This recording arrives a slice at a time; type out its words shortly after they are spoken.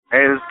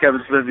Hey, this is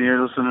Kevin Smith, and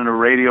you're listening to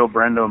Radio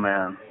Brendo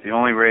Man, the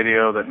only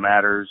radio that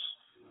matters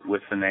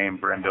with the name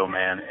Brendo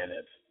Man in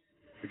it.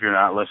 If you're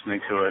not listening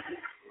to it,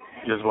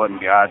 just what in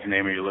God's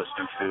name are you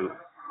listening to?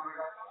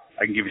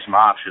 I can give you some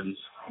options,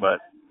 but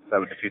that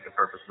would defeat the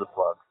purpose of the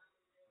plug.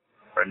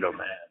 Brendo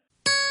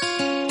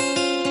Man.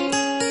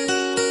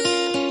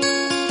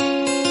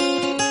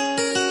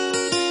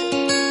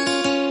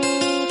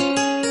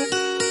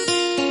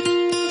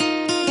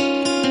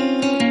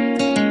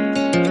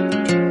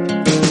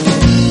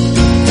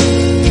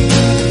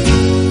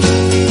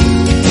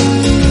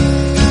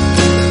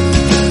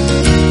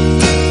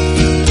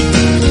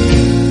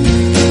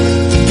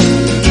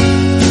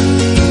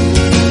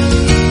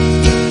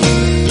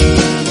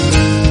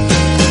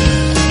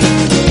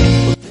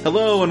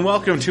 Hello and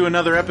welcome to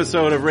another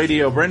episode of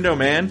Radio Brendo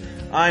Man.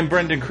 I'm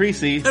Brendan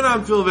Creasy. And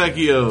I'm Phil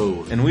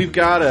Vecchio. And we've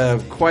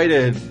got quite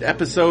an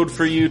episode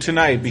for you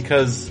tonight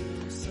because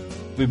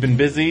we've been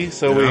busy,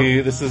 so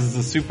this is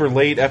a super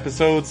late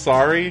episode,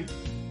 sorry.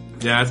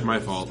 Yeah, it's my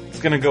fault. It's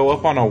gonna go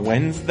up on a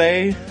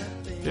Wednesday.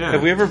 Yeah.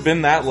 Have we ever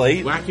been that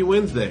late? Wacky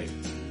Wednesday.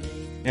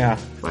 Yeah.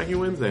 Wacky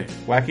Wednesday.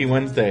 Wacky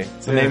Wednesday.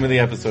 It's the name of the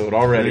episode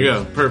already. There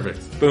you go.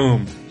 Perfect.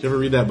 Boom. Did you ever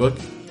read that book?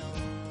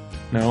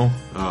 No.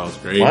 Oh, it's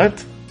great.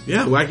 What?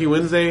 Yeah, Wacky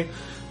Wednesday.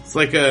 It's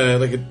like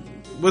it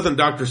wasn't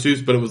Dr.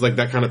 Seuss, but it was like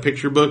that kind of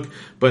picture book.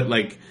 But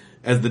like,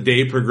 as the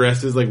day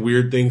progresses, like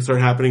weird things start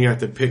happening. I have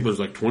to pick, there's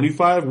like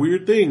 25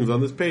 weird things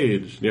on this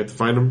page. You have to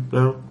find them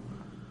now.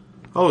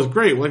 Oh, it's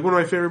great. Like one of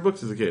my favorite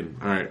books as a kid.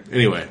 Alright,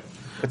 anyway.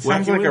 It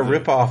sounds Wacky like Wednesday. a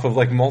ripoff of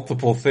like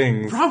multiple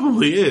things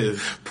Probably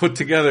is. put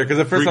together. Because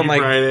at first Freaky I'm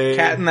like, Friday.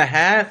 Cat in the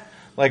Hat,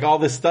 like all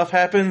this stuff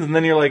happens, and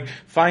then you're like,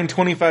 find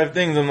 25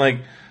 things. I'm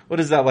like, what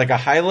is that, like a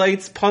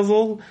highlights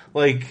puzzle?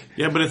 Like,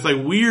 Yeah, but it's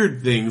like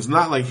weird things,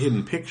 not like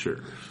hidden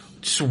pictures.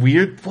 just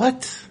weird.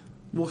 What?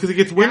 Well, because it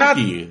gets You're not,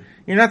 wacky.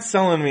 you're not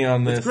selling me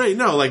on this. It's great.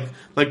 No,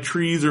 like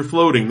trees are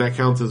floating. That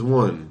counts as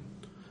one.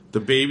 The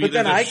baby. But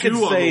then there's a I could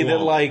shoe on say the that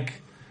wall. like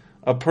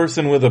a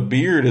person with a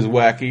beard is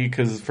wacky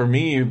because for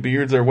me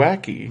beards are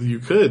wacky. You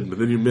could, but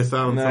then you miss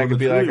out on And then some I of could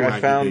the be like, truly I wacky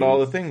found things. all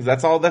the things.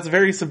 That's all. That's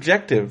very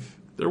subjective.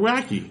 They're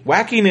wacky.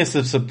 Wackiness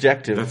is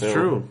subjective. That's Phil.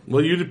 true.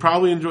 Well, you'd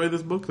probably enjoy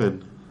this book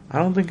then, I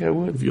don't think I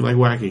would. if you like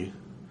wacky.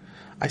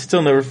 I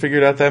still never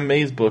figured out that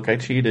maze book. I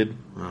cheated.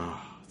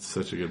 Oh, it's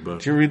such a good book.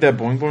 Did you read that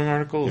Boing Boing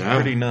article? It's Yeah.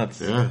 pretty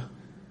nuts. Yeah.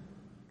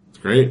 It's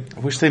great. I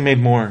wish they made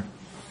more.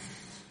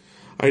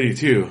 I do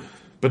too.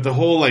 But the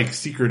whole like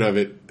secret of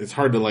it, it's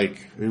hard to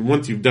like. I mean,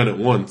 once you've done it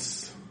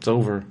once, It's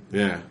over.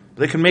 yeah,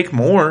 They can make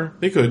more.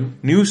 they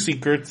could. New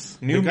secrets.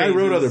 New The guy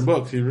wrote mazes. other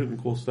books. He's written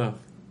cool stuff.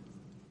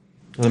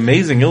 An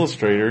amazing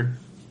illustrator.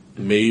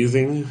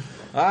 Amazing.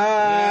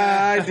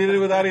 I did it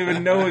without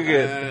even knowing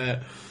it.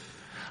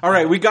 All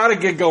right, we got to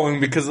get going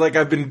because, like,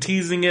 I've been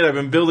teasing it. I've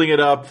been building it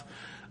up.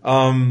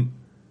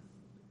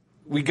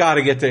 We got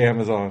to get to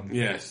Amazon.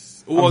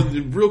 Yes. Well,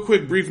 real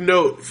quick, brief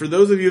note. For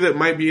those of you that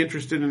might be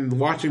interested in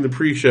watching the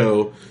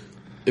pre-show,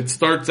 it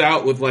starts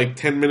out with like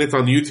 10 minutes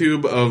on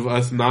YouTube of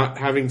us not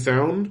having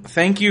sound.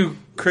 Thank you,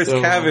 Chris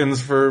So-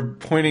 Cavins, for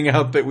pointing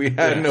out that we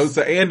had Yes. no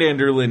sound, and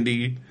Andrew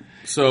Lindy.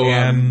 So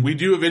And- we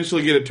do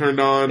eventually get it turned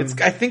on.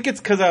 I think it's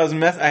because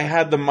I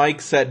had the mic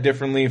set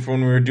differently from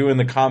when we were doing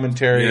the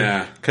commentary.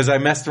 Yeah. Because I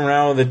messed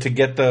around with it to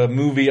get the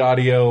movie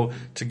audio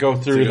to go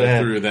through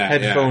that,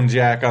 headphone yeah.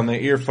 jack on the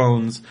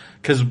earphones.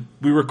 Because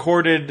we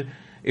recorded.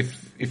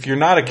 If you're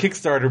not a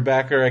Kickstarter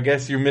backer, I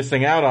guess you're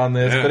missing out on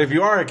this. Yeah. But if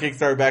you are a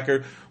Kickstarter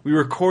backer, we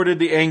recorded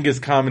the Angus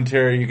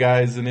commentary, you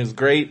guys, and it was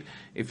great.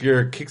 If you're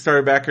a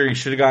Kickstarter backer, you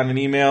should have gotten an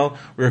email.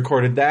 We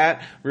recorded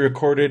that. We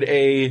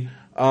recorded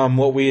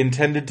what we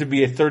intended to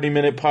be a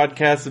 30-minute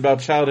podcast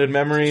about childhood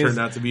memories. Turned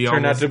out to be like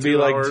almost 2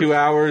 hours. 2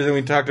 hours, and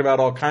we talked about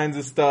all kinds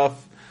of stuff.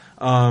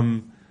 That's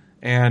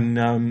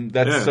so not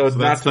that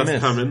to stuff's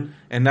miss. coming.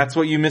 And that's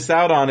what you miss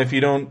out on if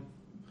you don't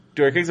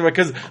do our Kickstarter.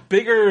 Because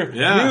bigger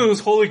Yeah. news,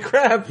 holy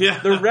crap! Yeah.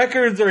 The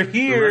records are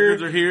here. The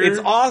records are here. It's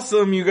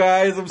awesome, you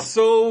guys. I'm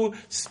so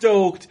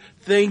stoked.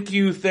 Thank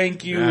you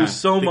Yeah.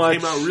 so They much.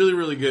 came out really,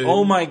 really good.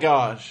 Oh my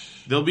gosh!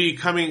 They'll be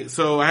coming.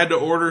 So I had to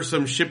order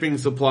some shipping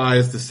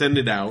supplies to send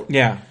it out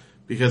Yeah.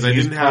 because I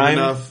Use didn't have Prime?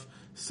 enough.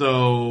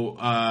 So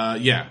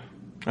yeah.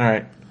 All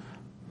right.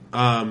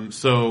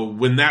 So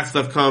when that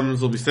stuff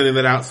comes, we'll be sending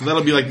that out. So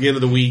that'll be like the end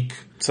of the week.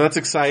 So that's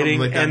exciting. Something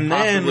like that, And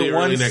possibly then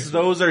early once next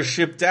those are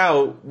shipped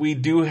out, we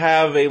do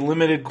have a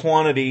limited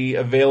quantity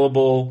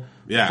available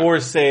Yeah. for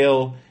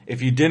sale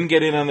if you didn't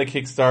get in on the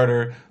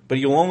Kickstarter, but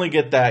you'll only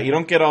get that. You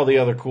don't get all the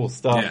other cool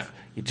stuff. Yeah.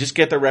 You just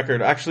get the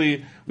record.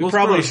 Actually, we We'll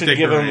probably throw a should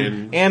give sticker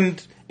them,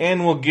 in.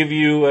 and we'll give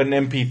you an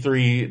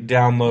MP3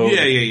 download.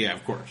 Yeah,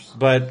 of course.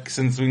 But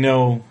since we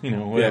know,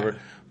 whatever. Yeah.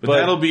 But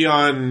that'll be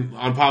on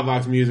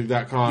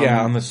popvoxmusic.com.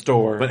 yeah, on the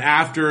store. But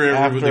after the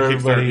Kickstarter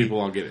everybody-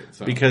 people, I'll get it.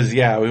 So. Because we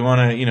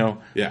want to,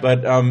 Yeah.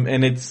 But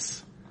and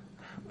it's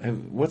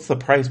what's the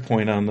price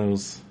point on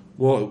those?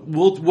 Well,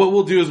 what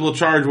we'll do is we'll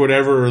charge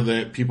whatever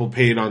that people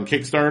paid on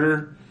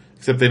Kickstarter,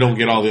 except they don't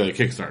get all the other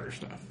Kickstarter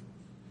stuff.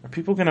 Are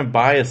people going to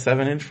buy a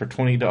 7-inch for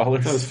 $20? That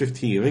was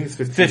 15. I think it's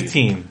 15.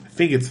 15. I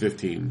think it's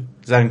 15.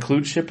 Does that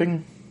include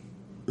shipping?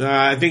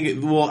 I think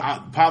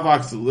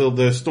Potbox,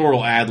 the store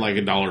will add like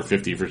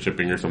 $1.50 for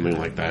shipping or something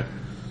like that.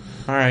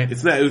 All right.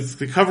 It's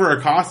to cover our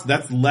costs.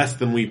 That's less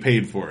than we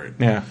paid for it.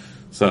 Yeah.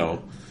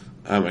 So,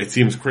 it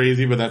seems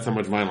crazy, but that's how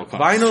much vinyl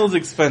costs. Vinyl is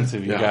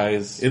expensive, you Yeah.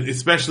 guys.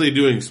 Especially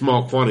doing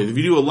small quantities. If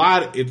you do a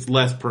lot, it's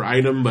less per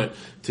item, but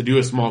to do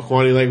a small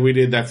quantity like we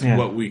did, that's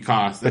what we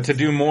cost. But to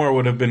do more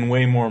would have been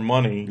way more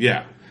money.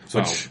 Yeah. So.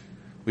 Which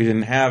we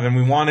didn't have, and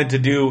we wanted to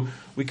do,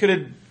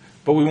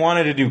 but we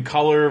wanted to do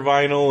color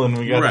vinyl, and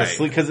we got the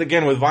sleeve, because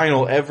again, with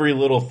vinyl, every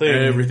little thing,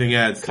 everything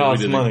adds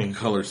costs money.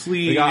 Color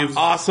sleeves. We got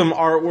awesome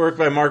artwork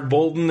by Mark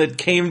Bolton that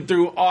came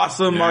through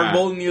awesome. Yeah, Mark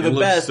Bolton, you're the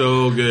best.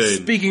 So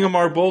good. Speaking of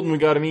Mark Bolton, we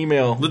got an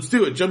email. Let's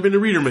do it. Jump into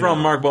reader mail.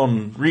 From Mark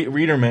Bolton.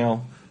 Reader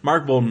mail.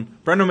 Mark Bolton.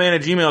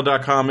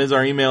 BrendoMan@gmail.com is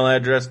our email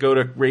address. Go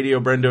to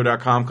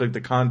radiobrendo.com, click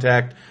the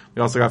contact.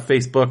 We also got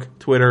Facebook,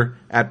 Twitter,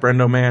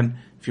 @BrendoMan,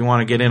 if you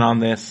want to get in on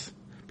this.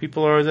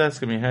 People are always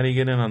asking me, how do you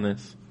get in on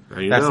this?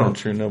 That's not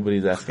true.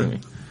 Nobody's asking me.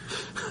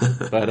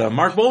 But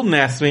Mark Bolton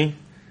asked me,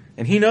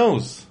 and he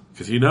knows.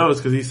 Because he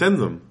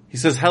sends them. He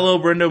says, hello,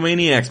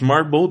 Brendomaniacs.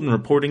 Mark Bolton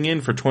reporting in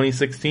for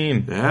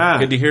 2016. Yeah.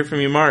 Good to hear from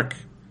you, Mark.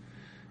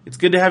 It's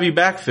good to have you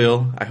back,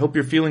 Phil. I hope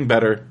you're feeling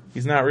better.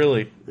 He's not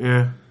really.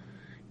 Yeah.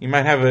 You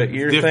might have an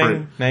ear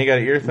thing. Now you got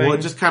an ear thing. Well,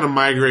 it just kind of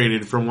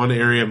migrated from one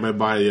area of my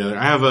body to the other.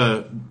 I have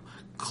a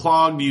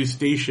clogged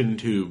eustachian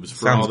tubes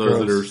for all those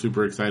that are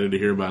super excited to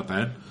hear about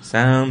that.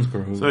 Sounds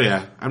gross. So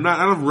yeah, I don't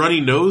have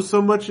runny nose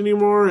so much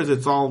anymore as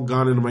it's all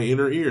gone into my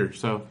inner ear.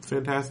 So it's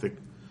fantastic.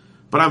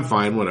 But I'm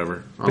fine,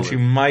 whatever. But you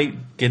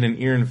might get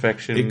an ear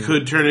infection. It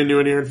could turn into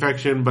an ear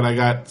infection, but I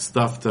got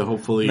stuff to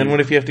hopefully... Then what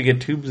if you have to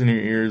get tubes in your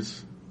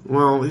ears?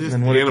 Well, it's just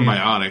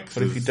antibiotics.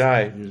 What if you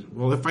die?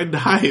 Well, if I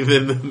die,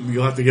 then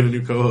you'll have to get a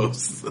new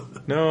co-host.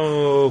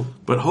 No.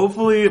 But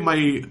hopefully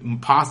my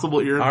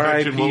possible ear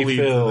infection won't lead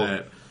to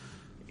that.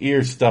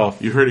 Ear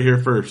stuff. You heard it here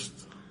first.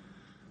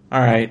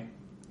 All right.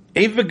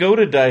 Abe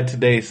Vigoda died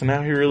today, so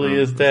now he really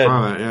is dead. I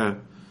saw that, yeah.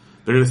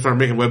 They're going to start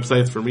making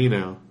websites for me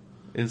now.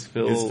 Is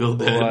Phil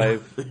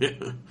alive?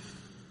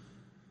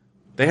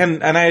 They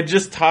hadn't, and I had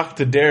just talked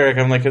to Derek.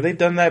 I'm like, have they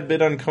done that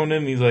bit on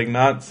Conan? He's like,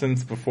 not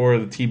since before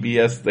the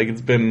TBS. Like,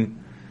 it's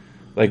been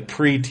like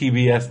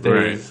pre-TBS days.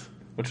 Right.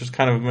 Which was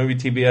kind of, maybe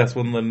TBS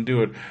wouldn't let him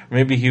do it. Or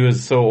maybe he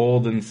was so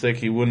old and sick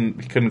he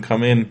couldn't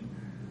come in.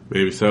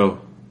 Maybe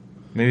so.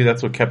 Maybe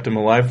that's what kept him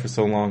alive for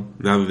so long.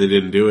 Now that they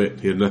didn't do it,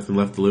 he had nothing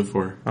left to live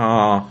for.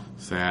 Aw.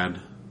 Sad.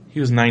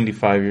 He was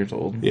 95 years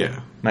old.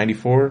 Yeah.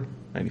 94?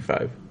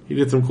 95. He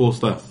did some cool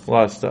stuff. A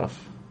lot of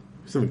stuff.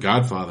 He's in The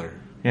Godfather.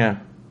 Yeah.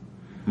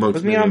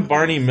 Wasn't he on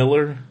Barney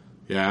Miller?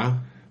 Yeah.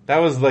 That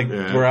was like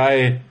where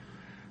I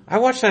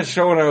watched that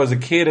show when I was a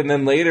kid, and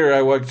then later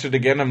I watched it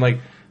again. I'm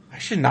like, I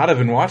should not have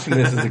been watching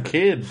this as a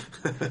kid.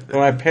 But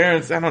my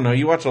parents, I don't know,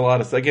 you watch a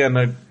lot of stuff.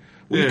 Again,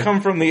 we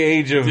come from the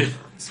age of...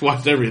 Just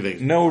watched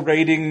everything. No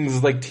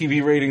ratings, like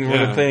TV ratings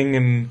were the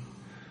thing,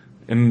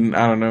 and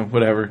I don't know,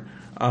 whatever.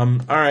 All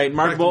right,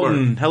 Mark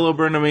Bolton. Hello,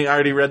 Brendan. I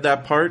already read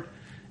that part.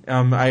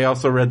 I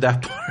also read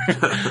that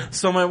part.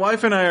 So my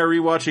wife and I are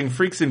rewatching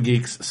Freaks and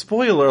Geeks.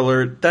 Spoiler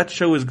alert, that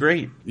show is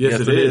great.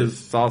 Yes, it is.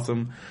 It's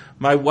awesome.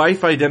 My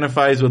wife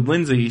identifies with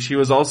Lindsay. She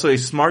was also a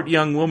smart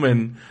young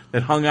woman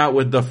that hung out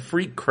with the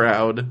freak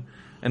crowd,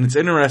 and it's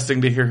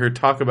interesting to hear her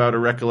talk about her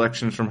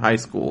recollections from high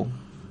school.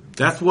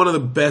 That's one of the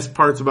best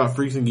parts about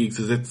Freaks and Geeks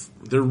is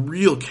they're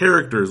real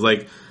characters.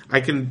 Like,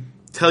 I can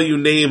tell you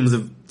names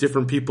of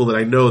different people that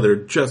I know that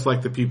are just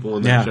like the people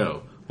in that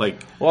show. Like,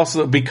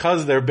 also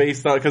because they're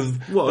based on, because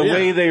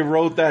way they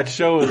wrote that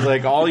show is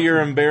like all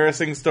your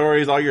embarrassing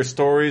stories, all your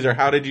stories, or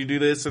how did you do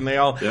this, and they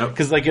all,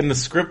 because like in the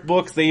script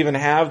books they even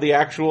have the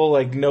actual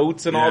like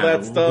notes and all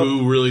that stuff.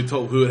 Who really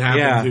told, who it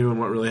happened to, and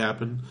what really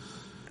happened.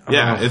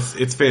 Yeah,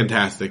 it's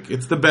fantastic.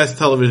 It's the best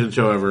television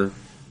show ever.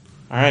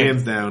 All right,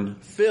 hands down.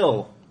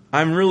 Phil,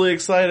 I'm really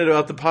excited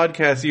about the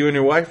podcast you and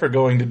your wife are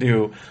going to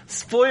do.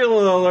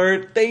 Spoiler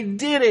alert, they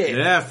did it!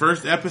 Yeah,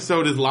 first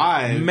episode is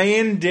live.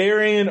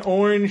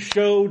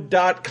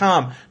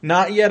 MandarianOrangeShow.com.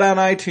 Not yet on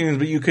iTunes,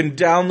 but you can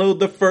download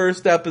the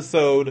first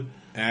episode.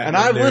 And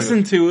I've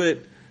listened to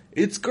it.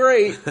 It's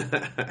great.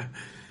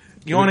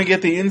 You want to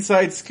get the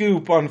inside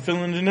scoop on Phil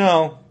and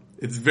Janelle.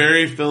 It's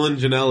very Phil and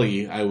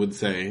Janelle-y, I would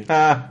say.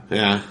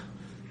 Yeah.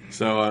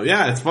 So,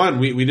 it's fun.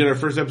 We did our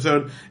first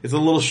episode. It's a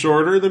little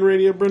shorter than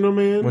Radio Brendo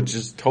Man. Which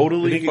is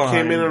totally fine. I think it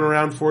came in at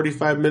around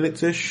 45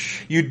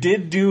 minutes-ish. You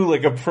did do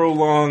like a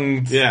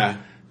prolonged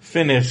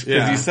finish,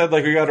 because you said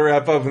like we got to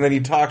wrap up, and then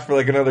you talked for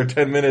like another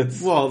 10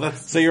 minutes. Well,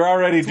 that's... So you're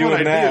already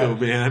doing that. Do,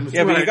 man.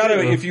 Yeah, but you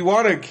gotta, if you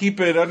want to keep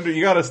it under,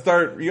 you gotta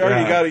start, you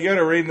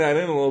gotta rein that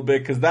in a little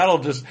bit, because that'll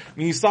just, I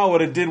mean, you saw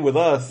what it did with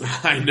us.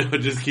 I know,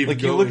 just keep like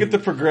going. You look at the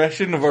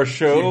progression of our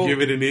show. You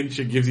give it an inch,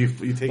 it gives you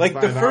take like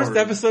 5 the first hours.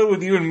 episode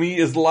with you and me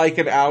is like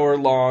an hour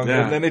long,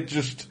 and then it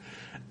just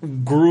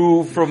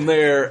grew from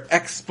there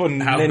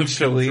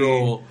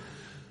exponentially.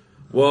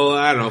 Well,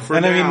 I don't know. I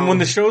mean, when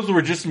the shows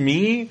were just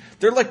me,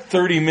 they're like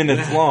 30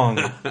 minutes long.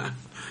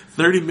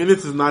 30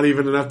 minutes is not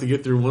even enough to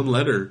get through one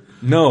letter.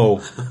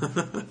 No.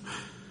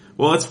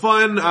 Well, it's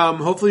fun.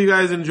 Hopefully you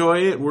guys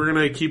enjoy it. We're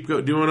going to keep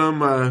doing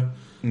them.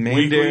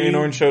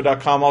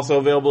 MandarinOrangeShow.com, also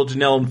available.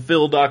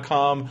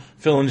 JanelleandPhil.com,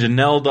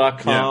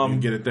 PhilAndJanelle.com. Yeah, you can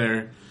get it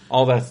there.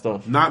 All that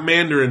stuff. Not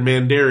Mandarin,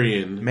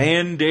 Mandarian.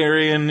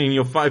 Mandarian, and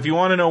you'll find, if you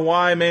want to know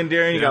why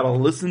Mandarian, you gotta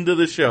listen to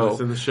the show.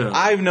 Listen to the show.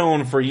 I've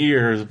known for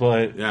years,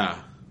 but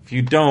if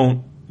you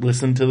don't,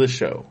 listen to the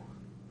show.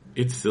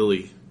 It's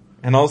silly.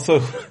 And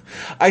also,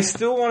 I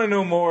still want to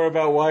know more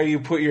about why you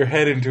put your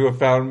head into a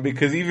fountain,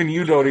 because even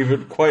you don't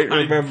even quite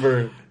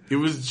remember. It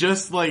was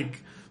just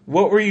like...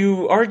 What were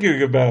you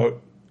arguing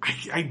about?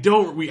 I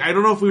don't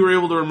know if we were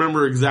able to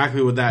remember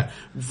exactly what that...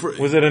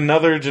 Was it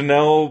another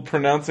Janelle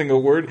pronouncing a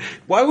word?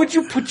 Why would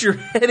you put your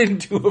head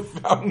into a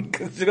fountain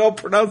because Janelle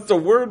pronounced a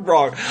word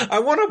wrong? I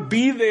want to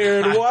be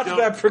there and watch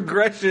that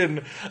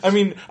progression. I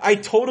mean, I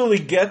totally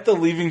get the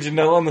leaving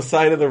Janelle on the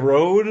side of the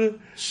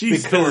road. She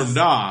stormed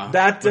off.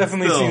 That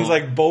definitely seems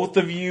like both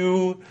of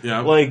you,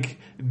 like...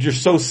 You're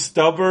so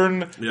stubborn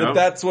that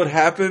that's what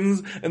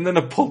happens, and then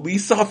a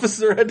police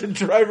officer had to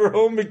drive her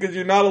home because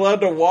you're not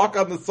allowed to walk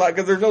on the side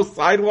because there's no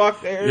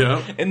sidewalk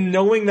there. And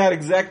knowing that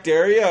exact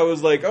area, I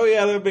was like, oh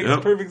yeah, that makes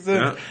perfect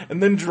sense.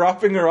 And then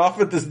dropping her off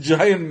at this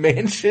giant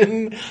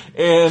mansion,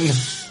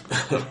 and...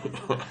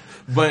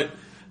 But,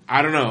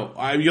 I don't know.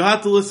 You'll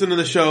have to listen to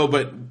the show,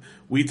 but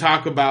we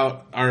talk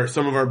about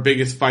some of our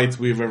biggest fights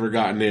we've ever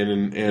gotten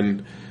in,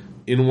 and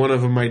in one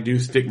of them, I do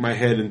stick my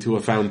head into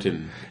a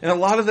fountain. And a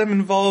lot of them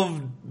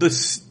involve the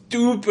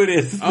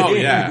stupidest things. Oh,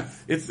 yeah.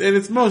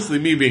 It's mostly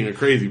me being a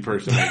crazy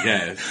person, I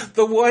guess.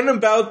 The one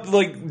about,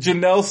 like,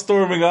 Janelle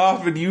storming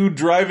off and you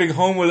driving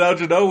home without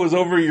Janelle was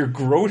over your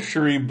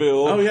grocery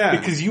bill. Oh, yeah.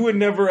 Because you had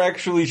never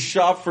actually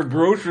shopped for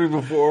groceries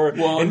before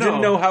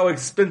didn't know how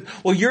expensive...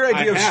 Well, your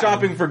idea of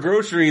shopping for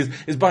groceries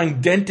is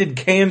buying dented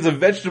cans of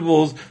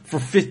vegetables for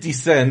 50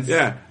 cents.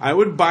 Yeah. I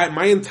would buy...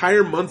 My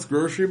entire month's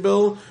grocery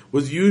bill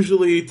was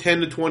usually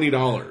 $10 to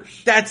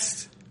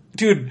 $20.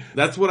 Dude...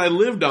 That's what I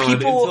lived on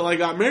until I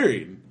got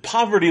married.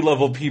 Poverty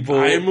level people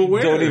I am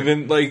aware. Don't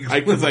even like...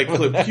 Because I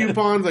clipped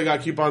coupons. I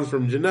got coupons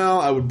from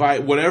Janelle. I would buy...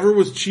 Whatever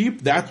was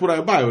cheap, that's what I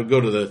would buy. I would go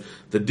to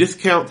the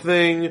discount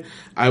thing.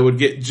 I would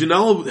get...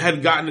 Janelle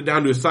had gotten it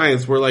down to a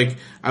science where, like,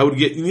 I would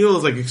get... You know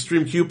those, like,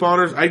 extreme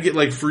couponers? I'd get,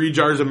 like, free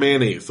jars of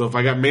mayonnaise. So if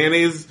I got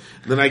mayonnaise,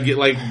 then I'd get,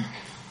 like,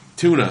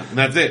 tuna. And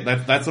that's it.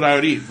 That's what I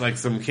would eat. Like,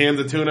 some cans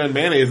of tuna and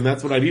mayonnaise, and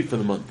that's what I'd eat for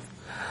the month.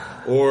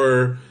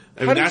 Or...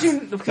 How did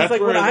you? Because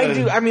like when I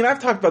do, I mean, I've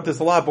talked about this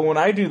a lot, but when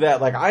I do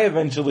that, like I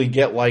eventually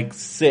get like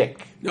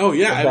sick. Oh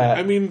yeah,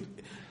 I mean,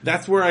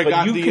 that's where I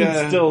got the. You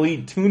can still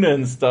eat tuna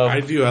and stuff. I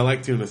do. I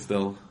like tuna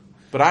still,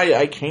 but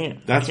I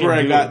can't. That's where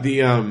I got the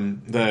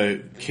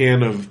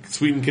can of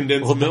sweetened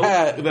condensed milk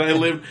that I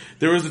lived.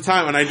 There was a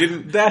time when I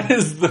didn't. That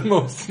is the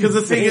most. Because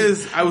the thing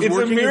is, I was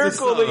working. It's a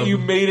miracle that you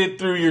made it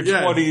through your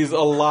 20s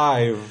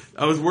alive.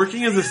 I was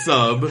working as a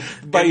sub.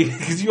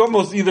 Because you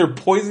almost either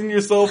poisoned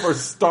yourself or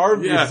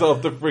starved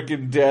yourself to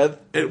freaking death.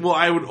 Well,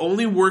 I would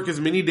only work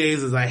as many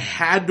days as I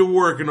had to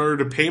work in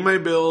order to pay my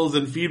bills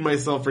and feed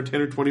myself for $10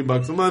 or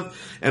 $20 a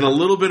month, and a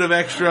little bit of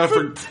extra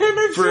for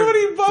 $10 or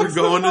 $20 for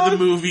going to the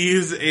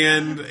movies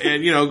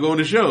and you know, going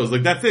to shows.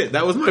 Like, that's it.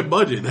 That was my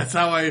budget. That's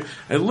how I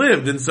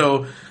lived. And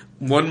so...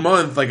 One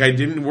month, like, I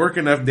didn't work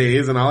enough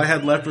days, and all I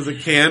had left was a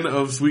can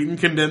of sweetened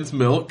condensed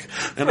milk.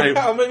 And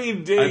how many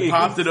days? I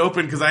popped it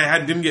open because I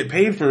didn't get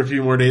paid for a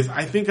few more days.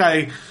 I think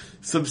I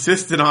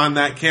subsisted on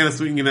that can of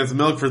sweetened condensed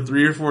milk for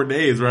 3 or 4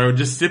 days, where I would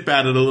just sip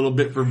at it a little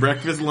bit for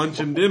breakfast,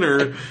 lunch, and dinner,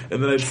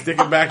 and then I'd stick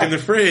it back in the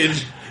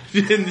fridge.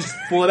 And just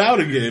pull it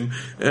out again.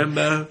 And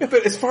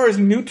but as far as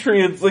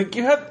nutrients, like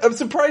I'm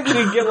surprised you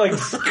didn't get like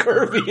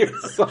scurvy or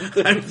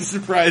something. I'm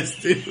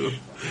surprised too.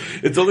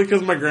 It's only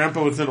because my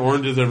grandpa would send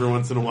oranges every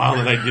once in a while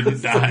that I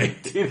didn't die.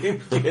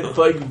 Didn't get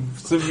like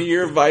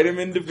severe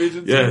vitamin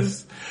deficiencies.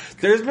 Yes.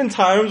 There's been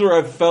times where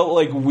I've felt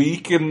like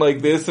weak and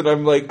like this, and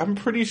I'm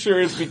pretty sure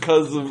it's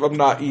because I'm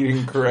not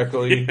eating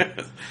correctly.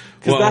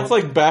 Because that's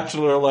like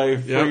bachelor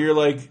life, where you're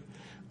like.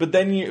 But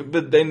then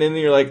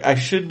you're like, I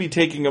should be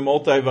taking a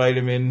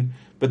multivitamin.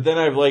 But then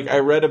I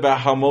read about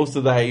how most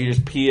of that you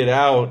just pee it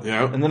out.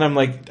 Yeah. And then I'm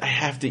like, I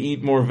have to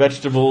eat more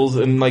vegetables,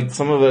 and like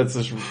some of it's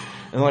just,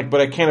 and like, but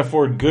I can't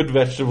afford good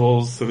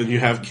vegetables. So then you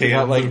have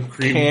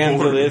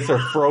cans of this or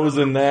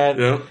frozen that.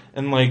 Yeah.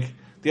 And like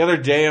the other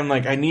day, I'm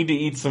like, I need to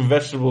eat some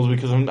vegetables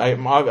because I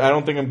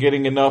don't think I'm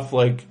getting enough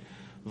like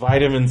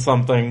vitamin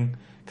something.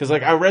 Because,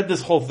 like, I read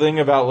this whole thing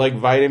about, like,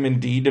 vitamin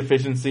D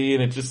deficiency,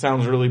 and it just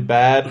sounds really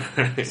bad.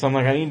 So I'm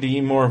like, I need to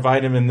eat more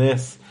vitamin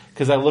this.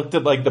 Because I looked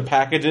at, like, the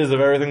packages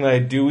of everything that I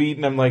do eat,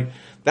 and I'm like,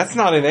 that's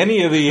not in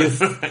any of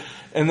these.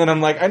 And then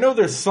I'm like, I know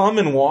there's some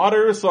in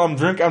water, so I'm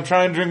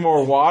trying to drink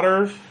more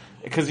water.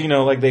 Because, you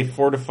know, like, they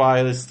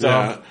fortify this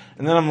stuff. Yeah.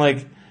 And then I'm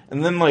like,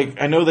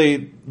 I know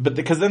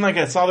because then, like,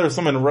 I saw there was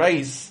some in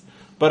rice,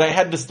 but I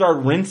had to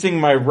start rinsing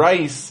my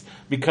rice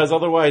because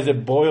otherwise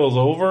it boils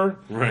over.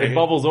 Right. It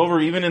bubbles over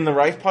even in the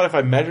rice pot if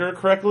I measure it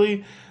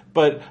correctly.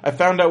 But I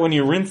found out when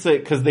you rinse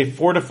it, because they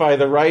fortify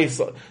the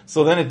rice,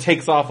 so then it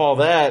takes off all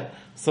that.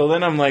 So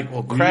then I'm like,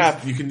 well,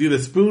 crap. You can do the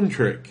spoon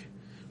trick,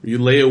 You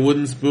lay a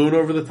wooden spoon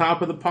over the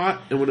top of the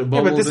pot, and when it Yeah,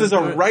 bubbles, but this is a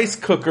into it- rice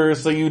cooker,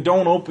 so you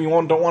don't want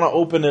to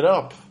open it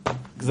up.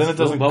 Because then it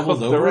Still doesn't bubbles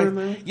cook the over right. in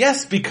there?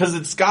 Yes, because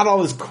it's got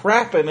all this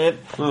crap in it,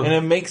 and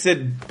it makes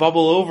it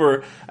bubble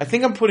over. I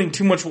think I'm putting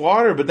too much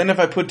water, but then if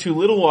I put too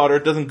little water,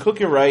 it doesn't cook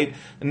it right.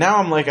 And now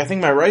I'm like, I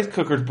think my rice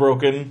cooker's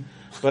broken,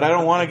 but I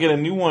don't want to get a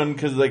new one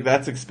because like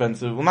that's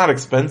expensive. Well, not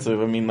expensive.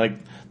 I mean, like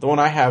the one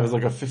I have is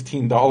like a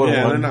 $15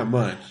 Yeah, one. they're not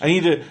much. I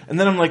need to, and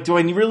then I'm like, do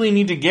I really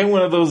need to get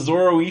one of those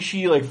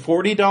Zoroishi like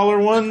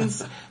 $40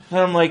 ones? And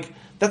I'm like,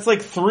 that's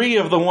like 3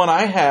 of the one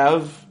I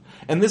have,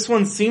 and this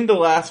one seemed to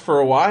last for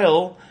a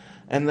while.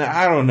 And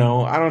I don't know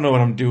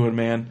what I'm doing,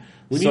 man.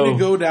 We need to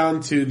go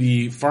down to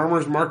the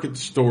farmer's market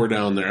store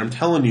down there. I'm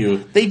telling you.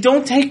 They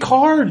don't take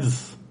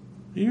cards.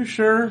 Are you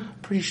sure?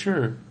 Pretty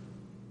sure.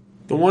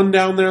 The one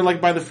down there,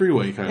 like by the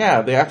freeway, kind of.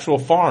 Yeah, the actual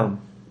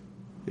farm.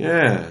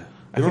 Yeah.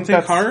 I They don't think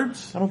take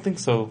cards? I don't think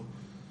so.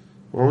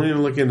 Well, we need to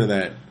look into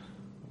that.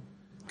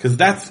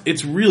 Because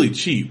it's really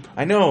cheap.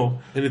 I know,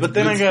 And it's but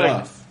then good I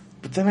gotta, stuff.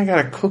 but then I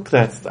gotta cook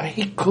that. I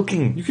hate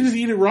cooking. You can just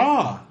eat it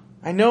raw.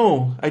 I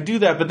know, I do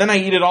that, but then I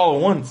eat it all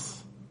at once.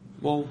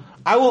 Well,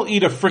 I will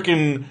eat a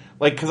freaking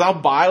like because I'll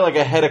buy like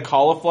a head of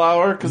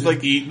cauliflower because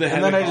like eat the head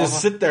and then of I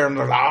just sit there and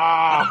I'm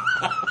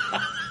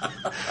like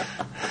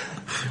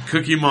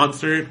Cookie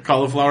Monster,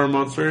 Cauliflower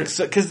Monster.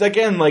 because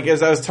again like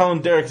as I was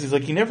telling Derek, he's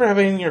like, you never have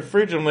anything in your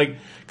fridge. I'm like,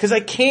 because I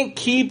can't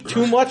keep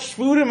too much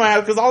food in my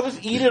house because I'll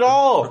just eat it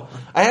all.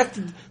 I have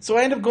to, so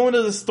I end up going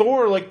to the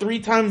store like 3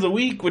 times a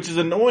week, which is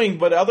annoying.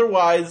 But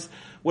otherwise,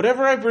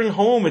 whatever I bring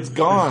home, it's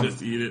gone.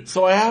 Just eat it.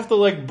 So I have to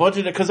like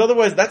budget it because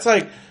otherwise, that's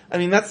like, I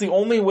mean, that's the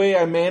only way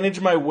I manage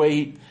my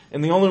weight.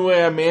 And the only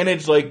way I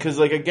manage, like, cause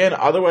like again,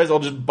 otherwise I'll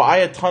just buy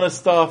a ton of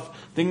stuff,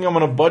 thinking I'm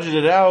gonna budget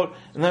it out,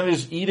 and then I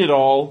just eat it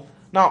all.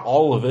 Not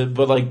all of it,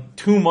 but like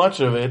too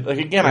much of it. Like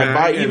again, Yeah, I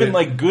buy I get even it.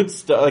 like good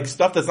stuff, like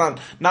stuff that's not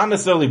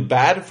necessarily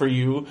bad for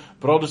you,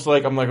 but I'll just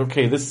like, I'm like,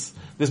 okay, this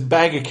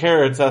bag of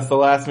carrots has to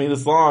last me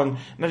this long,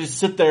 and I just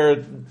sit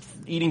there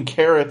eating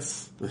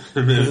carrots,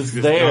 And then it's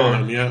just there.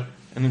 gone, yeah.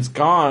 and it's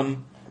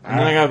gone. And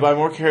then I gotta buy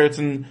more carrots,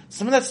 and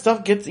some of that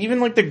stuff gets even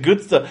like the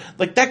good stuff,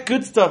 like that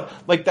good stuff,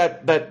 like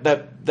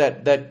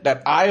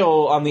that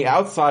aisle on the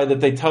outside that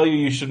they tell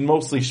you should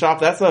mostly shop.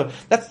 That's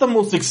the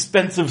most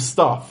expensive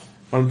stuff.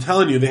 But I'm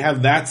telling you, they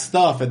have that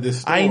stuff at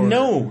this store. I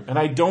know, and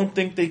I don't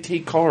think they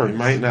take They cards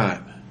might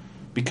not.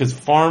 because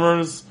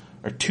farmers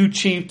are too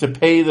cheap to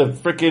pay the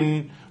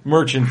frickin'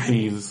 merchant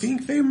fees.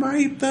 Think they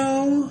might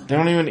though. They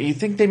don't even. You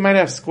think they might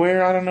have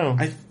Square? I don't know.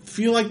 I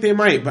feel like they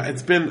might, but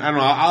it's been, I don't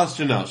know, I'll ask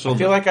Janelle. I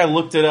feel like I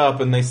looked it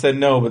up and they said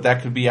no, but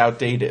that could be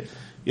outdated.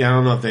 Yeah, I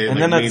don't know if they And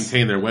like, then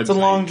maintain their website. It's a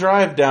long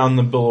drive down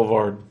the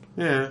boulevard.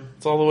 Yeah,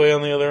 It's all the way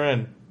on the other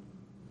end.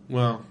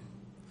 well,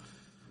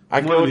 I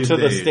One go of these to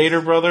the days.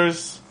 Stater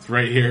Brothers, it's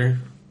right here.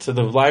 to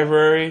the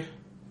library,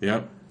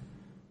 Yep.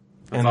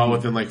 That's and all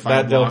within like 5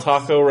 that Del blocks.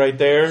 Taco right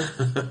there,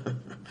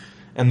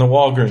 and the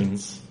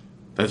Walgreens.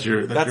 That's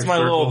your That's your my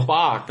circle. little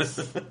box.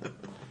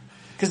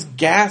 Because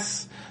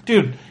gas,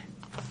 dude.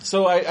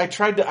 So I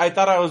tried to. I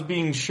thought I was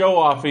being show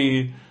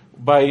offy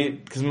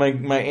because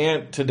my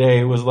aunt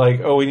today was like,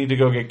 "Oh, we need to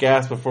go get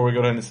gas before we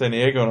go down to San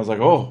Diego," and I was like,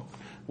 "Oh,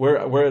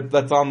 where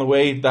that's on the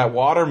way. That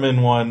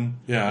Waterman one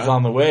Yeah. is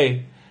on the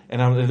way."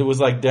 And it was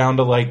like down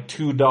to like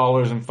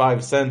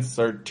 $2.05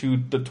 or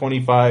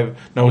 $2.25.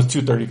 No, it was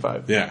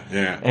 $2.35. Yeah,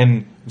 yeah.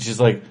 And she's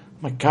like, "Oh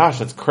my gosh,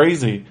 that's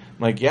crazy." I'm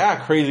like, "Yeah,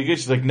 crazy good."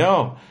 She's like,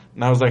 "No."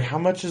 And I was like, "How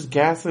much is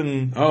gas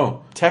in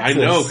Oh, Texas?" I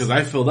know because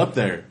I filled up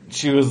there.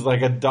 She was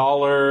like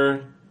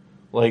 $1,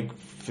 like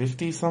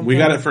 50 something. We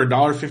got it for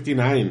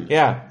 $1.59.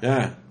 Yeah.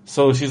 Yeah.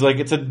 So she's like,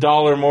 "It's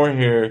 $1 more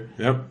here."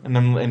 Yep. And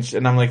I'm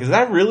like, "Is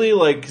that really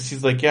like?" 'Cause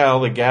she's like, "Yeah, all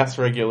the gas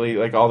regulate,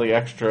 like all the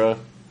extra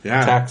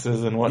Yeah.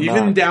 taxes and whatnot."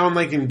 Even down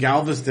like in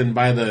Galveston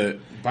by the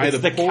It's port, it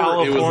was like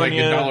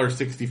California-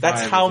 $1.65.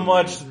 That's how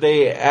much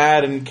they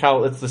add in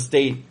It's the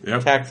state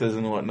Yep. taxes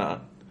and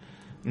whatnot.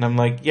 And I'm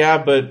like, yeah,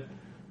 but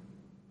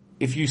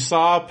if you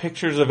saw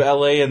pictures of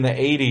LA in the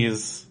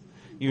 80s,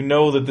 you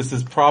know that this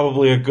is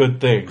probably a good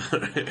thing.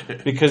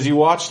 Because you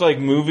watch like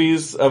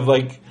movies of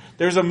like,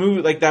 there's a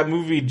movie, like that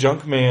movie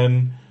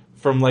Junkman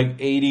from like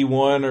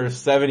 81 or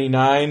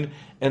 79,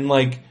 and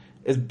like,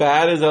 as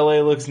bad as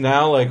LA looks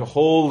now, like,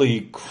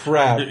 holy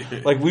crap.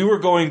 Like, we were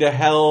going to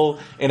hell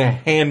in a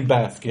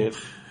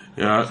handbasket.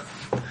 Yeah.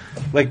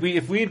 Like,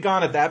 if we had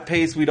gone at that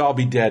pace, we'd all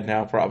be dead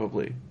now,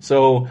 probably.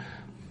 So,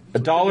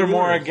 $1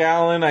 more a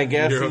gallon, I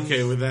guess. You're is-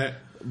 okay with that?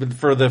 but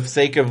for the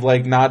sake of,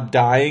 like, not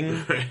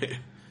dying.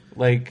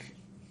 Like,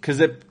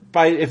 cause if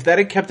that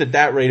had kept at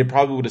that rate, it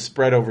probably would have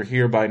spread over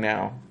here by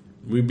now.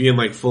 We'd be in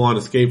like full on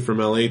escape from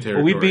LA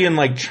territory. We'd be in,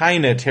 like,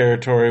 China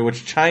territory,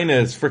 which China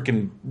is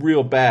freaking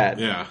real bad.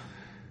 Yeah.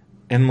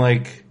 And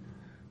like,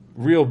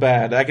 real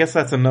bad. I guess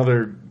that's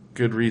another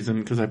good reason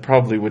because I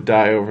probably would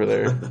die over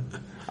there.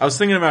 I was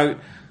thinking about,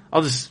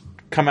 I'll just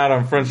come out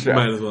on Front Street.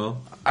 Might as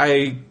well.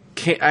 I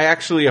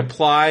actually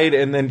applied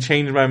and then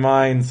changed my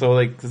mind. So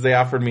like, because they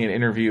offered me an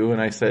interview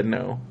and I said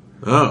no.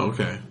 Oh,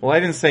 okay. Well, I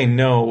didn't say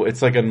no.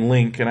 It's like a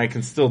link and I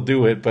can still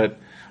do it, but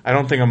I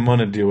don't think I'm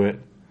gonna do it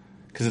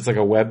because it's like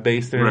a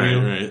web-based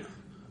interview. Right.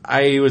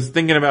 I was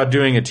thinking about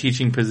doing a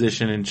teaching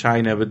position in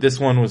China, but this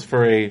one was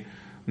for it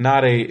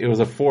was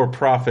a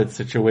for-profit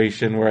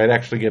situation where I'd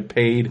actually get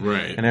paid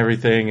and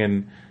everything,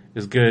 and it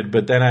was good.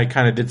 But then I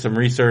kind of did some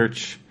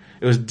research.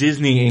 It was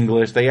Disney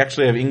English. They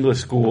actually have English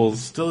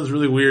schools. Still is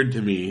really weird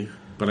to me,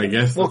 but I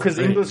guess because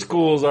English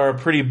schools are a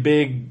pretty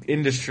big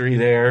industry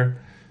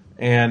there,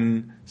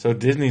 and so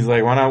Disney's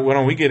like, why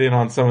don't we get in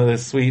on some of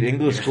this sweet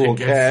English school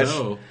cash?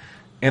 So.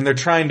 And they're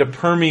trying to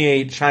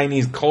permeate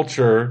Chinese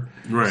culture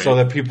so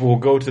that people will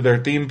go to their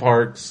theme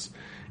parks.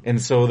 And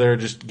so they're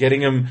just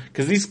getting them,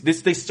 because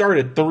they start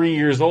at 3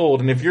 years old,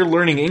 and if you're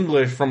learning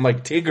English from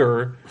like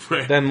Tigger,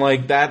 then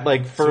like that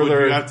like further. So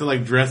would you have to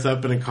like dress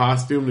up in a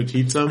costume to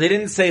teach them? They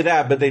didn't say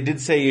that, but they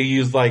did say you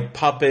use like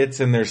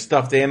puppets, and there's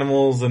stuffed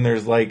animals, and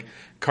there's like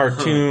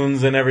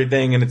cartoons and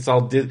everything, and it's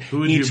all Who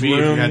would you be if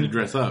you had to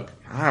dress up?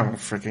 I don't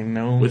freaking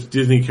know. Which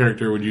Disney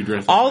character would you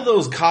dress up? All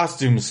those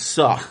costumes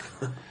suck.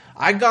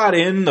 I got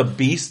in the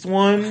Beast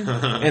one,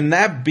 and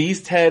that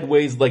Beast head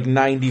weighs like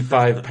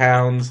 95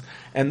 pounds.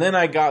 And then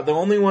the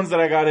only ones that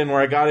I got in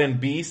where I got in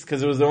Beast,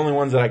 because it was the only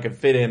ones that I could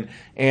fit in,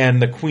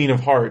 and the Queen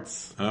of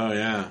Hearts. Oh,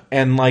 yeah.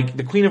 And like,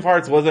 the Queen of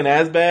Hearts wasn't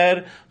as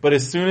bad, but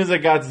as soon as it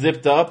got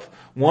zipped up,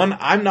 one,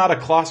 I'm not a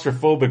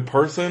claustrophobic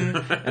person,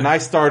 and I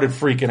started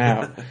freaking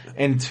out.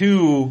 And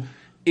two,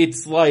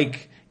 it's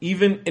like,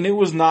 and it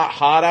was not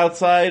hot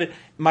outside,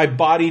 my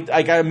body,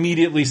 like I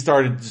immediately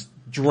started just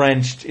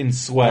drenched in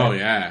sweat. Oh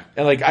yeah.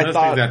 And like I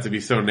thought that to be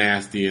so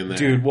nasty in there.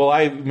 Dude, well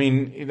I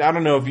mean, I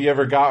don't know if you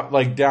ever got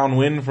like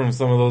downwind from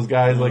some of those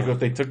guys, like if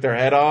they took their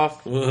head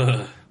off.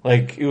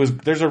 Like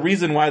there's a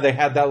reason why they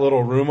had that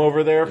little room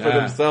over there for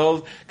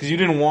themselves, because you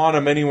didn't want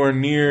them anywhere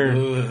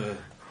near.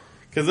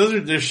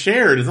 Because they're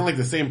shared. It's not like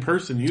the same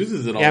person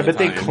uses it all the time. Yeah, but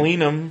they clean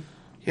them.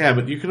 Yeah,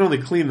 but you can only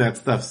clean that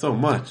stuff so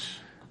much.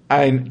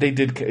 It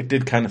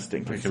did kind of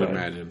stink. I can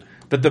imagine.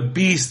 But the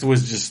Beast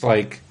was just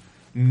like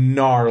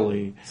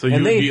gnarly. So you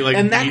would be like,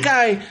 and that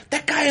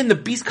guy in the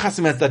Beast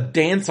costume has to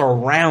dance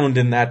around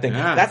in that thing.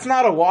 Yeah. That's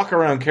not a walk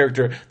around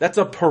character. That's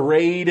a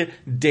parade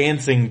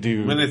dancing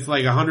dude. When it's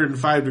like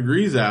 105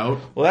 degrees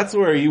out. Well, that's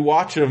where you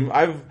watch him.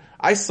 I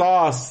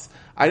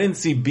didn't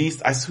see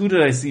Beast. Who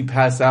did I see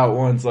pass out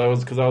once? I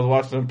was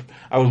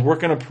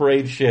working a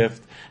parade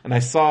shift, and I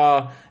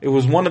saw it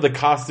was one of the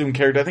costume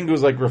characters. I think it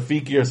was like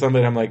Rafiki or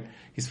somebody. I'm like,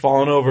 he's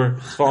falling over.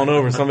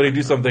 Somebody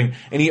do something.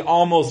 And he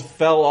almost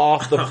fell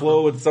off the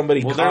floor with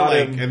somebody caught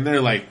him. And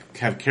they're like,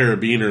 have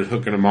carabiners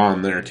hooking him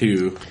on there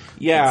too.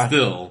 Yeah. But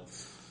still.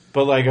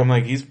 But like, I'm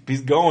like, he's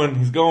going.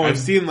 I've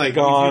seen like,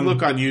 gone. If you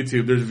look on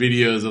YouTube, there's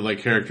videos of like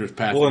characters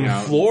passing out. Well,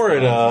 in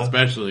Florida.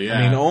 Especially, yeah.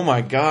 I mean, oh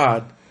my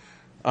God.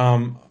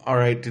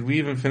 Alright, did we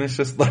even finish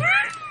this letter?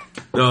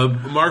 No,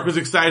 Mark was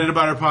excited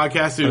about our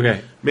podcast. So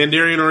okay.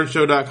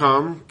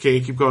 MandarianorangeShow.com. Okay,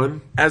 keep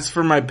going. As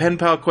for my pen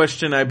pal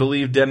question, I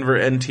believe Denver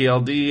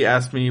NTLD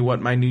asked me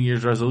what my New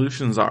Year's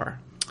resolutions are.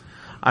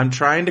 I'm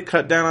trying to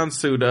cut down on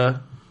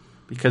soda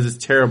because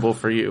it's terrible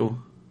for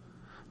you.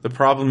 The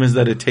problem is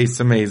that it tastes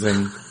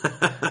amazing,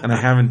 and I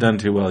haven't done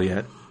too well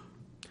yet.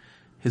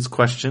 His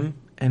question,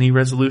 any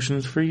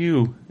resolutions for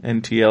you,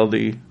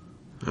 NTLD?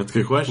 That's a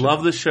good question.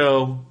 Love the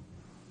show.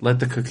 Let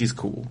the cookies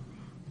cool.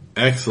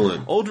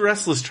 Excellent. Old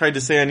Restless tried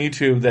to say on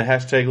YouTube that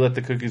hashtag let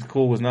the cookies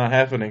cool was not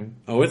happening.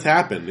 Oh, it's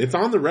happened. It's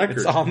on the record.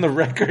 It's on the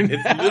record now.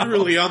 It's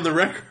literally on the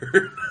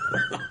record.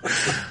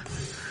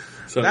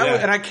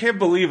 And I can't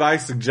believe I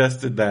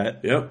suggested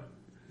that. Yep.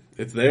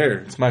 It's there.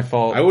 It's my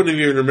fault. I wouldn't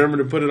have even remembered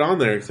to put it on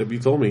there, except you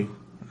told me.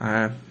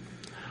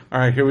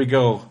 Alright, here we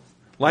go.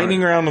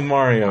 Lightning round with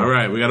Mario.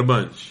 Alright, we got a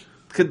bunch.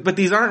 But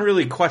these aren't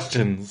really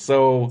questions,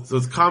 so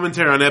it's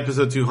commentary on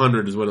episode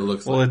 200 is what it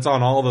looks like. Well, it's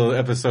on all the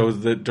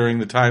episodes that during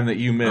the time that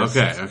you missed.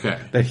 Okay.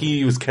 That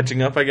he was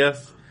catching up, I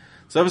guess.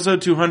 So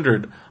episode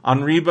 200.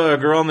 On Reba, a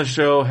girl on the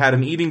show had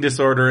an eating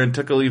disorder and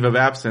took a leave of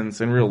absence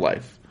in real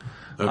life.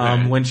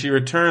 Okay. When she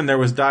returned, there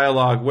was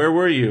dialogue. Where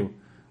were you?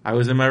 I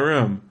was in my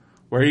room.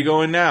 Where are you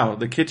going now?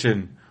 The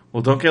kitchen.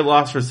 Well, don't get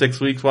lost for 6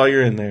 weeks while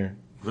you're in there.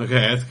 Okay,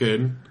 that's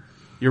good.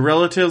 Your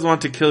relatives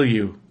want to kill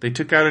you. They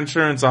took out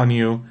insurance on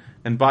you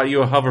and bought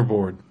you a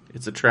hoverboard.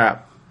 It's a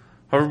trap.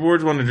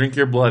 Hoverboards want to drink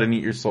your blood and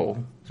eat your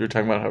soul. So we're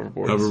talking about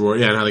hoverboards. Hoverboard,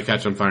 yeah, and how they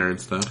catch on fire and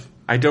stuff.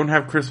 I don't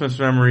have Christmas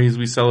memories.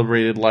 We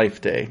celebrated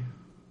Life Day.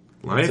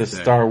 Life it's a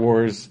Day? Star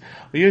Wars.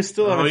 Well, you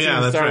still haven't seen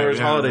the Star Wars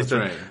holiday stuff.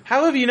 Right.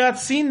 How have you not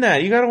seen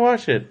that? You gotta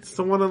watch it. I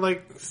don't want to,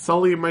 like,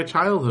 sully my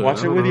childhood.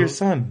 Watch it with your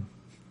son.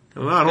 I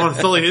don't want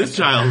to sully his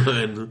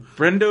childhood.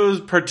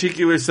 Brendo's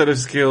particular set of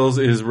skills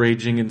is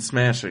raging and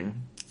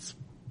smashing. It's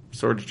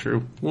sort of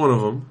true. One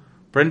of them.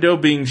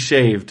 Brendo being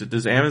shaved.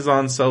 Does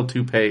Amazon sell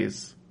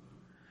toupees?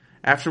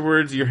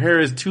 Afterwards, your hair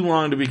is too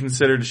long to be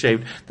considered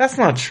shaved. That's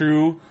not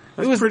true.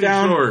 That's it was pretty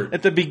down short.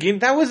 At the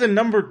beginning. That was a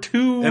number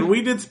 2. And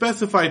we did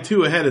specify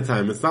 2 ahead of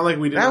time. It's not like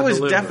we didn't That was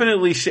deliver.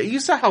 definitely shaved. You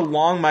saw how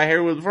long my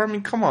hair was before? I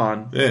mean, come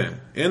on. Yeah.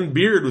 And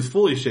beard was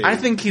fully shaved. I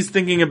think he's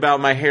thinking about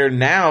my hair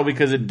now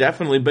because it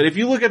definitely, but if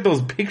you look at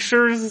those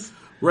pictures,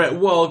 Right.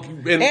 Well,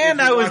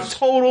 and I was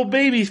total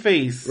baby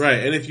face.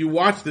 Right. And if you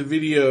watch the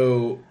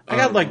video, I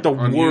got like the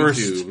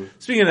worst. YouTube,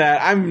 speaking of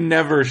that, I'm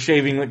never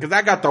shaving because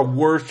I got the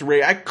worst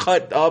I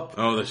cut up.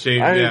 Oh, the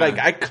shave.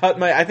 I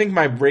cut I think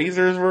my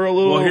razors were a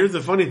little. Well, here's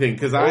the funny thing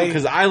because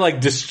I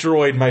like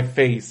destroyed my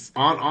face.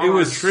 On it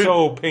was trip,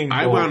 so painful.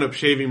 I wound up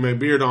shaving my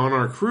beard on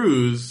our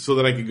cruise so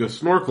that I could go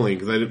snorkeling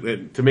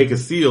because to make a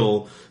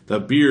seal,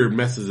 the beard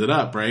messes it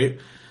up, right?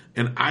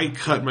 And I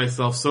cut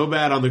myself so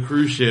bad on the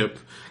cruise ship.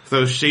 So I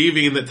was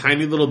shaving in that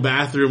tiny little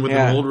bathroom with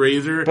an old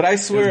razor. But I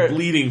swear, it was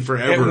bleeding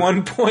forever. At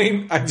one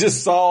point, I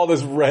just saw all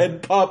this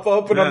red pop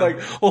up, and I'm like,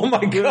 "Oh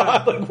my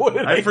god! Like, what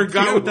did I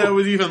forgot do?" what that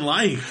was even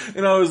like.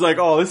 And I was like,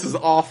 "Oh, this is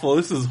awful.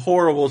 This is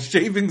horrible.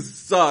 Shaving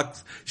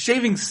sucks.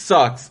 Shaving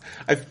sucks.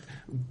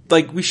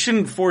 We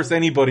shouldn't force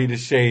anybody to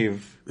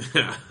shave.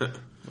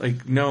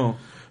 Like, no.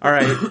 All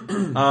right.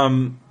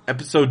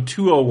 Episode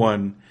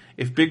 201.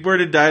 If Big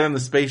Bird had died on the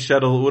space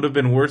shuttle, it would have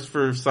been worse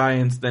for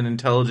science than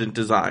intelligent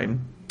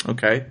design."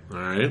 Okay.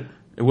 Alright.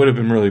 It would have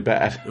been really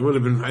bad. It would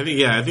have been, I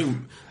think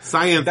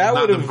science that is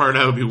not the part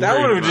I would be worried about.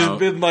 That would have just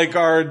been like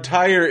our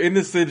entire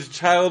innocent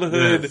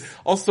childhood. Yes.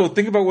 Also,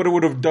 think about what it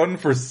would have done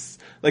for,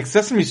 like,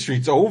 Sesame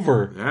Street's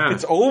over. Yeah.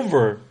 It's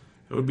over.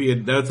 It would be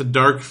that's a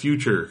dark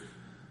future.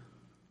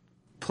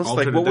 Plus,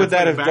 like, what would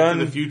that have done?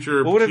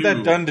 What would have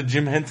that done to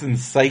Jim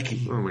Henson's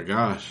psyche? Oh my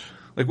gosh.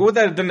 Like, what would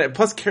that have done?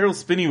 Plus, Carol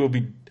Spinney will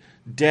be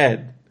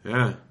dead.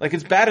 Yeah. Like,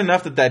 it's bad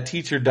enough that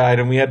teacher died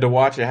and we had to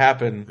watch it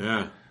happen.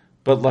 Yeah.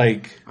 But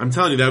like, I'm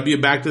telling you, that would be a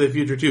Back to the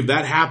Future too. If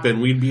that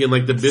happened, we'd be in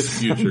like the Biff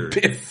future.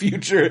 Biff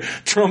future.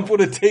 Trump would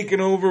have taken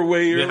over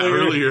way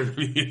earlier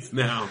than he is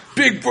now.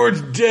 Big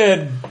Bird's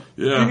dead.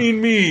 Yeah. You need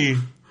me.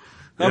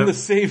 I'm the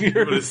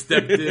savior. Would have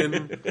stepped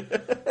in.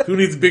 Who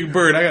needs Big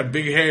Bird? I got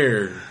big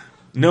hair.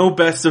 No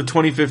best of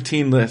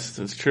 2015 list.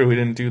 It's true. We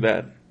didn't do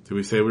that. Did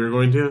we say we were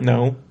going to?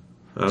 No.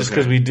 Okay. Just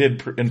because we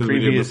did in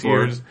previous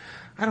years.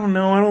 I don't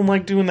know. I don't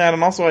like doing that.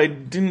 And also, I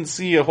didn't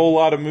see a whole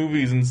lot of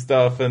movies and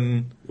stuff.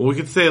 And well, we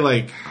could say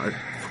like a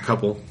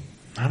couple.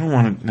 I don't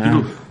want to.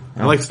 No.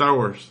 I like Star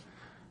Wars.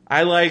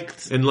 I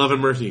liked and Love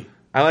and Mercy.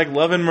 I like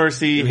Love and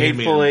Mercy, and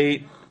Hateful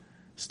Eight,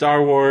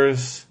 Star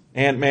Wars,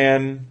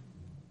 Ant-Man.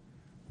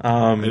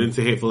 I didn't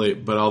say Hateful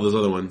Eight, but all those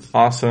other ones.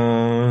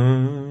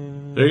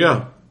 Awesome. There you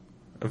go.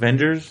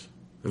 Avengers,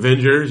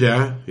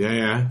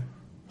 yeah.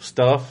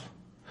 Stuff.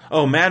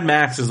 Oh, Mad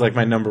Max is like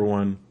my number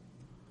one.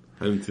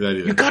 I didn't see that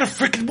either. You gotta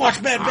freaking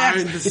watch Mad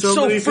Max. It's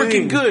so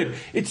freaking good.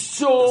 It's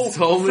so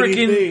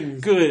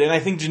freaking good. And I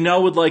think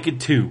Janelle would like it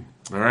too.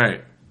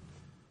 Alright.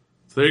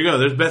 So there you go.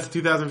 There's Best of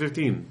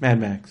 2015. Mad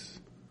Max.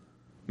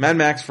 Mad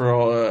Max for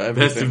all,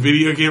 everything. Best of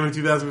video game of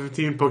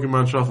 2015,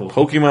 Pokemon Shuffle.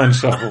 Pokemon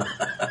Shuffle.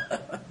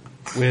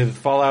 With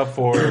Fallout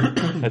 4,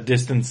 a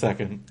distant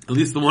second. At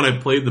least the one I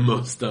played the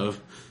most of.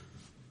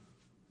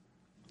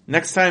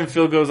 Next time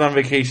Phil goes on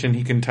vacation,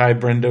 he can tie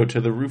Brendo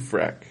to the roof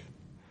rack.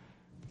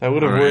 That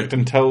would have worked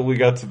until we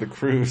got to the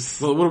cruise.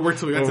 Well, it would have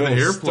worked until we got to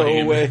the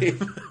airplane. Away.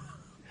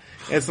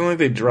 It's not like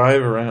they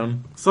drive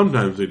around.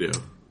 Sometimes they do.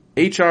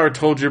 HR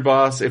told your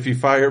boss if you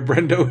fire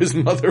Brendo, his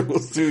mother will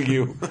sue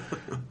you.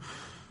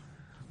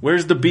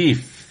 Where's the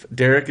beef?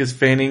 Derek is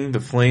fanning the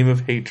flame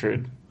of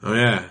hatred. Oh,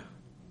 yeah.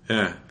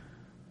 Yeah.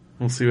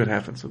 We'll see what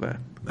happens with that.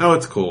 Oh,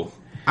 it's cool.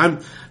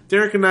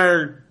 Derek and I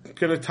are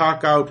going to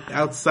talk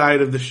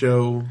outside of the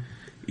show.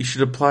 You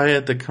should apply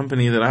at the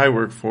company that I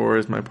work for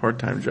as my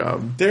part-time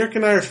job. Derek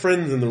and I are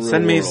friends in the real world.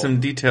 Send me some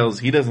details.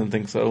 He doesn't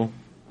think so.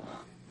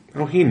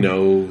 Oh, he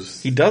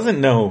knows. He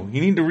doesn't know. You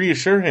need to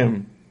reassure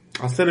him.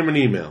 I'll send him an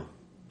email.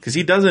 Because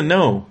he doesn't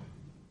know.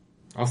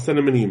 I'll send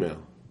him an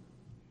email.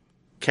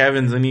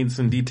 Cavins, I need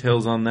some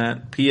details on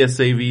that.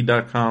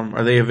 PSAV.com.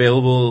 Are they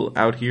available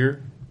out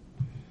here?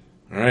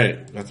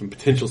 Alright. Got some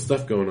potential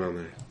stuff going on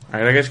there.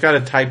 Alright, I just gotta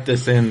type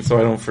this in so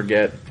I don't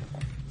forget.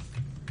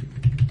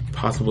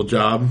 Possible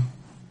job.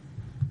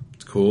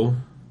 It's cool.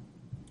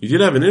 You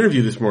did have an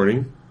interview this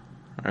morning.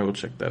 I will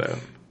check that out.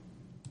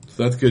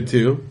 So that's good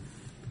too.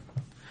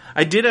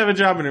 I did have a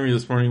job interview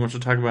this morning, which we'll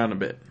talk about in a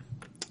bit.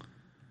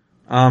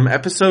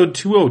 Episode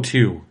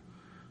 202.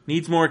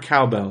 Needs more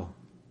cowbell.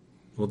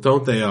 Well,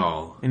 don't they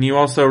all? And you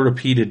also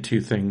repeated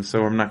two things,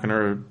 so I'm not going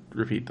to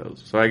repeat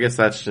those. So I guess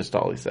that's just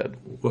all he said.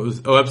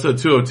 Episode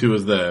 202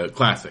 is the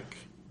classic.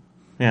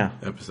 Yeah.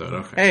 Episode,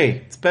 okay.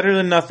 Hey, it's better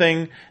than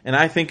nothing, and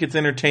I think it's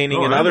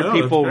entertaining, and other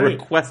people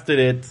requested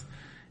it,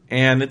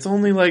 and it's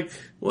only like...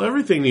 Well,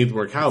 everything needs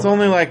more cowbell. It's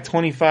only like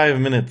 25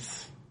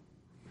 minutes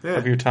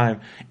of your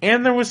time.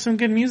 And there was some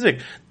good music.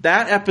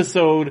 That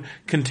episode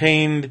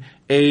contained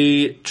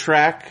a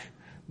track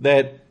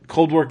that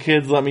Cold War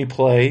Kids let me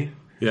play.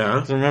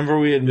 Yeah. So remember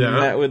we had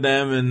met with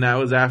them, and that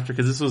was after,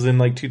 because this was in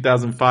like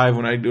 2005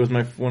 when it was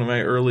one of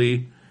my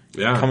early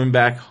coming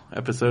back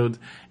episodes.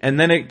 And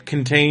then it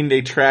contained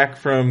a track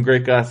from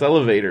Great Glass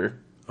Elevator.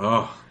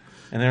 Oh.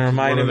 And it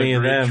reminded me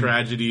of them. One of the great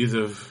tragedies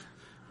of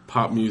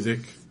pop music.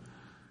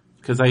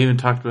 Because I even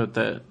talked about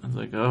that. I was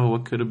like, oh,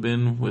 what could have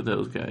been with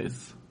those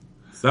guys?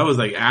 So that was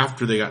like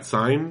after they got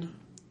signed?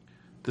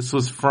 This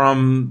was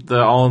from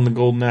the All in the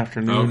Golden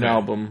Afternoon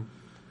album.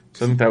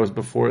 So I think that was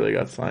before they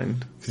got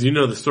signed. Because you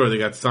know the story, they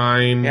got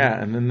signed.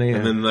 Yeah, and then they...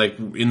 And then, like,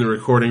 in the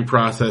recording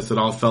process, it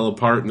all fell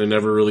apart and they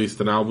never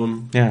released an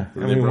album. Yeah,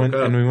 And and they we broke went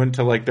up. and we went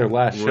to like their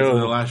last We went to show.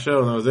 their last show,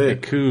 and that was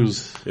it.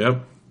 Coos.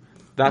 Yep.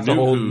 Not the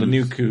New old, Coos. the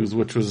new Coos,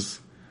 which was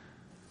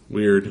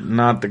Weird.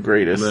 not the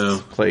greatest No.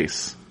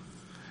 place.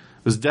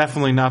 It was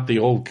definitely not the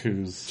old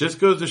Coos. Just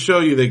goes to show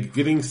you that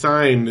getting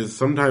signed is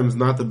sometimes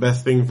not the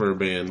best thing for a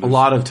band. A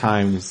lot of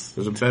times.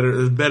 There's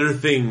better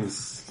things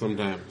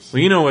sometimes.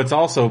 Well, you know what's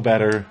also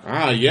better?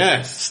 Ah,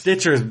 yes.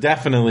 Stitcher's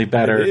definitely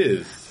better. It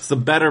is. It's a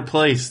better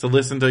place to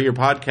listen to your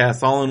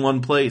podcast all in one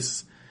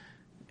place.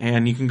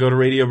 And you can go to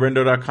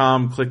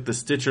radiobrendo.com, click the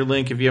Stitcher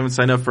link. If you haven't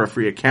signed up for a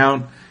free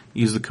account,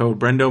 use the code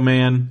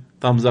BrendoMan.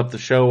 Thumbs up the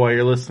show while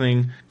you're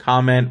listening.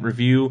 Comment,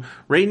 review.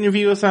 Rate and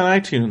review us on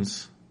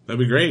iTunes. That'd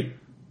be great.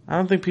 I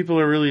don't think people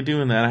are really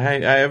doing that. I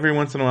every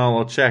once in a while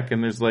I'll check,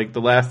 and there's like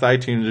the last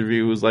iTunes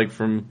review was like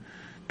from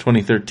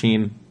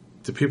 2013.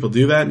 Do people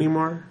do that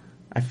anymore?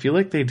 I feel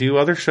like they do.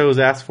 Other shows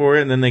ask for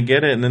it, and then they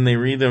get it, and then they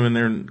read them, and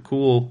they're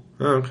cool.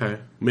 Oh, okay.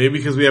 Maybe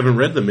because we haven't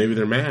read them. Maybe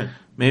they're mad.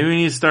 Maybe we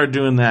need to start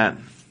doing that.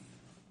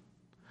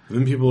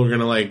 Then people are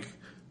gonna like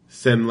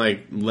send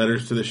like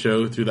letters to the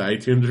show through the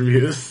iTunes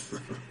reviews.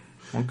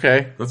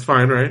 Okay. That's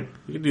fine, right?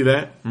 You can do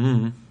that.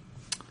 Mm-hmm.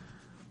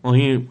 Well,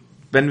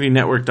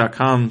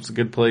 BenvyNetwork.com is a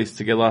good place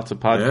to get lots of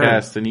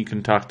podcasts, and you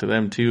can talk to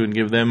them too and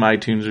give them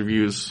iTunes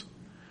reviews.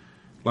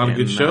 A lot of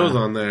good And, shows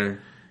on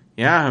there.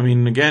 Yeah, I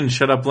mean, again,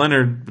 Shut Up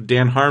Leonard,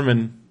 Dan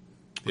Harmon.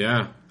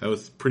 Yeah, that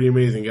was pretty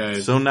amazing,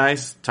 guys. So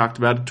nice. Talked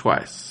about it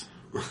twice.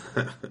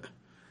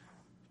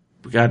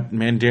 We got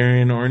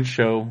Mandarin Orange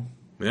Show.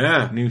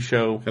 Yeah. New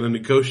show. Gotta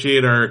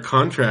negotiate our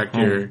contract Oh,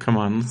 here. come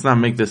on. Let's not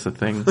make this a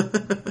thing.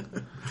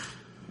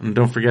 And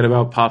don't forget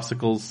about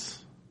Popsicles.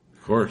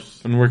 Of course.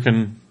 Been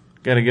working.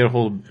 Gotta get a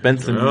hold of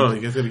Benson. Oh,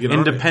 you guys gotta get on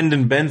it.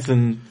 Independent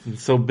Benson.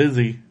 He's so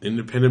busy.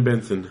 Independent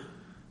Benson.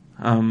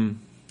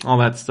 All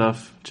that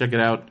stuff. Check it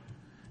out.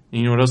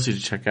 And you know what else you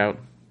should check out?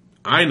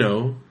 I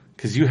know.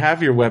 Because you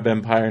have your web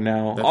empire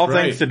now. That's All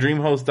right. thanks to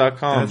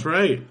DreamHost.com. That's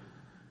right.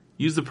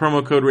 Use the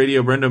promo code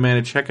RadioBrendoMan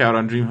at checkout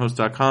on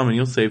DreamHost.com and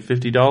you'll save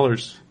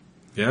 $50.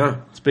 Yeah.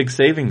 It's big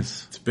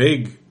savings. It's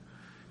big.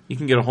 You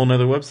can get a whole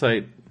nother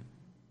website.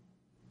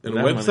 And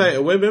That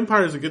a web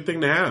empire is a good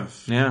thing to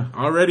have. Yeah.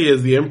 Already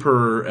as the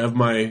emperor of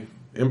my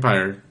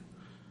empire,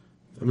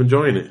 I'm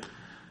enjoying it.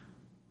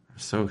 I'm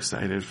so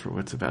excited for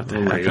what's about to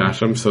Oh happen. my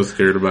gosh, I'm so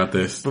scared about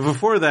this. But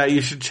before that,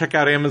 you should check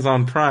out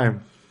Amazon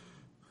Prime.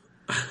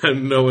 I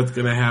know what's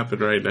going to happen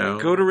right now.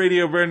 Go to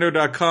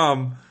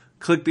RadioBrando.com,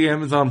 click the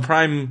Amazon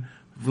Prime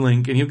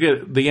link, and you'll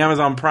get the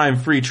Amazon Prime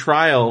free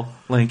trial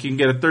link. You can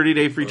get a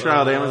 30-day free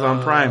trial to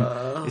Amazon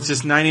Prime. It's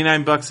just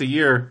 $99 a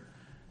year,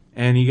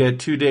 and you get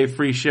 2-day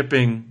free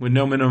shipping with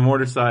no minimum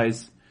order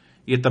size.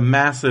 You get the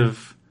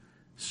massive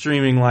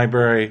streaming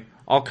library,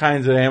 all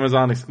kinds of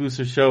Amazon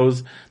exclusive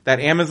shows. That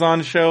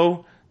Amazon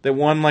show that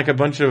won like a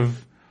bunch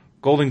of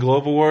Golden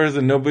Globe Awards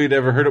and nobody had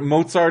ever heard of,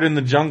 Mozart in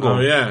the Jungle. Oh,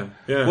 yeah.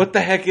 Yeah. What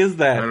the heck is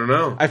that? I don't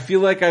know. I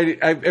feel like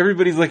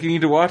everybody's like, you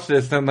need to watch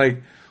this. And I'm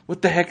like,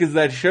 what the heck is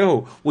that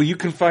show? Well, you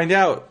can find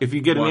out if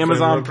you get an Watch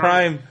Amazon Amazon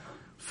Prime. Prime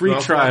free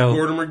trial.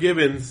 Mortimer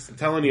Gibbons, I'm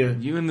telling you.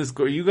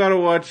 You gotta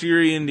watch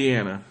Erie,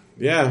 Indiana.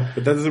 Yeah,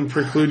 but that doesn't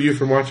preclude you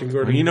from watching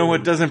Gordon. You know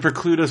what doesn't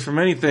preclude us from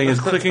anything is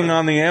clicking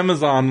on the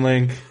Amazon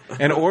link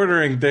and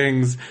ordering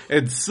things.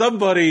 And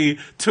somebody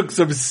took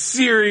some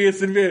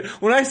serious advantage.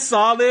 When I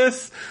saw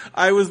this,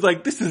 I was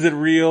like, this isn't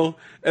real.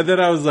 And then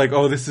I was like,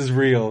 oh, this is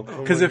real.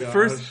 Because at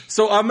first,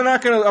 so I'm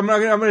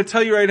gonna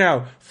tell you right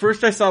now.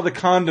 First I saw the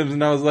condoms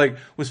and I was like,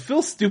 was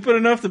Phil stupid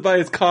enough to buy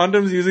his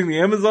condoms using the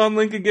Amazon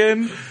link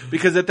again?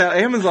 Because at that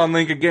Amazon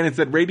link again, it's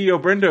at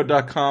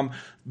radiobrendo.com.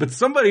 But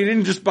somebody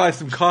didn't just buy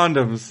some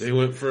condoms. They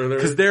went further.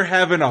 Because they're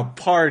having a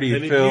party,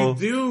 and Phil.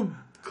 if you do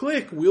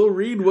click, we'll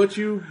read what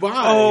you buy.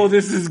 Oh,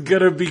 this is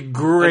gonna be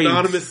great.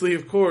 Anonymously,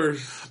 of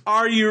course.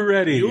 Are you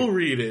ready? You'll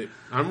read it.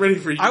 I'm ready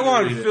for you I to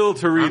want read it. Phil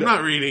to read I'm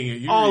not reading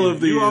it. You all read of it.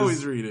 these. You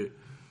always read it.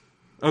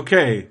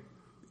 Okay.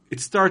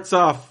 It starts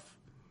off,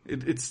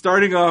 it's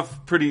starting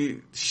off pretty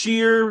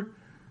sheer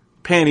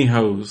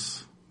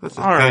pantyhose. That's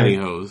just All right.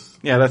 pantyhose.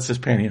 Yeah, that's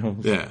just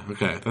pantyhose. Yeah,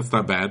 okay. That's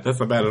not bad. That's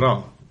not bad at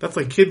all. That's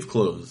like kids'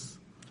 clothes.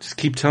 Just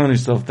keep telling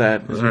yourself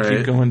that as we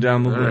keep going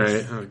down the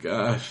list. Alright. Oh,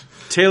 gosh.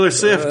 Taylor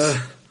Swift.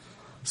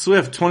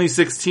 Swift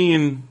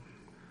 2016.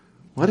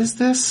 What is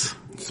this?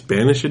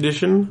 Spanish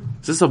edition?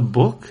 Is this a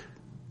book?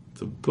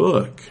 It's a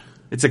book.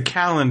 It's a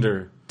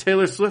calendar.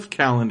 Taylor Swift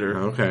calendar.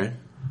 Okay.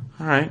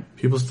 All right.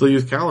 People still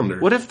use calendar.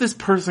 What if this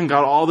person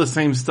got all the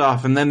same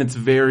stuff and then it's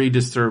very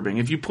disturbing?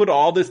 If you put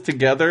all this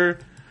together,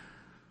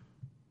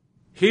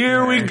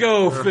 here we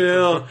go,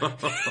 Phil.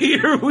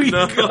 Here we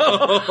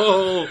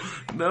go.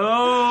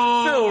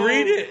 No. Phil,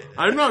 read it.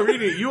 I'm not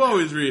reading it. You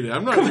always read it.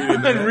 I'm not reading Come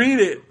on, that. read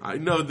it. I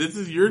know this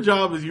is your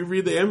job is you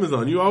read the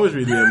Amazon. You always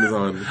read the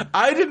Amazon.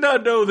 I did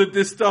not know that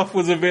this stuff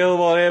was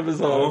available on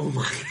Amazon. Oh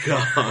my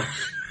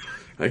gosh.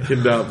 I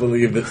cannot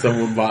believe that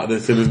someone bought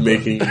this and is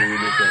making you read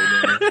this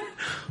right now.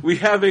 We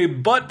have a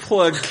butt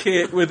plug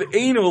kit with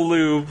anal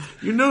lube.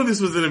 You know this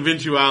was an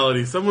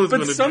eventuality.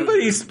 But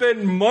somebody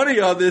spent money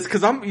on this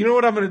because you know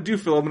what I'm going to do,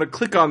 Phil? I'm going to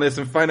click on this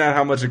and find out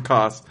how much it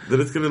costs. That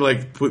it's going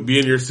to be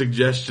in your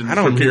suggestions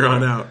from here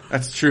on out.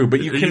 That's true,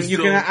 but you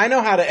can. I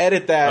know how to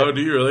edit that. Oh,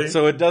 do you really?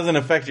 So it doesn't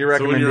affect your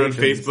recommendations. So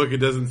when you're on Facebook, it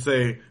doesn't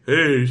say,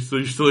 "Hey, so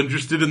you're still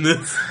interested in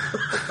this?"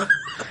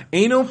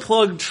 Anal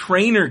plug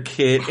trainer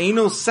kit,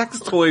 anal sex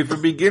toy for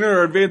beginner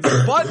or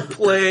advanced butt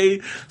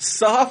play,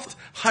 soft,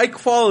 high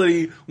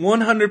quality,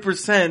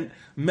 100%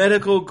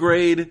 medical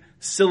grade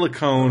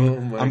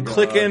silicone. I'm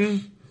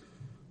clicking.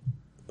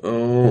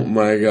 Oh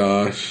my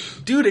gosh.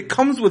 Dude, it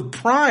comes with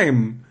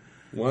Prime.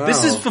 Wow.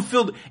 This is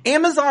fulfilled.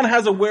 Amazon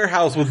has a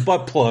warehouse with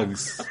butt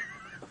plugs.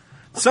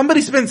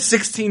 Somebody spent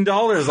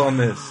 $16 on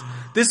this.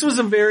 This was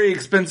a very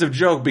expensive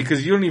joke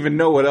because you don't even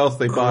know what else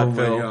they bought,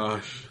 Phil. Oh my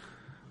gosh.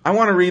 I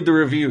want to read the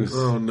reviews.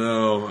 Oh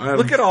no.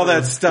 Look at all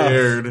that stuff.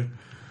 Scared.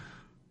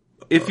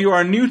 If you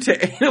are new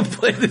to anal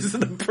play, this is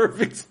the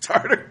perfect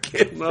starter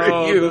kit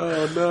for you.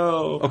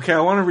 No. Okay,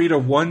 I want to read a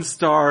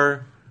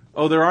 1-star.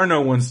 Oh, there are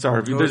no 1-star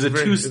reviews. There's a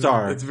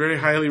 2-star. It's very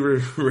highly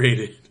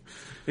rated.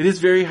 It is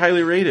very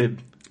highly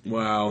rated.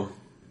 Wow.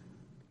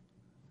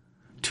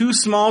 Too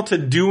small to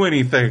do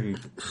anything.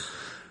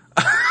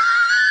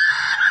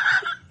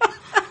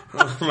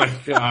 Oh my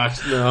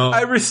gosh, no.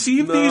 I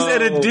received these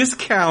at a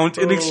discount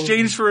in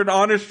exchange for an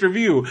honest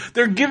review.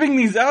 They're giving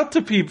these out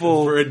to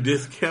people. For a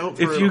discount?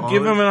 If you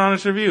give them an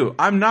honest review.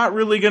 I'm not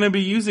really going to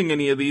be using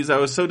any of these. I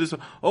was so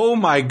oh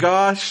my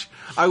gosh.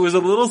 I was a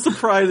little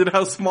surprised at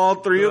how small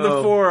 3 of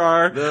the 4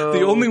 are. No,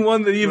 the only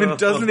one that even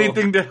does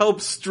anything to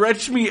help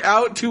stretch me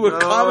out to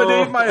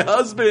accommodate my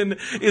husband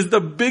is the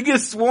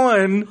biggest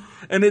one,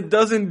 and it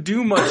doesn't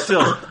do much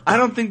still. I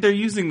don't think they're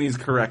using these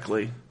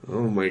correctly.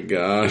 Oh my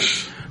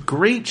gosh.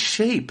 Great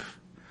shape.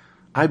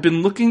 I've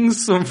been looking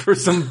for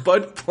some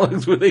butt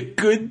plugs with a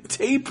good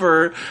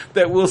taper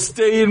that will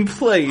stay in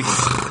place.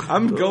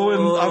 I'm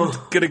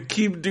gonna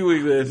keep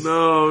doing this.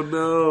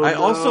 No. I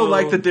also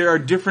like that there are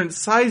different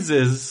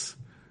sizes.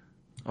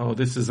 Oh,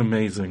 this is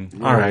amazing.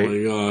 All right. Oh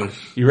my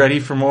gosh. You ready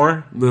for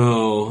more?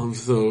 No,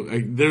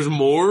 there's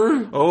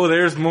more? Oh,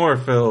 there's more,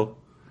 Phil.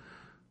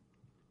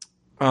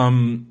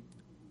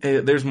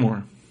 There's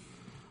more.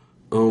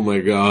 Oh my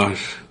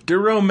gosh.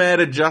 Duromed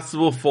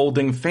adjustable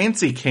folding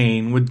fancy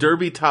cane with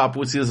derby top,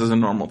 which this is a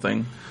normal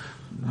thing.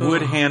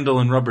 Wood handle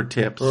and rubber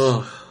tips.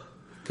 Oh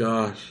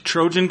gosh.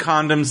 Trojan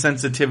condom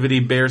sensitivity,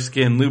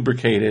 bearskin,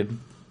 lubricated.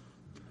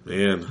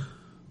 Man.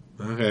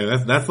 Okay,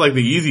 that's like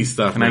the easy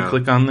stuff. Can I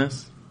click on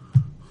this?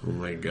 Oh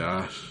my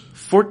gosh.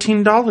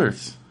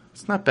 $14.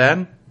 It's not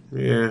bad.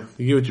 Yeah,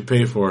 you get what you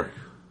pay for.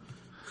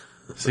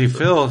 See,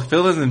 Phil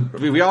doesn't,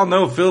 we all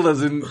know Phil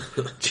doesn't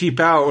cheap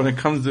out when it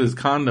comes to his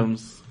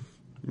condoms.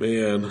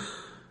 Man.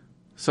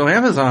 So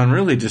Amazon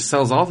really just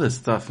sells all this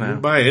stuff now. You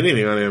can buy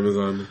anything on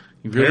Amazon.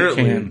 You really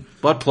can.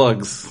 Butt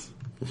plugs.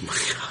 Oh my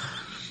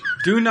gosh.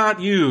 Do not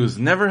use.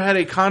 Never had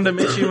a condom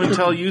issue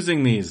until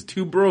using these.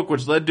 Too broke,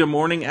 which led to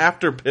morning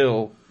after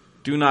pill.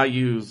 Do not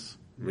use.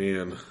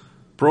 Man.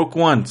 Broke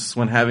once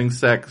when having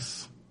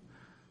sex.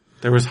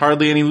 There was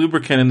hardly any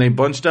lubricant and they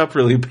bunched up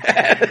really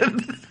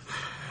bad.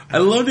 I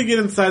love to get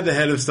inside the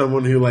head of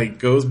someone who like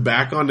goes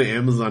back onto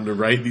Amazon to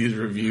write these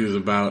reviews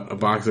about a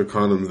box of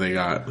condoms they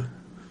got.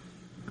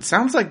 It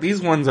sounds like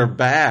these ones are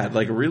bad,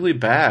 like really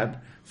bad.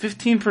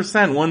 15%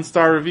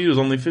 1-star reviews,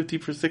 only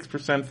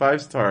 56%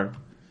 5-star.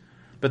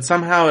 But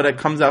somehow it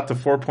comes out to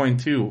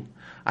 4.2.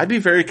 I'd be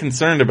very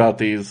concerned about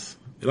these.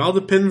 It all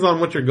depends on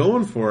what you're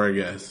going for, I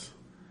guess.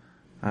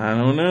 I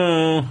don't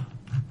know.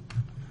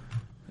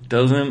 It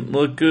doesn't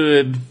look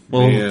good.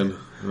 Well, Man.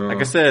 Oh. Like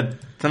I said,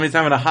 somebody's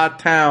having a hot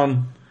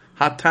time.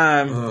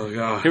 Oh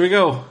god. Here we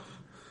go.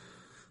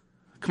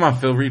 Come on,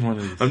 Phil, read one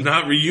of these. I'm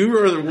not you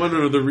or the one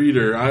or the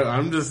reader.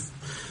 I'm just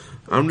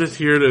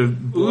here to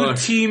blush.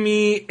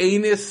 Utimi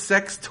anus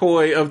sex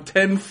toy of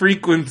 10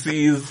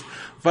 frequencies,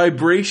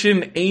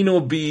 vibration anal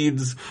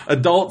beads,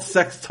 adult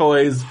sex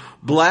toys,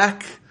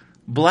 black,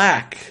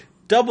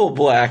 double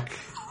black.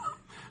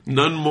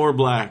 None more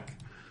black.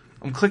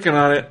 I'm clicking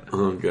on it.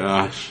 Oh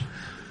gosh.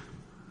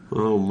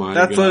 Oh my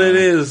god. That's what it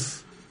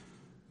is.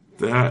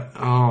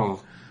 Oh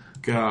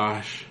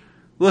gosh.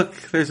 Look,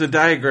 there's a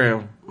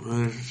diagram.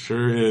 It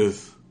sure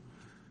is.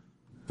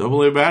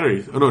 AA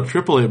batteries. Oh no,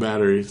 AAA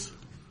batteries.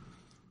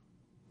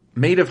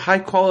 Made of high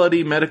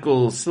quality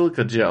medical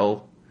silica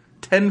gel.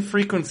 10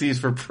 frequencies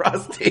for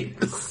prostate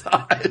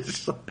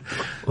massage.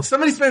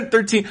 Somebody spent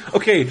 13.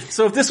 Okay,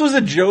 so if this was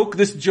a joke,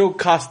 this joke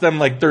cost them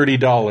like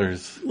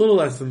 $30. A little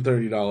less than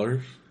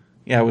 $30.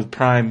 Yeah, with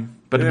Prime.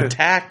 But yeah, the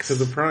tax.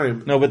 Because of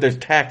Prime. No, but there's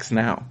tax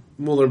now.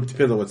 Well, it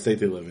depends on what state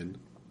they live in.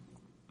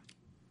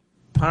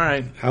 All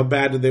right. How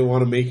bad did they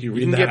want to make you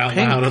read that out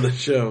loud on the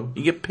show?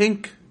 You get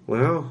pink.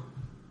 Well,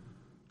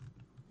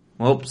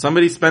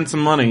 somebody spent some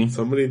money.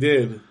 Somebody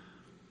did.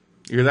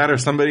 Either that or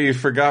somebody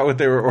forgot what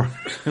they were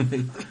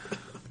ordering.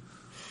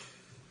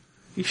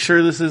 You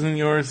sure this isn't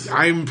yours?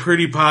 I'm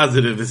pretty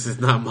positive this is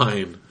not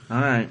mine. All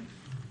right.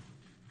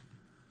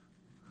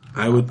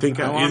 I would think,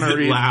 is it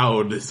read,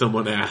 loud?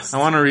 Someone asked. I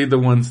want to read the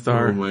 1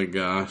 star. Oh my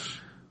gosh.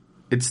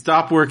 It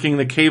stopped working.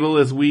 The cable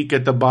is weak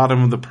at the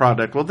bottom of the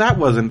product. Well, that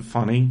wasn't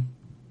funny.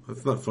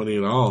 That's not funny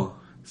at all.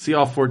 See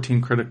all 14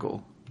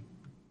 critical.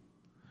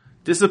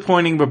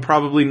 Disappointing, but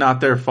probably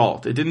not their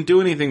fault. It didn't do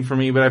anything for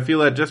me, but I feel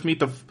that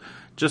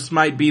just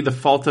might be the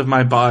fault of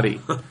my body.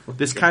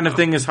 This kind of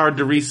thing is hard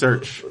to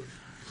research.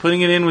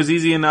 Putting it in was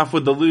easy enough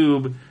with the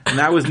lube, and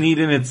that was neat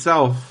in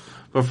itself.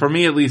 But for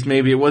me, at least,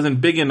 maybe it wasn't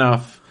big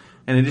enough.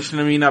 In addition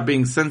to me not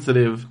being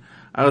sensitive,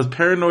 I was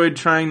paranoid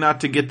trying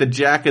not to get the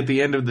jack at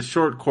the end of the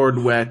short cord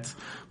wet.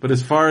 But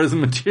as far as the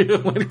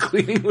material went,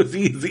 cleaning was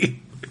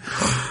easy.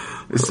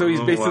 So he's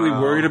basically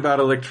worried about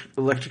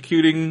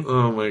electrocuting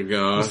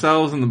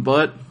themselves in the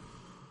butt.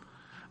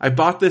 I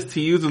bought this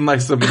to use with my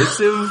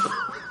submissive.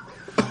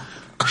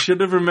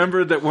 Should have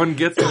remembered that one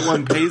gets what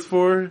one pays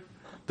for.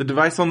 The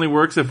device only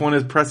works if one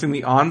is pressing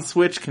the on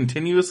switch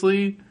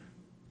continuously.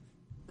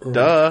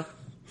 Duh.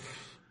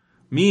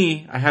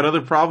 Me, I had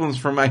other problems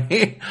for my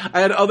hand. I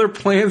had other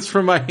plans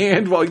for my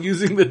hand while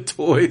using the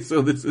toy,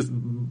 so this is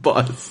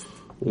bust.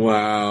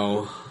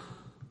 Wow.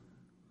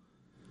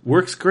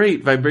 Works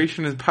great.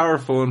 Vibration is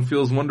powerful and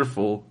feels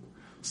wonderful.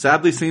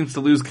 Sadly seems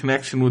to lose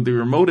connection with the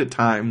remote at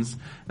times,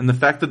 and the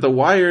fact that the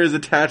wire is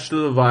attached to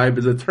the Vibe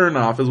is a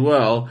turnoff as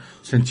well,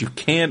 since you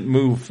can't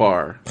move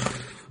far.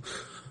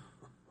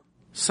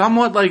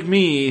 Somewhat like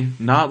me,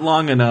 not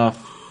long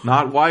enough,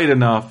 not wide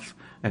enough,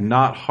 and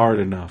not hard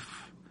enough.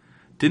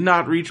 Did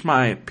not reach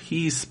my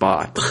P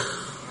spot.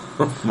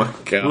 Oh my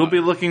god. We'll be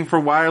looking for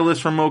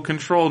wireless remote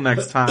control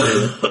next time,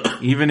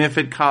 even if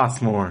it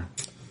costs more.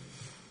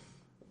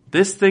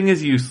 This thing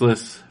is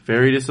useless.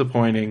 Very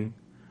disappointing.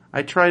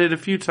 I tried it a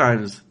few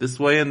times, this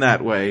way and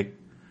that way.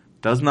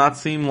 Does not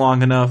seem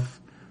long enough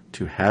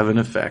to have an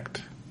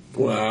effect.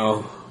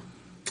 Wow.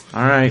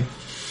 Alright.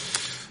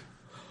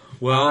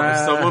 Well, if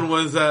someone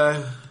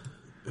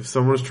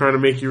was trying to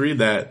make you read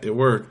that, it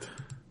worked.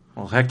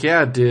 Well, heck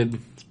yeah, it did.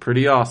 It's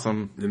pretty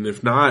awesome. And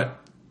if not,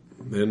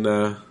 then,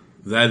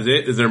 that's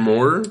it? Is there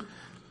more?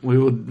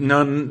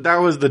 That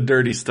was the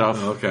dirty stuff.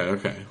 Oh,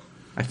 okay.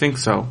 I think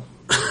so.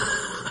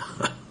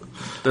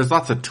 There's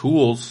lots of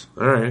tools.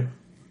 Alright.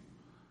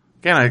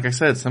 Again, like I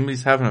said,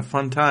 somebody's having a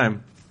fun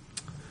time.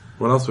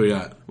 What else we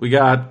got? We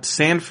got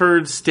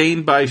Sanford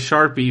Stained by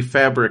Sharpie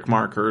fabric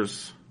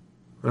markers.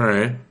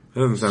 Alright. That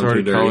doesn't sound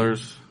too dirty.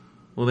 Colors.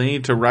 Well, they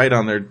need to write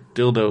on their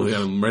dildos. They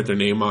gotta write their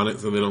name on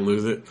it so they don't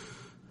lose it.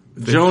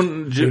 They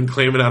Joan can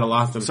claim it out of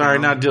lost and Sorry,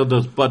 found. not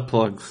dildos, butt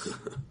plugs.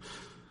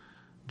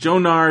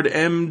 Jonard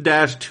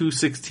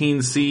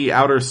M-216C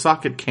outer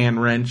socket can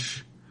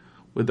wrench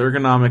with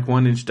ergonomic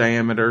 1-inch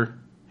diameter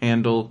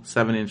handle,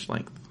 7-inch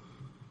length.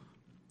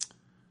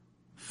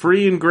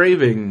 Free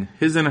engraving,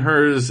 his and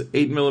hers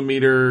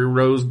 8mm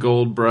rose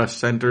gold brush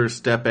center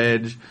step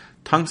edge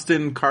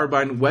tungsten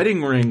carbide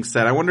wedding ring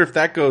set. I wonder if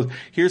that goes,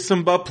 here's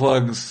some butt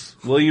plugs.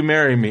 Will you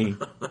marry me?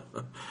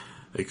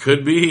 It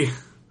could be.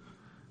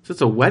 So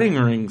it's a wedding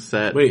ring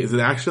set. Wait, is it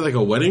actually like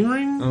a wedding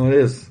ring? Oh, it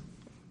is.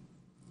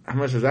 How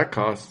much does that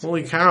cost?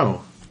 Holy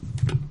cow.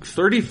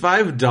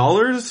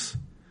 $35?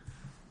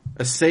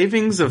 A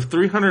savings of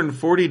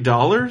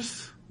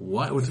 $340?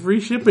 What? With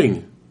free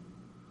shipping?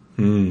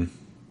 For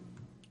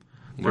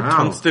Wow.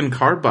 tungsten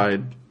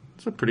carbide.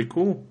 That's pretty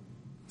cool.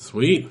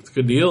 Sweet. It's a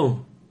good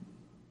deal.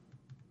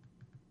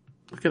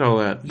 Look at all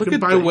that. You can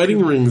buy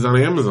wedding rings on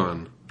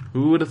Amazon.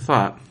 Who would have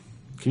thought?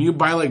 Can you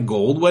buy like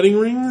gold wedding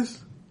rings?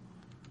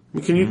 I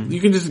mean, can you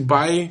can just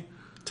buy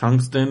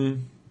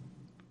Tungsten.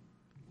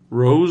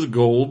 Rose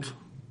gold.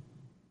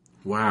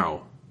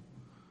 Wow.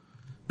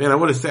 Man, I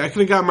would have said I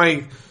could have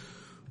got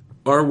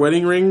our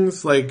wedding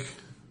rings like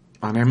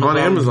On Amazon? on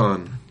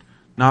Amazon.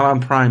 Not on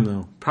Prime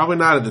though. Probably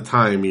not at the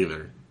time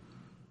either.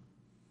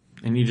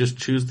 And you just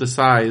choose the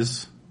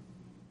size.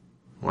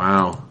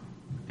 Wow.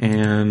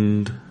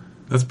 And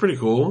That's pretty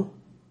cool.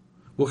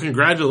 Well,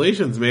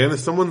 congratulations, man. If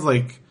someone's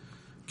like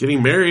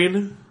getting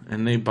married,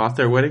 they bought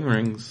their wedding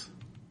rings.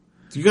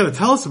 you got to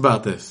tell us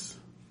about this.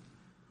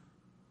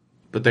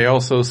 But they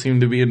also seem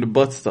to be into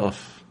butt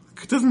stuff.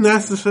 It doesn't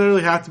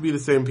necessarily have to be the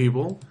same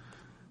people.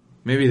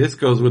 Maybe this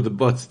goes with the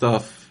butt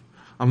stuff.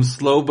 I'm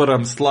slow but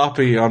I'm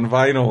sloppy on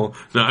vinyl.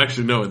 No, I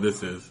actually know what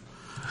this is.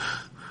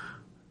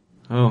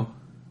 Oh.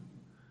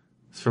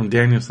 It's from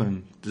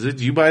Danielson.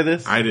 Did you buy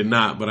this? I did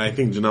not, but I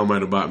think Janelle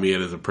might have bought me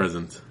it as a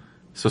present.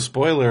 So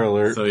spoiler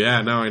alert. So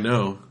yeah, now I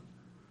know.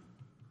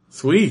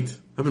 Sweet.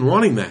 I've been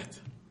wanting that.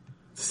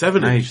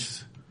 7-inch.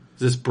 Nice. Is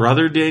this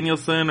brother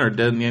Danielson or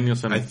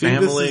Danielson I think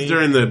family? this is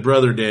during the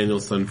brother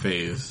Danielson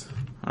phase.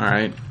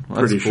 Alright. Well,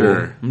 Pretty that's cool.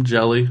 sure. I'm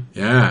jelly.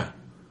 Yeah.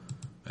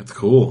 That's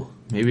cool.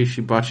 Maybe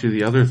she bought you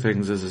the other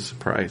things as a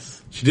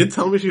surprise. She did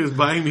tell me she was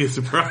buying me a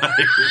surprise.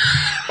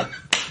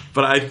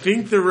 But I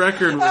think the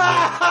record was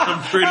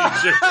I'm pretty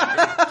sure.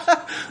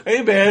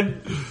 Hey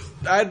man,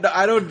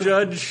 I don't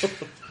judge.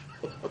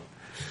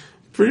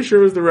 Pretty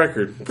sure it was the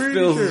record. Pretty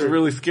Phil's sure.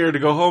 really scared to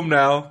go home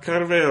now.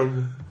 Kind of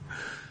am.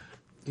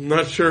 I'm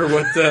not sure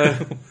what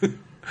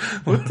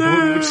What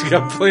you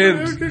got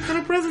planned? What kind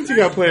of presents you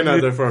got planned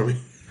out there for me?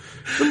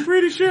 I'm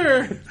pretty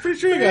sure. Pretty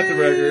sure you got the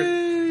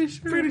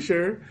record. Pretty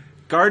sure.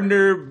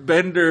 Gardner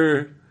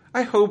Bender.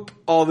 I hope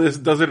all this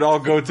doesn't all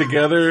go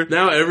together.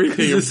 Now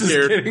everything I'm This is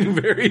scared. getting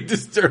very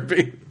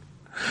disturbing.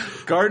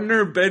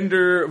 Gardner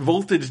Bender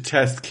voltage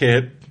test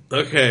kit.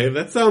 Okay,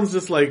 that sounds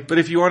just like, But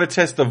if you want to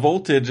test the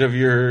voltage of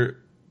your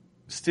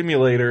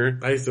stimulator,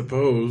 I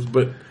suppose,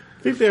 but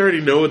I think they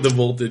already know what the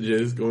voltage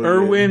is going in.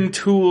 Irwin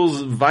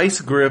Tools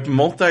Vice Grip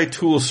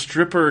Multi-Tool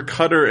Stripper,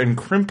 Cutter, and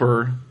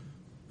Crimper.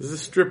 This is a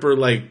stripper,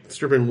 like,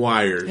 stripping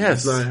wires.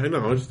 Yes. It's not, I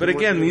know. But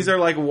again, these are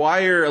like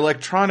wire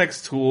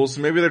electronics tools,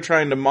 so maybe they're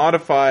trying to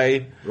modify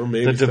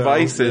the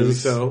devices. Maybe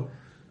so.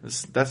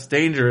 That's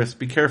dangerous.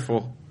 Be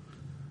careful.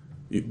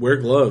 You wear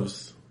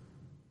gloves.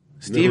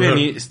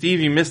 Steve,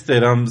 you missed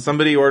it.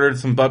 Somebody ordered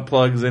some butt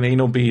plugs and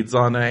anal beads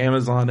on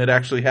Amazon. It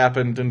actually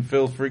happened, and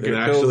Phil freaking It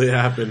actually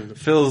happened.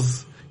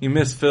 You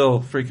missed Phil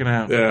freaking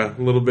out. Yeah,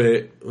 a little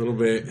bit.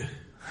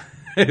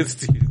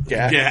 Steve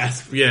gasped.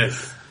 Gasp,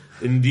 yes.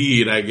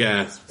 Indeed, I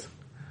gasped.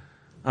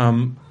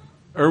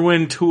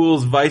 Irwin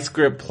Tools Vice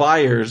Grip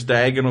Pliers,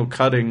 diagonal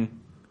cutting.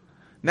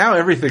 Now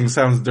everything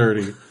sounds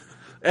dirty.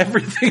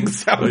 Everything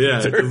sounds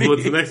dirty.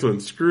 What's the next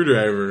one?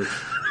 Screwdriver.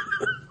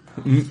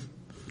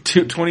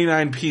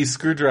 29-piece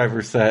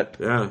screwdriver set.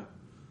 Yeah.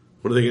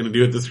 What are they going to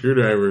do with the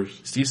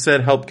screwdrivers? Steve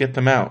said help get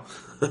them out.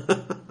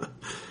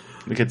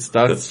 They get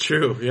stuck. That's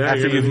true. Yeah.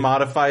 After you've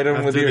modified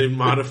them with they've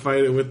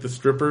modified it with the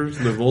strippers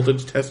and the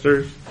voltage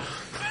testers.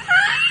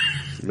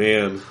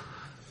 Man.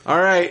 All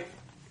right.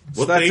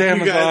 Well, so that's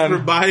thank Amazon. you guys for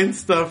buying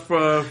stuff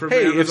from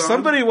Amazon. If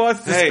somebody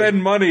wants to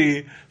spend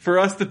money for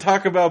us to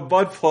talk about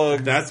butt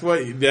plugs, that's what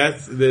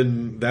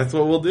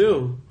we'll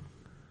do.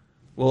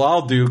 Well,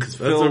 I'll do because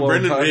Phil what won't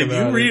Brendan. talk If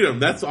about you read it. them,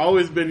 that's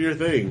always been your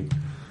thing.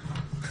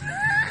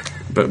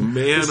 But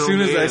man, As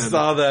soon as I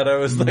saw that, I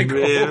was like,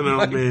 Man, "Oh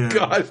my man.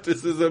 gosh,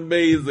 this is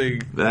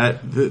amazing!"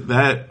 that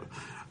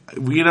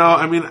you know,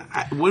 I mean,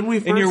 when we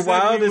first In your said we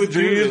wildest would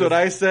do dreams, this- when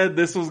I said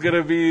this was going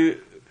to be,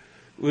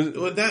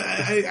 Well,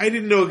 I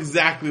didn't know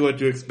exactly what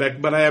to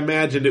expect, but I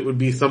imagined it would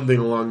be something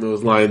along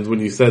those lines when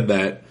you said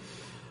that.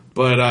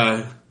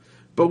 But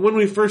when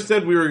we first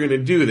said we were going to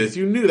do this,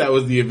 you knew that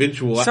was the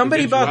eventual.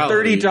 somebody bought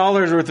eventuality.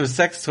 $30 worth of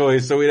sex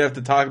toys, so we'd have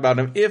to talk about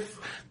them if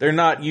they're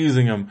not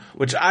using them.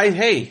 Which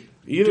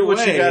do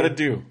what you got to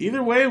do.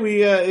 Either way,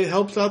 it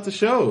helps out the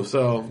show.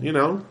 So you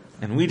know,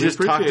 And we just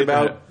talked appreciate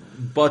about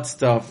butt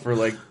stuff for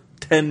like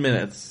 10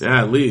 minutes.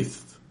 yeah, at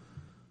least.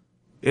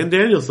 And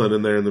Danielson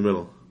in there in the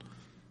middle,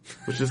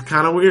 which is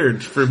kind of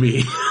weird for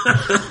me.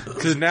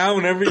 Because now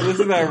whenever you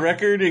listen to that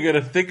record, you're going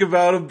to think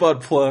about a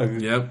butt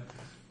plug. Yep.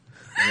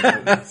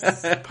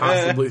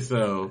 Possibly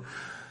so.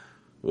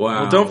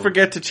 Wow. Well, don't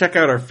forget to check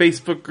out our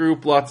Facebook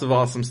group. Lots of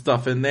awesome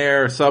stuff in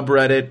there.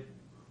 Subreddit.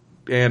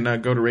 And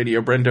go to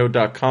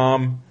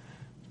radiobrendo.com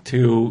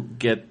to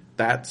get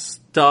that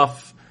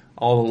stuff.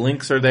 All the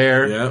links are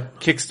there. Yep.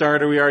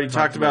 Kickstarter, we already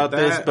talked about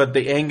this. that. But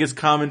the Angus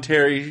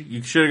commentary,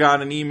 you should have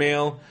gotten an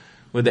email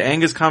with the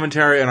Angus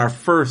commentary and our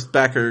first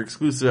backer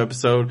exclusive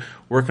episode.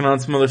 Working on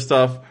some other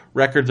stuff.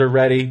 Records are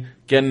ready.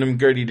 Getting them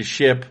ready to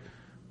ship.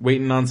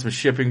 Waiting on some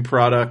shipping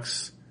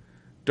products.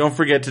 Don't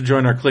forget to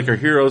join our Clicker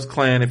Heroes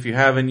clan if you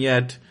haven't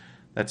yet.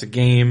 That's a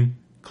game.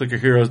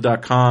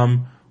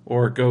 ClickerHeroes.com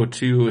or go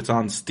to, it's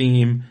on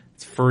Steam.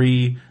 It's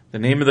free. The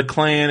name of the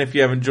clan, if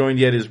you haven't joined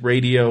yet, is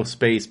Radio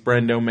Space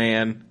Brendo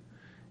Man.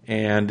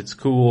 And it's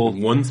cool.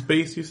 One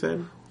space, you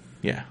said?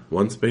 Yeah.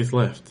 One space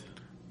left.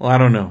 Well, I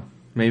don't know.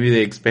 Maybe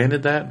they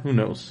expanded that? Who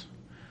knows?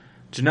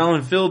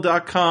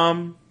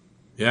 JanelleandPhil.com.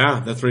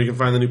 Yeah, that's where you can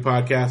find the new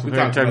podcast. We We're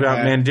talked talking about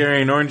that.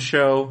 Mandarian Orange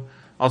Show.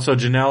 Also,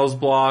 Janelle's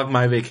blog,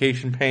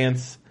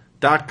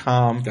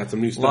 myvacationpants.com. Got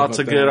some new stuff Lots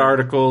up of good there.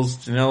 articles.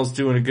 Janelle's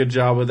doing a good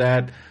job with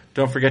that.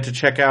 Don't forget to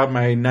check out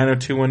my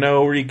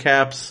 90210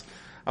 recaps.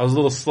 I was a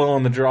little slow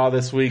on the draw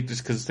this week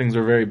just because things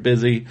were very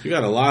busy. You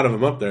got a lot of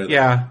them up there. Though.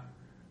 Yeah,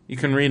 you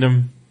can read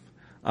them.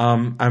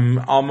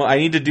 I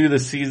need to do the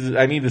season.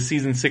 I need the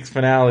season 6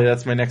 finale.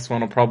 That's my next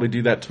one. I'll probably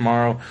do that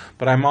tomorrow.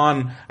 But I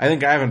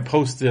think I haven't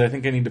posted. I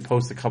think I need to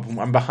post a couple.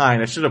 I'm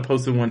behind. I should have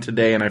posted one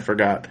today and I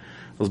forgot. I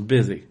was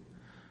busy.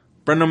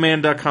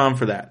 BrendoMan.com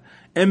for that.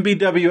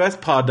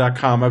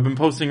 MBWSpod.com. I've been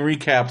posting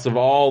recaps of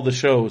all the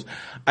shows.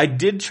 I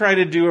did try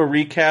to do a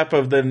recap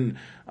of the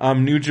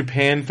New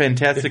Japan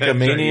Fantastica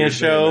Mania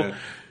show.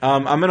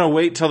 I'm going to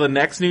wait till the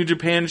next New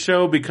Japan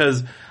show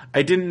because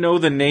I didn't know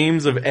the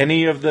names of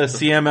any of the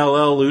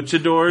CMLL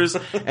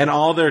luchadors and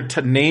all their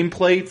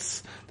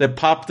nameplates that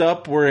popped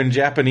up were in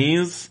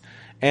Japanese.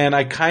 And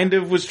I kind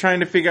of was trying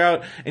to figure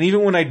out, and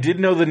even when I did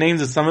know the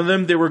names of some of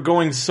them, they were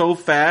going so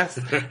fast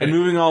and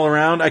moving all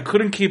around, I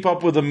couldn't keep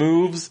up with the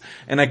moves,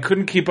 and I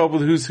couldn't keep up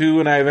with who's who,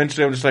 and I'm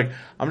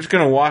just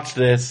gonna watch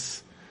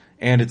this,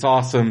 and it's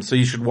awesome, so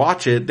you should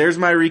watch it. There's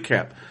my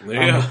recap.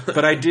 Yeah.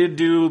 But I did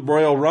do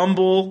Royal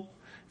Rumble.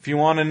 If you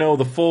want to know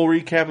the full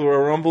recap of the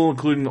Royal Rumble,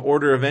 including the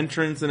order of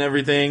entrance and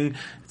everything,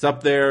 it's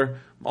up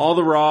there. All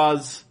the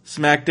Raws,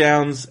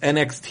 SmackDowns,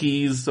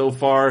 NXTs so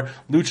far.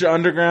 Lucha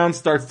Underground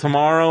starts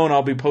tomorrow, and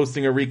I'll be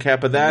posting a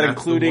recap of that, That's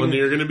including the one that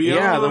you're going to be on.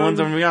 Yeah, the ones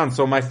I'm going to be on.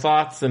 So my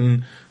thoughts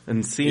and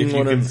and seeing If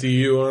you can see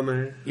you on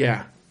there.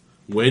 Yeah.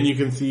 When you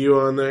can see you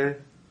on there.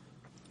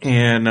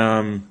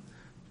 And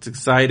it's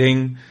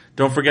exciting.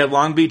 Don't forget,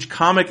 Long Beach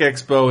Comic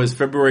Expo is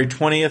February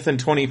 20th and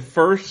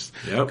 21st.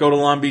 Yep. Go to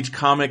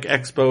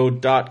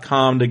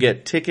longbeachcomicexpo.com to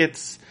get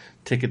tickets.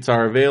 Tickets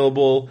are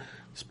available.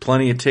 There's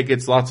plenty of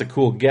tickets, lots of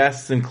cool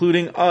guests,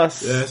 including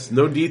us. Yes,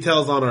 no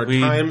details on our We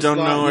time don't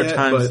slot know our yet,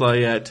 time but slot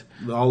yet.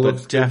 all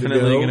looks But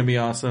definitely going to be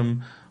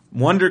awesome.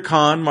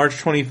 WonderCon,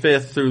 March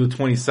 25th through the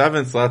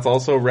 27th, so that's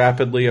also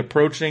rapidly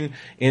approaching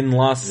in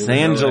Los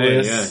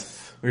Angeles.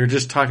 Yes. We were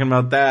just talking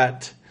about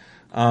that.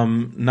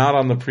 Not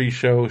on the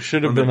pre-show.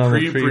 Should have been on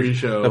the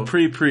pre-show. The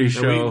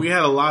pre-show. We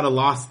had a lot of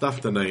lost stuff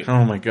tonight.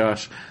 Oh my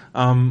gosh.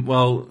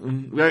 Well,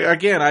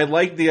 again, I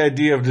like the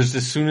idea of just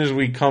as soon as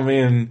we come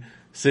in,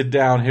 sit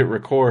down, hit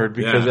record,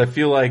 because I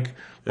feel like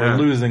we're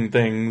losing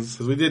things.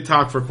 Because we did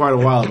talk for quite a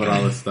while about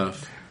all this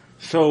stuff.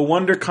 So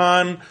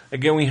WonderCon,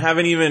 again, we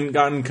haven't even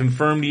gotten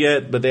confirmed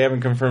yet, but they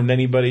haven't confirmed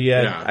anybody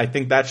yet. Yeah. I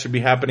think that should be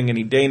happening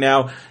any day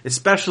now,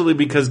 especially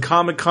because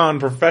Comic-Con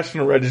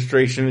professional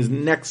registration is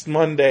next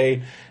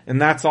Monday,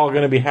 and that's all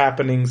going to be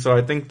happening. So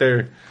I think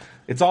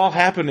it's all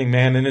happening,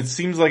 man, and it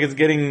seems like it's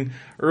getting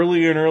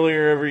earlier and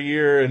earlier every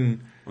year.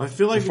 And I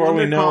feel like before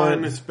we know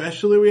WonderCon,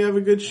 especially, we have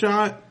a good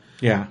shot.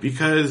 Yeah.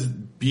 Because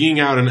being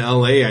out in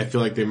LA, I feel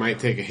like they might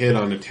take a hit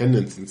on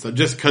attendance and stuff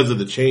just because of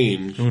the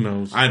change. Who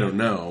knows? I don't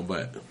know,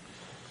 but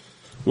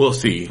we'll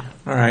see.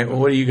 All right. Well,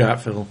 what do you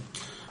got, Phil?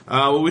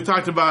 Well, we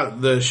talked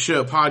about the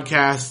show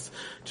podcast.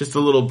 Just a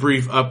little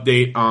brief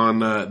update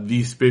on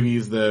These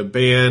Spivvies, the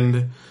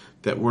band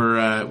that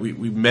we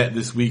met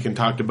this week and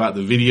talked about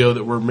the video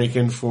that we're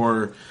making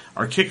for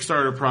our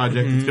Kickstarter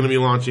project. It's going to be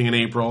launching in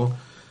April.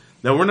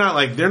 Now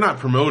they're not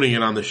promoting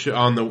it on the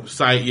on the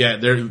site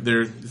yet.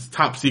 They're it's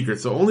top secret,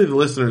 so only the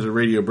listeners of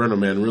Radio Breno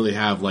Man really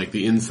have like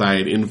the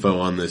inside info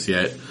on this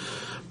yet.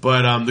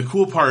 But the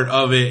cool part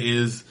of it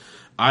is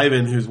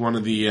Ivan, who's one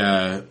of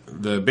the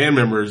band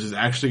members, is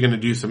actually going to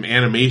do some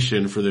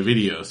animation for the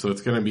video. So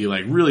it's going to be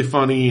like really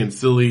funny and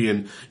silly,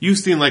 and you've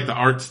seen like the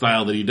art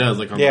style that he does,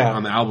 like on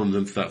the albums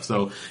and stuff.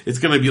 So it's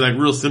going to be like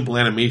real simple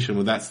animation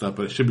with that stuff,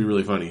 but it should be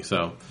really funny.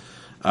 So.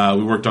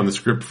 We worked on the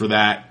script for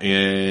that,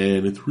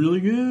 and it's really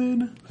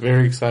good.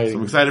 Very exciting. So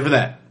I'm excited for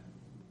that.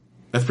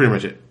 That's pretty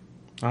much it.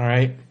 All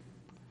right.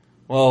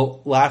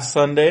 Well, last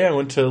Sunday I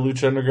went to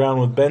Lucha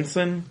Underground with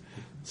Benson.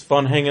 It's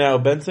fun hanging out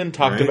with Benson.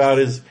 Talked about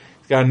he's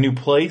got a new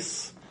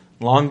place,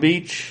 Long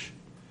Beach.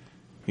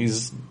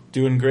 He's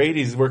doing great.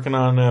 He's working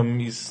on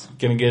he's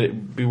gonna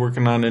be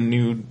working on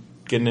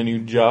getting a new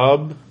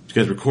job. Did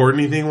you guys record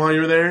anything while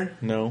you were there?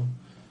 No,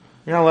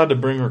 you're not allowed to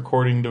bring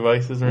recording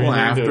devices or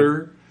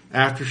anything.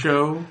 After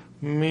show?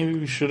 Maybe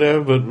we should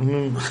have, but I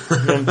don't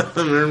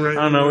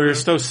know. We were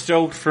so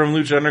stoked from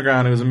Lucha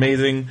Underground. It was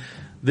amazing.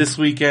 This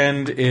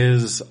weekend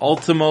is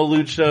Ultimo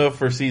Lucha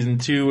for season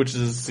 2, which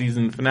is the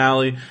season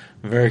finale.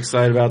 I'm very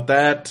excited about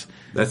that.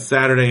 That's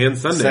Saturday and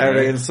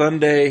Sunday. And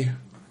Sunday.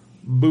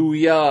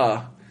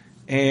 Booyah.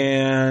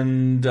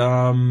 And,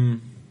 I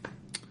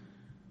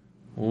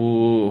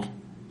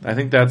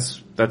think that's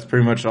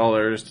pretty much all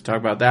there is to talk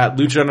about that.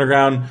 Lucha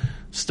Underground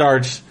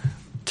starts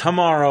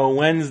tomorrow,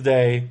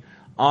 Wednesday,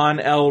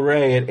 on El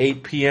Rey at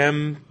 8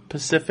 p.m.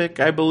 Pacific,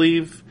 I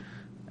believe,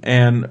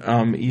 and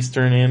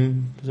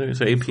Eastern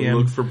so 8 p.m. So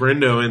look for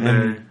Brendo in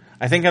there.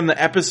 I think on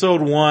the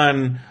episode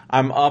 1,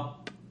 I'm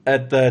up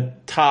at the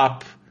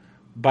top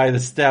by the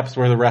steps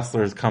where the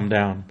wrestlers come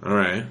down. All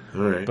right.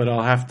 But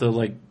I'll have to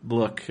look,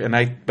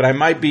 but I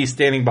might be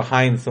standing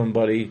behind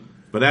somebody.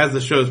 But as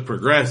the shows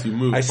progress, you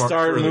move. I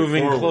start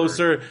moving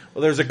closer.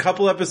 Well, there's a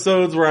couple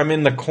episodes where I'm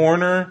in the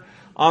corner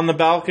on the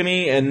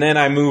balcony, and then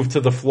I moved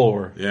to the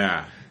floor.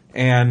 Yeah.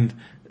 And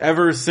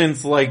ever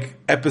since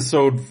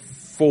episode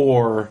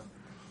 4,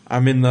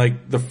 I'm in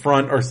the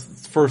front or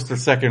first or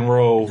second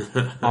row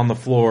on the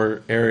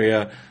floor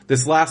area.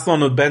 This last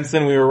one with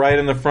Benson, we were right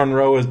in the front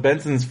row. It was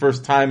Benson's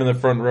first time in the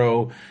front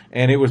row,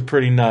 and it was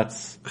pretty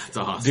nuts. That's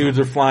awesome. Dudes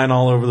are flying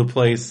all over the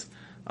place.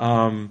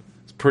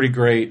 It's pretty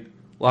great.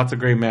 Lots of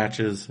great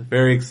matches.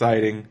 Very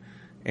exciting.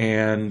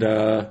 And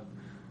it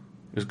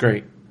was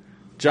great.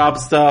 Job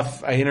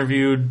stuff. I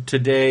interviewed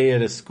today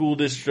at a school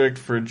district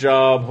for a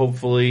job.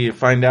 Hopefully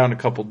find out in a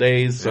couple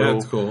days. So yeah,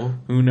 that's cool.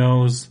 Who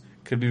knows?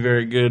 Could be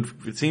very good.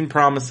 It seemed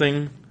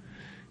promising.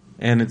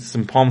 And it's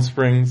in Palm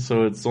Springs,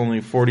 so it's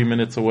only 40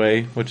 minutes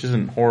away, which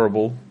isn't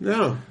horrible.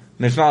 No.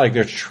 And it's not like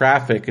there's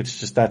traffic. It's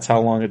just that's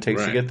how long it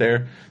takes to get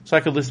there. So I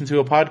could listen to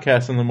a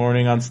podcast in the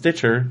morning on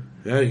Stitcher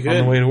you on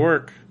the way to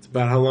work. It's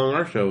about how long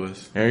our show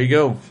is. There you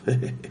go.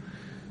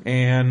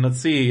 And let's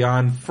see,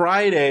 on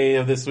Friday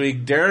of this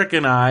week, Derek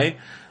and I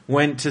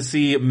went to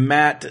see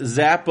Matt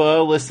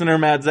Zappa, listener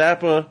Matt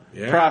Zappa.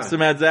 Yeah. Props to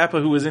Matt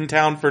Zappa, who was in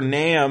town for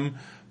NAMM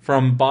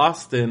from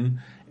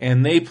Boston.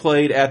 And they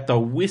played at the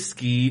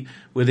Whiskey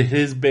with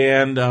his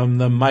band,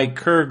 the Mike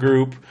Kerr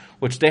Group,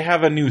 which they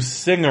have a new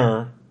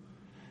singer.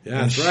 Yeah,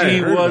 and that's right.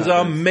 she was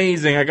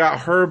amazing. I got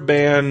her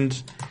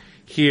band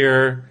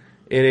here.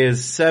 It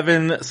is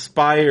Seven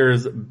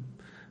Spires,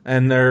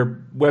 and their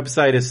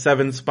website is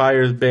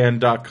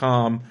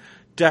sevenspiresband.com.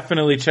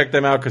 definitely check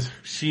them out because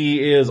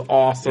she is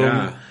awesome.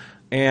 Yeah.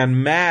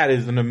 And Matt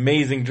is an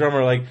amazing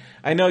drummer. Like,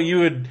 I know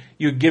you'd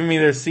give me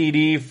their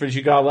CD for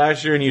you got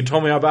last year and you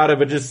told me about it,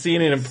 but just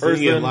seeing it in person.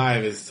 Seeing it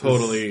live is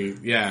totally,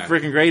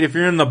 freaking great. If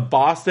you're in the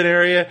Boston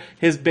area,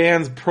 his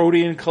band's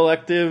Protean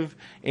Collective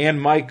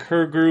and Mike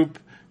Kerr Group,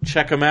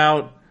 check them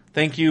out.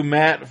 Thank you,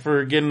 Matt,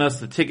 for getting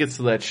us the tickets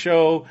to that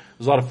show. It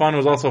was a lot of fun. It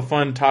was also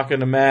fun talking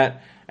to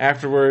Matt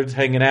afterwards,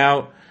 hanging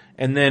out.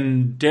 And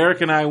then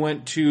Derek and I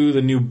went to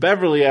the New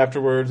Beverly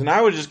afterwards, and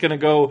I was just going to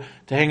go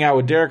to hang out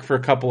with Derek for a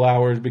couple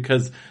hours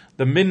because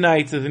the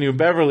midnights of the New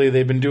Beverly,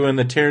 they've been doing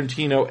the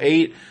Tarantino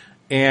 8,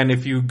 and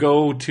if you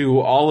go to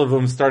all of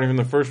them, starting from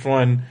the first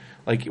one,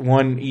 like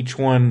each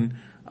one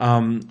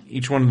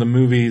of the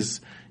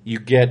movies, you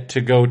get to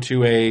go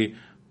to a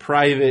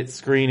private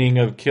screening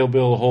of Kill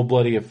Bill: A Whole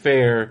Bloody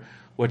Affair,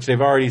 which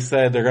they've already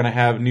said they're going to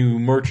have new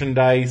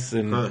merchandise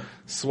and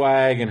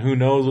swag, and who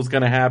knows what's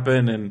going to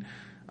happen, and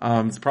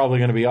it's probably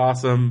going to be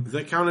awesome. Is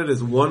that counted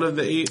as one of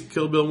the 8,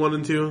 Kill Bill 1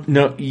 and 2?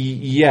 No,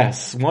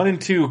 yes. 1 and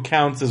 2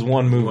 counts as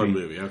one movie. One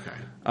movie,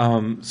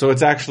 okay. So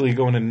it's actually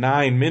going to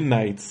 9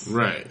 midnights.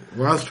 Right.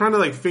 Well, I was trying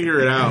to figure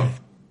it out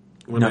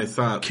when I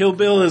saw it. Kill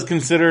Bill is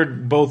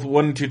considered both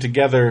 1 and 2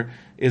 together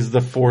is the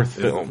 4th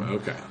film.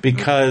 Okay.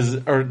 Because,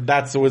 or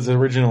that was the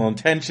original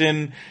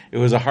intention. It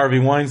was a Harvey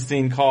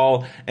Weinstein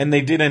call, and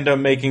they did end up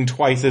making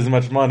twice as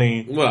much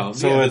money. Well,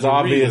 so it's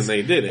obvious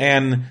they did it.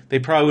 And they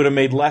probably would have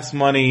made less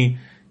money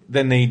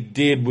than they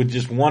did with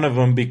just one of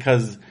them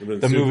because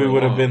the movie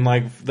would have been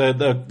like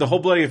the Whole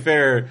Bloody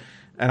Affair.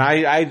 And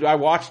I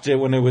watched it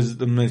when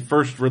they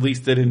first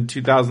released it in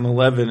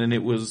 2011, and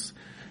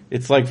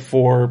it's like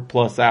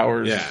 4+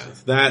 hours. Yeah,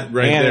 that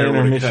right and there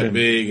would have cut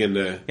big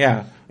into.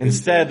 Yeah.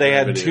 Instead, they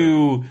had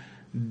revenue. 2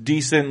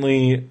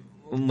 decently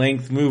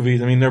length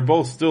movies. I mean, they're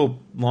both still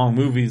long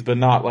movies, but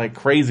not like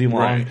crazy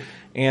long. Right.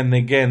 And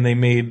again, they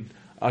made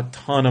a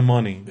ton of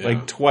money,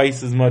 like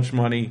twice as much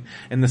money.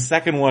 And the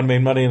second one made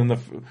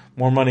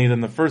more money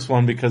than the first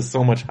one because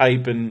so much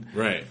hype and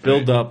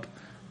build up.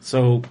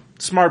 So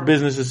smart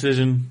business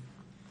decision.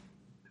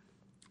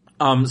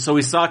 So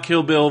we saw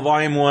Kill Bill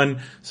Volume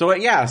 1. So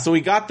so we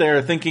got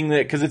there thinking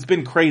that, cause it's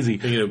been crazy.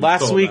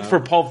 Last week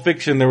for Pulp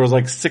Fiction, there was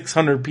like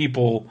 600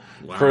 people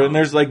and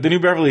there's like the New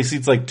Beverly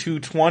seats like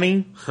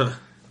 220.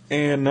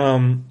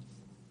 And,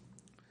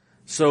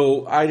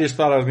 so I just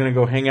thought I was going to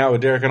go hang out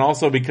with Derek, and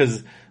also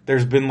because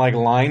there's been like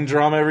line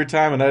drama every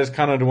time, and I just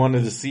kind of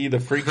wanted to see the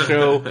freak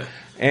show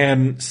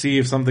and see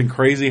if something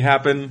crazy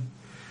happened.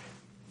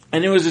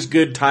 And it was just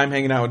good time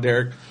hanging out with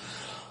Derek.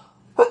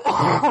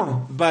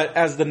 But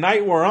as the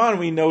night wore on,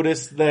 we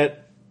noticed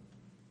that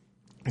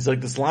he's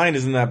like, this line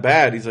isn't that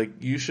bad. He's like,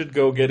 you should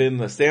go get in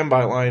the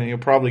standby line and you'll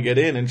probably get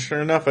in. And sure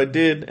enough, I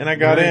did, and I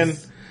got in,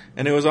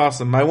 and it was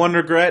awesome. My one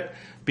regret,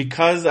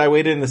 because I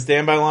waited in the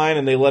standby line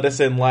and they let us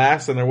in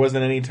last and there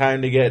wasn't any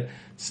time to get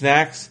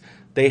snacks,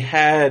 they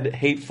had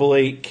Hateful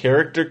Eight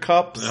character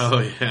cups. Oh,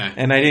 yeah.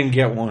 And I didn't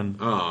get one.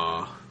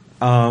 Aw.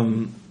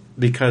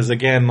 Because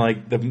again,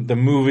 like the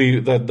movie,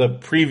 the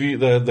preview,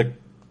 the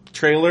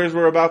trailers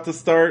were about to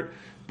start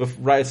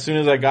right as soon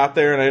as I got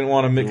there, and I didn't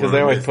want to, because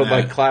they always put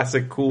like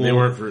classic cool they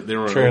weren't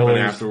trailers. Open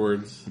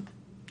afterwards.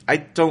 I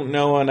don't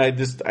know, and I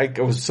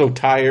was so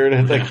tired,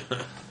 and like,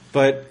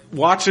 but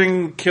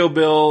watching Kill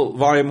Bill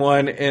Volume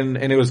 1, and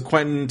it was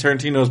Quentin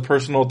Tarantino's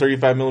personal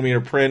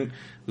 35mm print.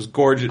 It was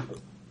gorgeous,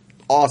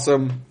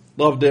 awesome,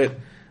 loved it.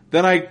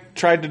 Then I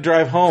tried to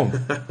drive home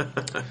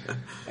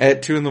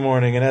at 2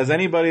 a.m, and as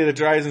anybody that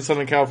drives in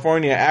Southern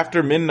California,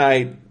 after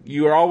midnight,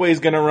 you are always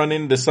going to run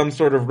into some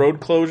sort of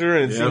road closure,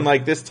 and it seemed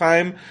like this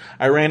time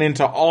I ran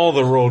into all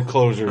the road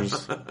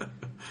closures.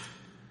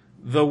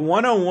 The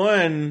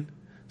 101,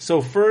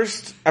 so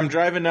first I'm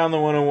driving down the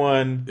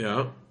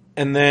 101,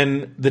 and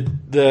then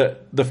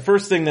the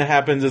first thing that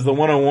happens is the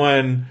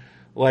 101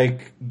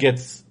 like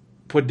gets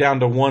put down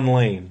to 1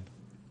 lane,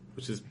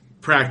 which is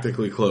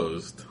practically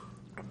closed.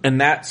 And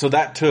that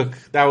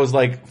was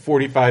like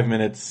 45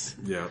 minutes.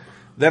 Yeah.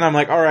 Then I'm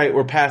like, all right,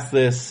 we're past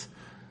this.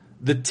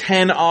 The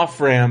 10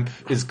 off-ramp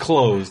is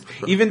closed.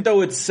 Even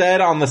though it said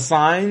on the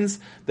signs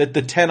that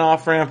the 10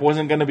 off-ramp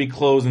wasn't going to be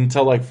closed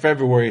until like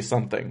February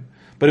something.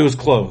 But it was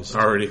closed.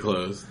 Already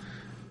closed.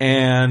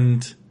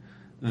 And so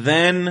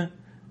then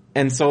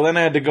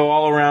I had to go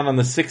all around on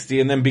the 60.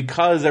 And then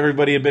because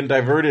everybody had been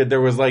diverted, there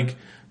was like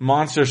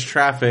monstrous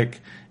traffic.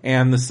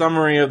 And the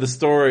summary of the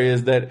story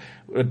is that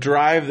a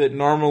drive that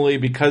normally,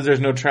 because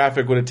there's no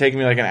traffic, would have taken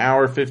me like an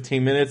hour,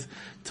 15 minutes,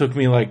 took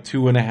me like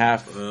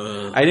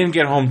 2.5. I didn't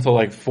get home till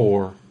like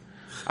 4.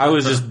 I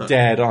was just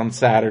dead on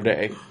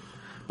Saturday.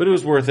 But it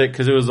was worth it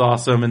because it was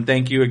awesome. And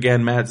thank you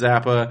again, Matt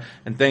Zappa.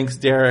 And thanks,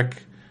 Derek,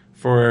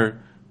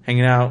 for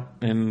hanging out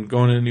and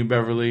going to New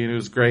Beverly. And it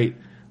was great.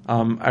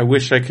 I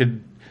wish I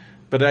could,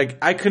 but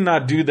I could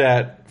not do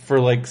that. For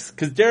like,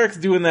 cause Derek's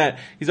doing that.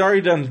 He's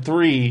already done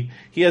 3.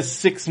 He has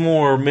 6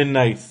 more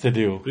midnights to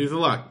do. But he's a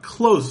lot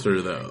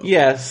closer though.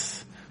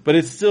 Yes. But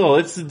it's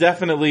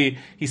definitely,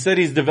 he said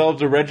he's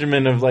developed a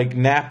regimen of like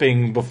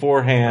napping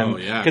beforehand. Oh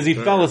yeah. Cause he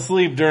fell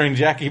asleep during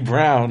Jackie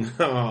Brown.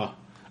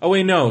 Oh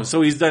wait, no.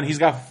 So he's done. He's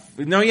got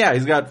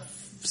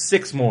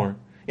 6 more.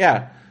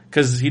 Yeah,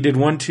 because he did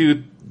 1,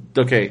 2.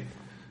 Okay,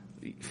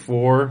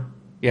 4.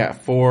 Yeah,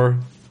 4,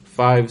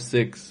 5,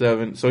 6,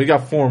 7. So he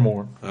got 4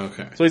 more.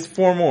 Okay. So he's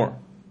 4 more.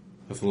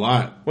 That's a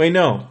lot. Wait,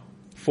 no.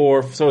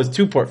 4. So it's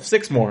 2 more.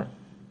 6 more.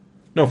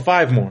 No,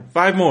 5 more.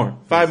 5 more.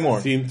 5 more.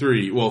 Seen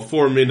 3. Well,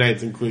 4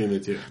 midnights including the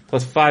 2.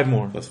 Plus 5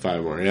 more. Plus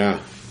 5 more, yeah.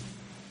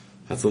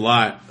 That's a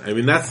lot. I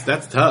mean,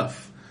 that's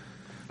tough.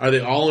 Are they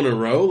all in a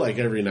row, like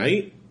every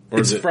night? Or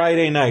It's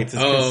Friday nights.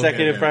 It's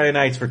consecutive okay. Friday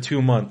nights for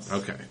 2 months.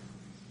 Okay.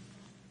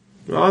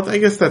 Well, I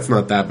guess that's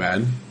not that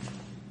bad.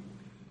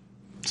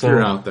 So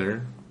You're out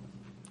there.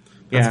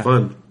 That's yeah,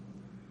 fun.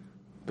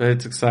 but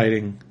it's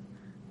exciting.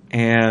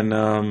 And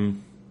I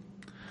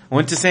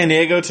went to San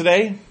Diego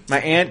today. My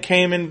aunt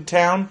came into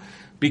town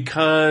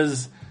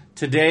because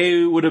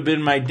today would have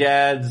been my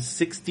dad's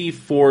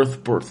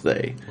 64th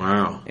birthday.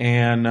 Wow.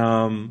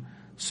 And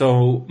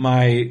so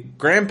my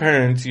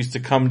grandparents used to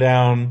come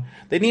down.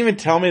 They didn't even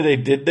tell me they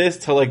did this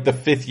till like the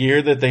 5th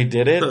year that they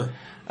did it.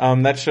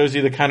 That shows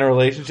you the kind of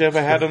relationship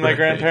I had with my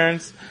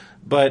grandparents.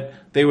 But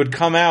they would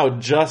come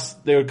out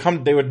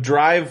they would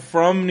drive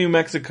from New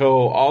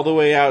Mexico all the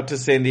way out to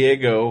San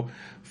Diego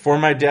for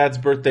my dad's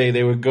birthday.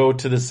 They would go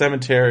to the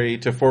cemetery,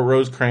 to Fort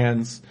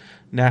Rosecrans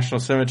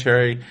National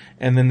Cemetery,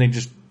 and then they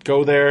just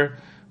go there,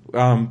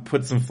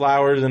 put some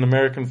flowers and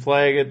American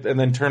flag, and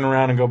then turn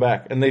around and go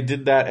back. And they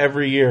did that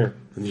every year.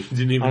 And you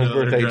didn't even On his know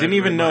birthday. Didn't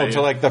even know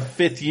till like the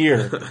 5th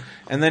year.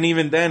 And then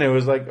even then it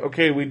was like,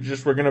 okay, we're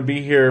going to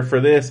be here for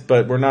this,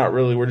 but we're not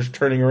really, we're just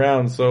turning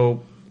around,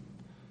 so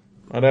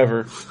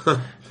whatever.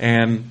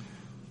 And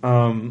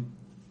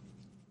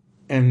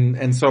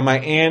so my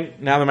aunt,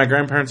 now that my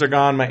grandparents are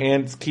gone, my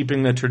aunt's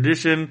keeping the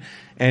tradition,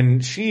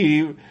 and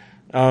she,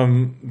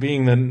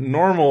 being the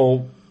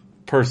normal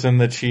person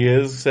that she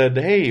is, said,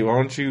 hey, why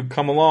don't you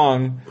come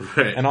along?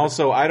 Right. And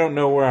also, I don't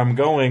know where I'm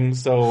going,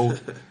 so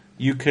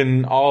you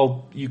can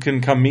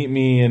come meet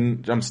me,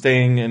 and I'm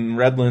staying in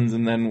Redlands,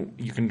 and then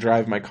you can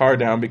drive my car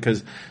down,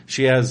 because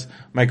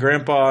my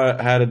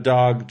grandpa had a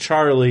dog,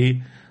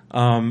 Charlie,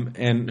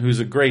 and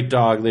who's a great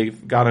dog. They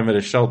got him at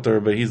a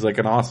shelter, but he's like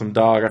an awesome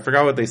dog. I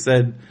forgot what they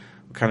said,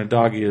 what kind of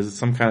dog he is.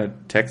 Some kind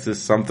of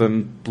Texas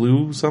something,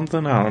 blue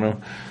something, I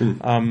don't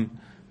know.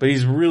 But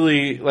he's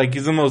really, like,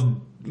 he's the most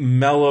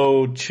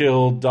mellow,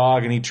 chill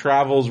dog, and he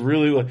travels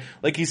really,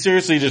 like he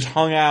seriously just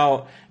hung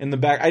out in the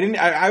back.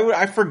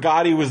 I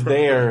forgot he was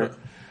there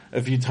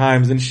a few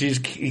times, and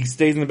he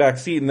stays in the back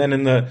seat, and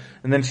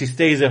then she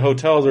stays at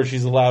hotels where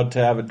she's allowed to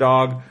have a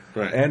dog.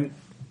 Right. And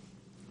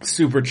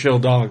super chill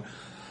dog.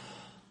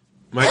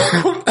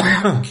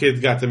 My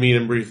kids got to meet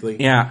him briefly.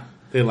 Yeah.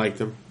 They liked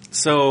him.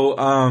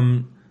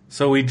 So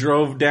we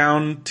drove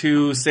down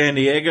to San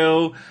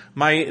Diego.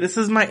 This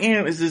is my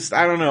aunt. It's just,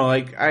 I don't know,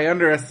 like, I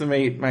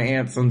underestimate my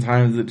aunt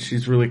sometimes, that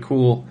she's really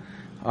cool.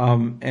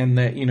 And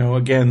that,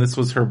 again, this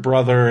was her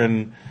brother,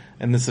 and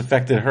this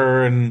affected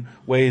her in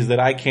ways that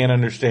I can't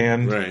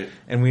understand. Right.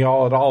 And it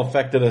all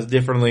affected us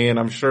differently, and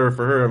I'm sure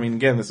for her, I mean,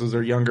 again, this was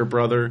her younger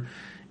brother.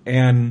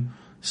 And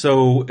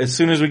so as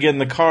soon as we get in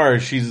the car,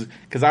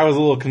 cause I was a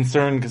little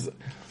concerned, cause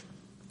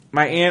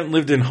my aunt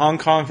lived in Hong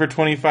Kong for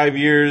 25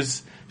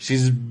 years.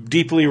 She's a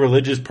deeply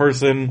religious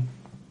person.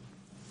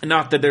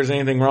 Not that there's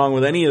anything wrong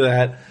with any of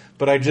that,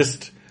 but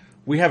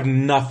we have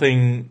not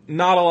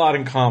a lot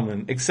in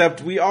common,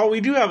 except we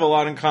do have a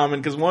lot in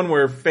common, because one,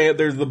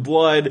 there's the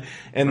blood,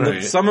 and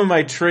right. Some of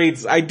my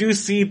traits, I do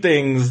see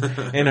things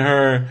in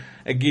her.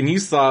 Again, you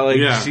saw,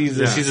 like, she's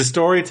a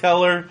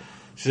storyteller,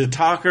 she's a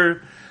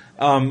talker.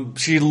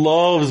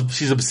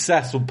 She's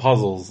obsessed with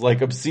puzzles.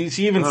 Like,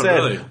 she even said,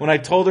 really? When I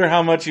told her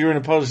how much you were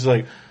into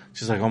puzzles,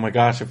 she's like, oh my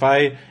gosh, if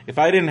I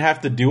didn't have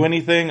to do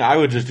anything, I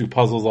would just do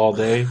puzzles all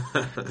day.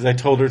 Cause I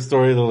told her a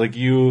story of, like,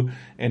 you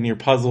and your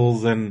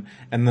puzzles, and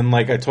then,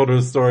 like, I told her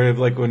the story of,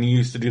 like, when you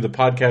used to do the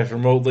podcast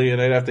remotely,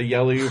 and I'd have to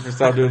yell at you for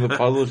stop doing the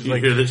puzzles.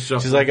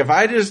 She's like, if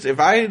I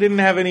didn't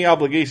have any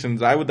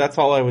obligations, that's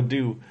all I would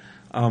do.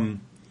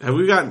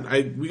 We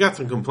got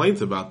some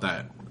complaints about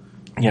that.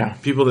 Yeah.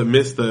 People that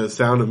miss the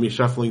sound of me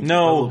shuffling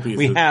No, puzzle pieces.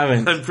 we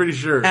haven't. I'm pretty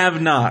sure.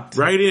 Have not.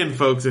 Write in,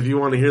 folks, if you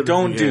want to hear this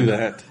Don't again. do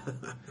that.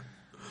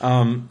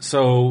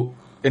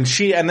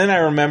 And then I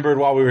remembered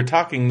while we were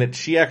talking that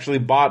she actually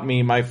bought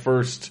me my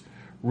first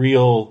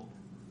real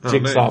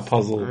jigsaw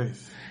puzzle.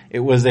 Nice. It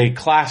was a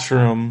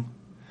classroom,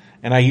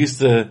 and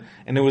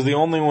and it was the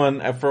only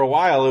one, for a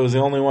while, it was the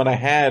only one I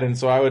had, and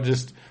so I would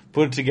just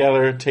put it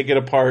together, take it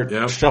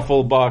apart,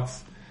 shuffle the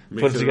box,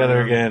 put it together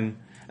again.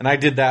 And I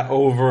did that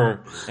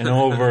over and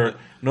over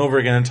and over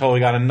again until we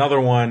got another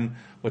one,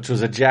 which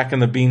was a Jack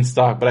and the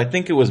Beanstalk. But I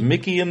think it was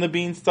Mickey and the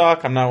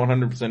Beanstalk. I'm not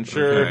 100%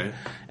 sure. Okay.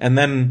 And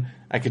then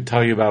I could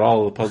tell you about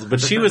all of the puzzles. But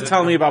she was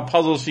telling me about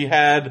puzzles she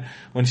had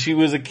when she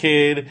was a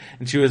kid.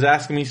 And she was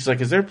asking me, she's like,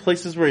 is there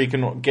places where you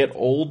can get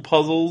old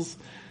puzzles?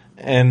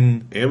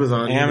 And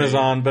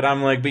Amazon. But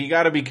I'm like, but you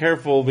got to be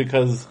careful,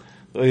 because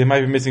it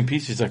might be missing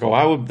pieces. She's like, oh,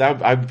 I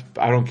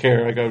don't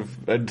care.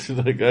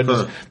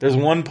 There's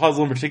one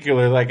puzzle in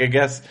particular, like, I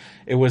guess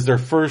it was their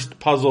first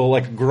puzzle,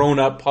 like,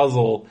 grown-up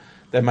puzzle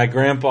that my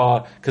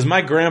grandpa, because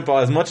my grandpa,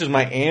 as much as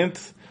my aunt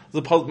was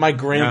a puzzle, my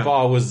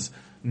grandpa was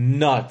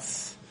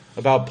nuts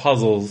about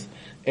puzzles.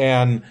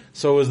 And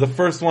so it was the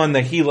first one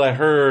that he let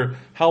her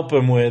help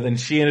him with, and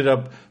she ended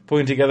up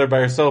putting together by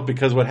herself,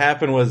 because what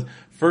happened was,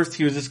 first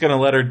he was just going to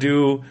let her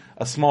do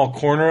a small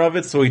corner of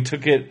it, so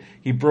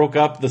he broke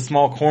up the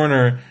small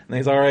corner, and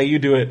he's all right, you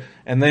do it.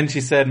 And then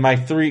she said,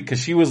 because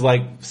she was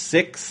like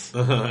 6,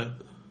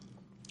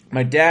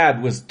 my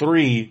dad was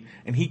 3,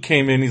 and he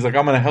came in, he's like,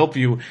 I'm going to help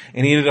you,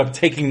 and he ended up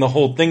taking the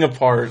whole thing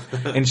apart,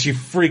 and she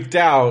freaked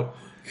out.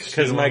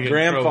 Because my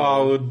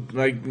grandpa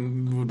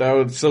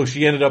would so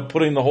she ended up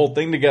putting the whole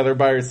thing together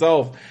by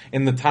herself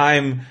in the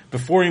time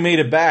before he made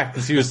it back,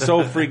 because he was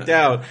so freaked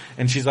out.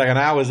 And she's like, and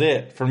that was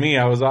it for me.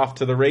 I was off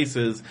to the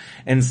races.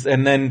 And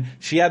then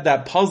she had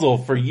that puzzle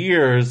for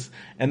years.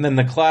 And then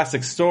the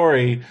classic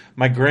story,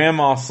 my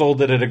grandma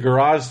sold it at a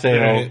garage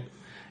sale. Right.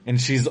 And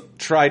she's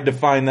tried to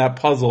find that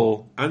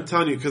puzzle. I'm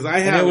telling you, because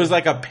and it was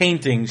like a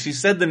painting. She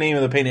said the name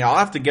of the painting. I'll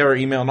have to get her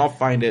email and I'll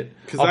find it.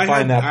 I'll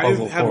find that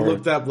puzzle for her. I have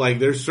looked up, like,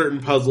 there's certain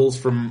puzzles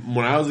from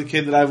when I was a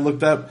kid that I've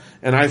looked up,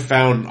 and I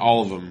found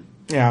all of them.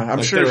 Yeah,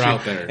 I'm sure they're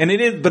out there. And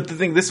it is, but the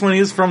thing, this one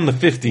is from the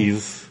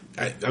 50s.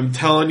 I'm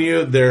telling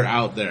you, they're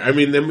out there. I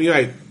mean, they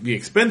might be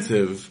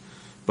expensive,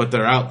 but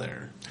they're out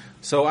there.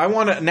 So I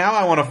want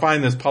to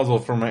find this puzzle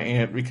for my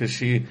aunt, because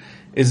she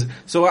is,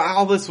 so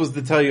all this was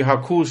to tell you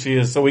how cool she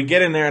is. So we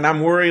get in there, and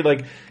I'm worried,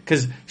 like,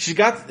 cause she's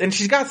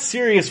got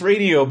Sirius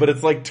radio, but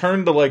it's like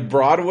turned to like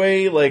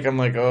Broadway, like, I'm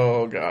like,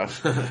 oh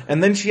gosh.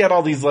 And then she had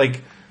all these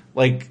like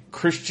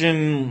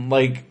Christian,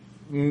 like,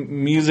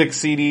 music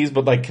CDs,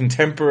 but like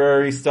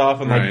contemporary stuff,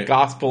 and like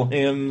gospel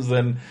hymns,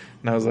 and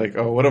I was like,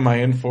 oh, what am I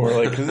in for?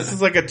 Like, cause this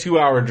is like a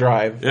 2-hour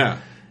drive. Yeah.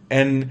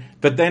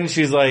 But then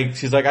she's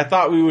like, I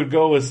thought we would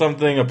go with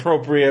something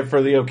appropriate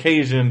for the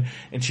occasion,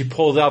 and she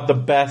pulled out the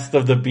best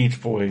of the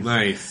Beach Boys.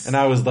 Nice. And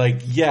I was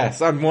like,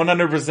 yes, I'm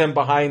 100%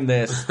 behind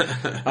this.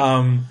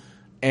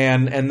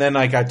 And then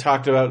like I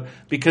talked about,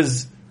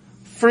 because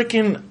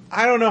freaking,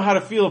 I don't know how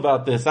to feel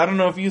about this. I don't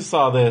know if you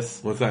saw this.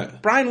 What's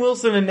that? Brian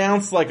Wilson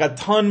announced like a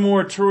ton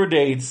more tour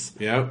dates.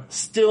 Yep.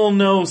 Still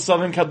no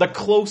Southern Cal. The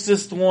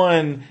closest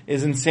one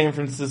is in San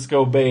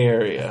Francisco Bay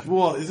Area.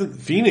 Well,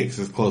 isn't Phoenix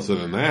is closer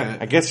than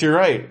that? I guess you're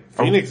right.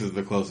 Phoenix is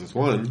the closest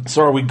one.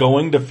 So are we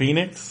going to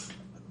Phoenix?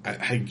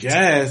 I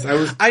guess.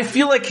 I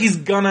feel like he's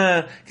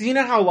gonna, cause you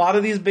know how a lot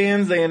of these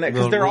bands,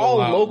 cause they're all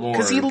local,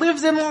 cause he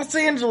lives in Los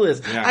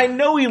Angeles. Yeah. I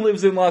know he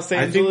lives in Los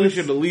Angeles. I think we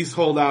should at least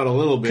hold out a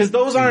little bit. Cause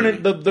those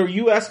aren't, the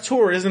US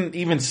tour isn't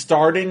even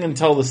starting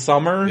until the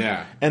summer.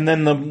 Yeah. And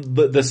then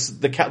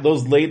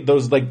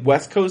those like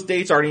West Coast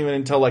dates aren't even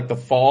until like the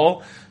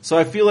fall. So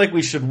I feel like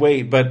we should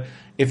wait, but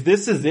if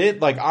this is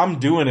it, like, I'm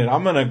doing it.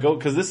 I'm gonna go,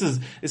 cause this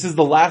is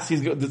the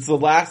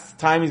last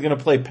time he's gonna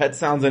play Pet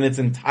Sounds in its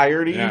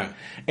entirety. Yeah.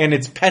 And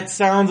it's Pet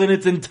Sounds in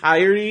its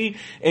entirety.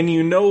 And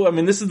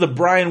this is the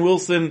Brian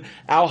Wilson,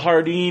 Al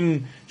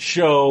Hardin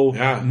show.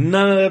 Yeah.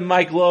 None of that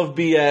Mike Love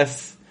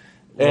BS.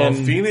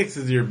 And Phoenix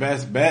is your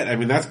best bet. I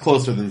mean, that's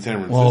closer than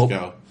San Francisco.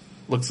 Well,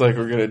 looks like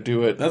we're gonna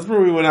do it. That's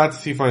where we went out to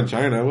see Fine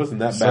China. It wasn't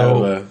that bad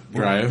of a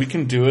drive. We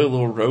can do it, a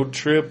little road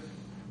trip.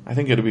 I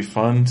think it'll be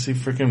fun to see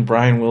freaking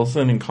Brian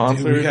Wilson in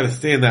concert. Dude, we gotta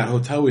stay in that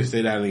hotel we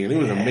stayed at again. It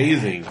was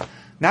amazing.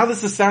 Now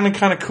this is sounding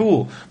kind of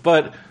cool,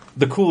 but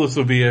the coolest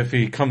would be if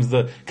he comes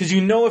cause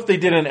if they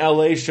did an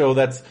LA show,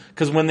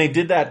 cause when they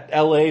did that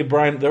LA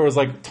Brian, there was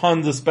like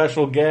tons of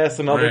special guests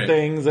and other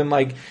things, and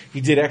like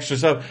he did extra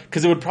stuff,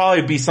 cause it would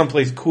probably be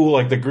someplace cool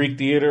like the Greek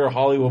Theater or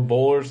Hollywood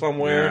Bowl or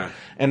somewhere,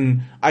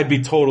 and I'd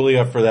be totally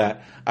up for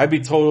that.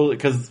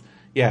 Cause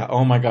yeah,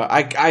 oh my god.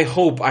 I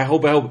hope.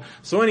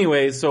 So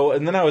anyways,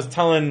 and then I was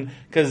telling,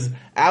 cause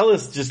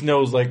Alice just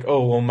knows like,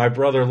 oh, well, my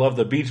brother loved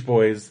the Beach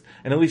Boys,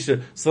 and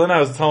Alicia, so then I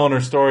was telling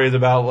her stories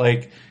about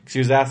like, she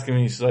was asking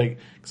me, she's like,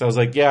 cause I was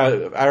like,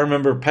 yeah, I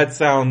remember Pet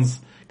Sounds,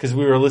 cause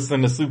we were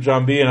listening to Sloop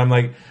John B, and I'm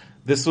like,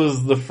 this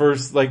was the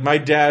first, like my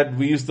dad,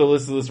 we used to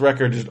listen to this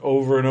record just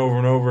over and over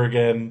and over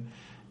again,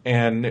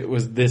 and it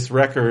was this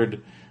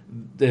record,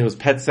 it was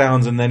Pet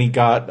Sounds, and then he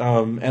got,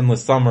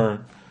 Endless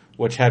Summer,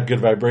 which had Good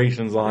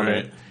Vibrations on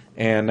it,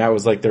 and that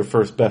was like their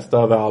first best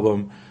of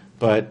album,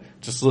 but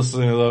just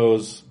listening to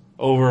those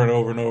over and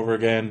over and over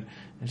again,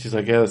 and she's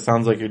like, yeah, that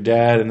sounds like your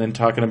dad, and then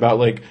talking about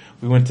like,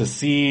 we went to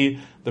see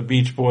the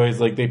Beach Boys,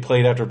 like they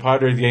played after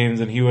Padres games,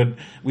 and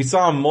we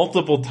saw him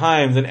multiple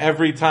times, and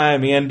every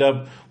time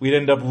we'd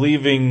end up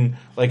leaving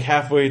like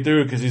halfway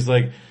through, cause he's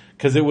like,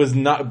 cause it was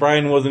not,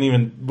 Wilson wasn't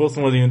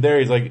even there,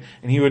 he's like,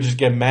 and he would just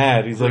get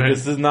mad, he's like,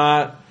 this is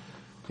not,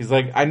 he's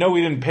like, I know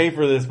we didn't pay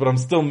for this, but I'm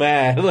still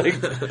mad. Like,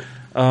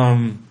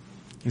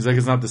 he's like,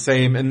 it's not the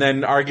same. And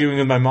then arguing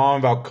with my mom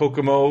about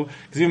Kokomo,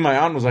 because even my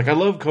aunt was like, I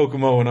love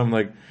Kokomo, and I'm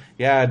like,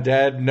 yeah,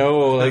 Dad,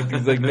 no. Like,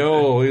 he's like,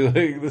 no.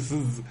 Like, this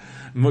is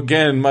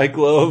again Mike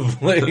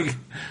Love. Like,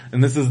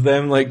 and this is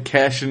them like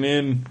cashing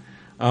in.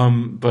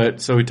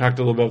 But so we talked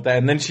a little bit about that,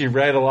 and then she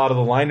read a lot of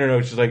the liner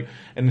notes.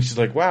 She's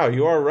like, wow,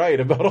 you are right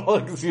about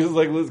all. She was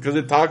like, because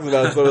it talks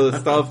about some of the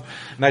stuff,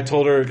 and I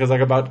told her because like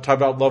about talk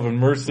about Love and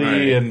Mercy,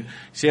 right. and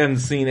she hadn't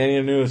seen any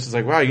of the news. She's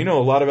like, wow, you know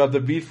a lot about the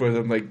Beach Boys.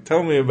 I'm like,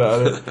 tell me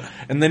about it.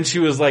 And then she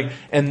was like,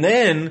 and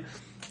then.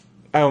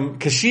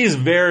 Cause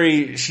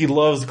she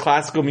loves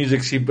classical music.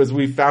 As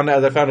I found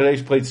out today,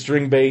 she played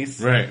string bass.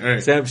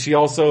 Right. She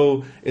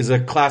also is a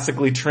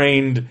classically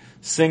trained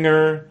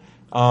singer,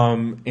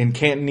 in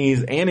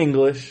Cantonese and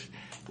English.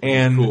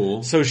 And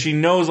cool. So she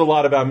knows a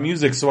lot about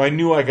music, so I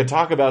knew I could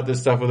talk about this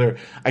stuff with her.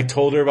 I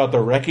told her about the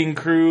Wrecking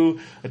Crew.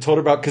 I told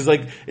her about, cause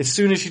like, as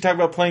soon as she talked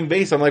about playing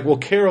bass, I'm like, well,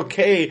 Carol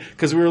Kay,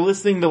 cause we were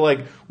listening to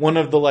like one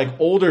of the like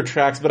older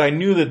tracks, but I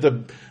knew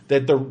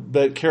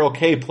that Carol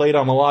Kay played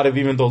on a lot of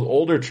even those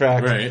older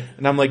tracks. Right.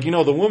 And I'm like,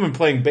 the woman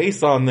playing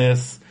bass on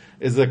this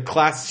is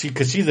cause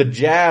she's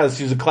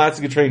a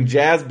classically trained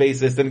jazz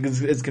bassist and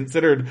is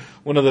considered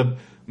one of the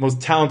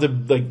most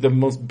talented, like the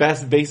most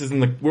best bassists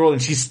in the world,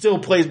 and she still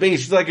plays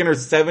bass. She's like in her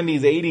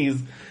 70s,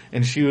 80s,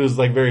 and she was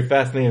like very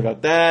fascinated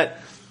about that.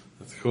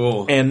 That's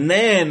cool. And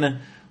then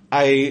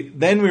we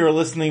were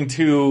listening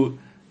to,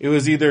 it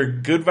was either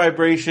Good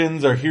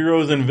Vibrations or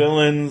Heroes and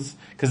Villains,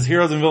 because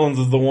Heroes and Villains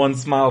is the One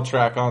Smile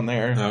track on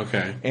there.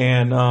 Okay.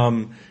 And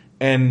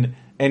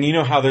you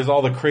know how there's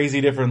all the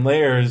crazy different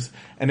layers,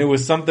 and it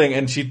was something,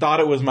 and she thought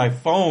it was my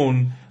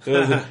phone.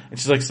 And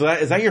she's like, so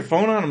is that your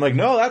phone on? I'm like,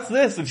 no, that's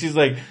this. And she's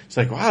like,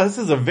 wow, this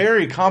is a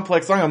very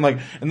complex song. I'm like,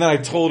 and then I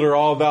told her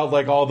all about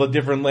like all the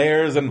different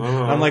layers, and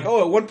I'm like,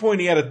 oh, at one point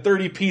he had a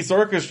 30-piece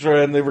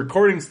orchestra in the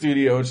recording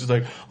studio, and she's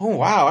like, oh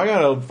wow, I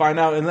gotta find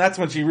out. And that's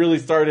when she really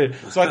started.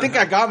 So I think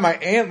I got my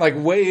aunt like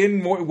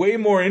way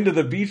more into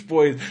the Beach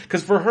Boys,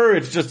 because for her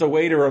it's just a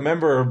way to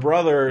remember her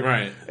brother,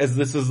 right? As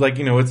this is like,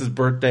 it's his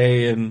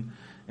birthday, and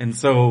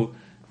so.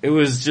 It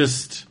was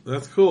just...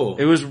 That's cool.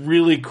 It was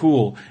really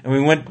cool. And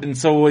we went, and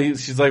so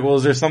she's like, well,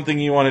 is there something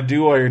you want to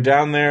do while you're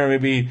down there?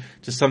 Maybe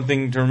just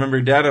something to remember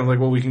your dad? I'm like,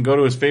 well, we can go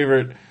to his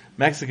favorite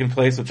Mexican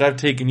place, which I've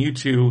taken you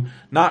to,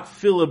 not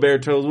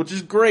Filiberto's, which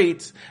is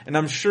great, and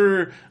I'm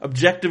sure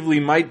objectively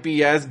might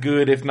be as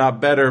good, if not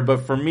better,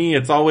 but for me,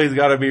 it's always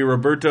gotta be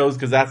Roberto's,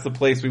 because that's the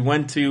place we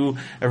went to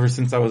ever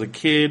since I was a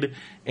kid.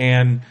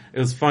 And it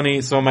was funny,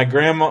 so my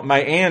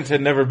aunt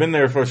had never been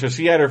there before, so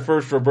she had her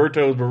first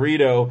Roberto's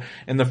burrito,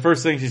 and the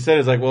first thing she said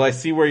is like, well, I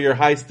see where your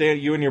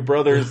you and your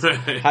brother's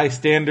high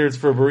standards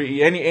for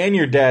burrito, and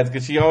your dad's,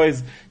 because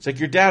she's like,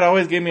 your dad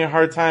always gave me a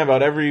hard time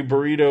about every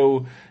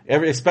burrito,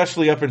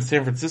 especially up in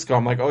San Francisco.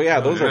 I'm like, oh yeah,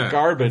 those are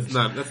garbage.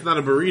 That's not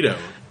a burrito.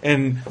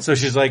 And so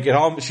she's like, it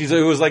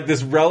was like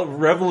this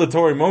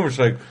revelatory moment. She's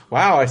like,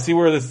 wow, I see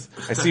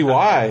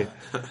why.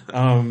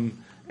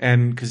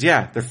 And cause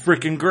yeah, they're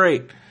freaking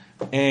great.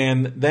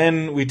 And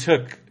then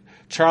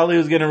Charlie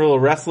was getting a little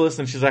restless,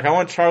 and she's like, I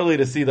want Charlie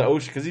to see the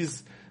ocean, cause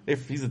he's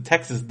a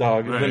Texas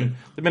dog. Right.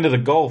 They've been to the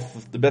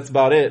Gulf. That's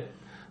about it.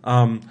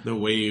 The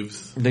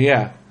waves.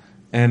 Yeah.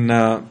 And,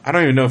 I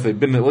don't even know if they've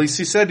been at least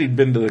he said he'd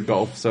been to the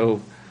Gulf,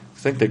 so I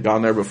think they've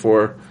gone there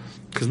before.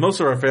 Cause most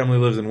of our family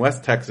lives in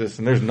West Texas,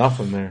 and there's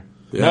nothing there.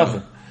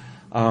 Yeah.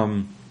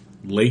 Nothing.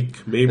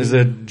 Lake, maybe? As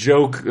a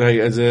joke,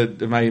 we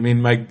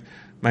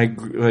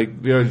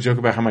always joke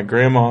about how my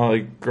grandma,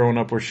 like, growing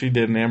up where she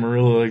did in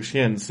Amarillo, like, she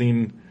hadn't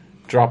seen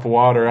a drop of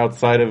water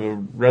outside of a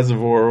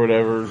reservoir or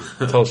whatever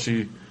until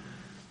she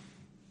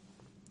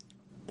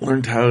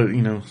learned how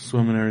to,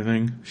 swim and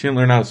everything. She didn't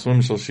learn how to swim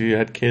until she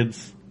had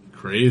kids.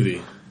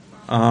 Crazy.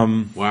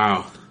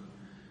 Wow.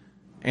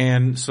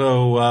 And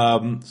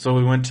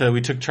so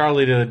we took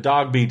Charlie to the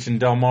dog beach in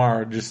Del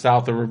Mar, just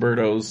south of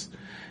Roberto's,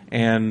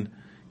 and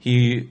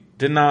he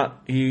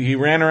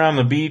ran around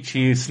the beach,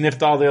 he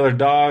sniffed all the other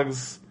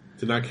dogs.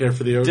 Did not care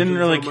for the ocean. Didn't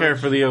really care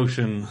for the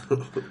ocean.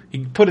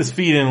 He put his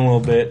feet in a little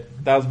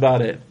bit. That was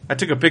about it. I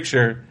took a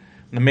picture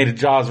and I made a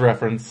Jaws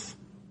reference.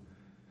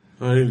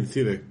 I didn't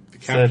see the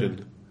caption.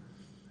 Said,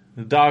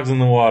 the dog's in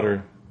the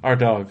water. Our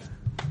dog.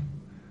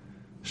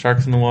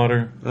 Shark's in the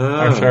water.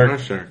 Our shark. Our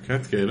shark.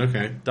 That's good.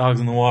 Okay. Dog's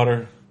in the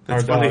water.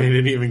 That's our funny. dog. I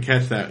didn't even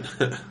catch that.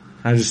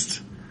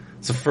 It's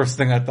the first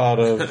thing I thought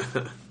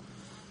of.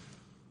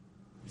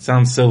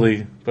 Sounds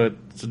silly, but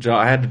it's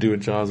I had to do a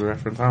Jaws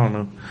reference. I don't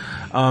know.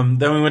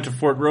 Then we went to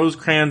Fort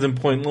Rosecrans and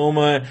Point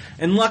Loma,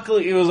 and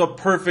luckily it was a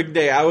perfect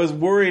day. I was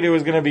worried it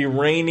was going to be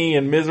rainy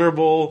and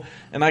miserable,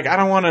 and like I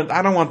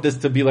don't want this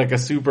to be like a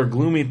super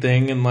gloomy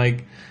thing. And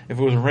like if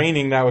it was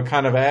raining, that would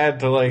kind of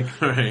add to like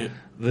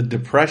the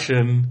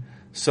depression.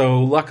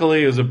 So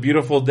luckily it was a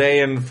beautiful day,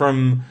 and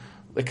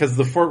because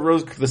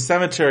the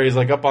cemetery is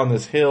like up on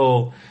this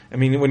hill. I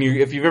mean,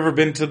 if you've ever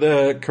been to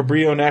the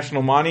Cabrillo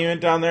National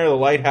Monument down there, the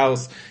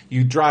lighthouse,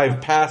 you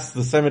drive past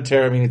the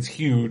cemetery. I mean, it's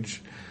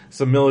huge.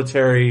 It's a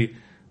military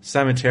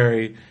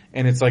cemetery,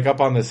 and it's like up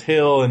on this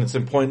hill, and it's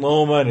in Point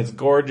Loma, and it's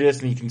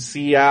gorgeous, and you can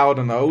see out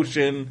on the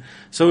ocean.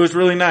 So it was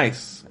really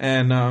nice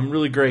and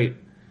really great.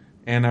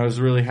 And I was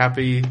really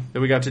happy that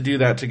we got to do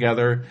that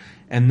together.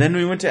 And then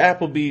we went to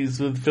Applebee's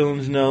with Phil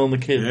and Janelle and the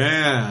kids.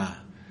 Yeah.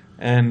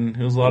 and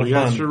it was a lot of We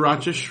got fun.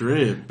 sriracha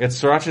shrimp. Got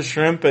sriracha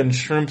shrimp and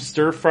shrimp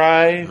stir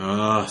fry.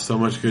 Oh, so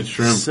much good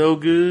shrimp. So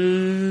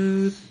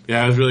good.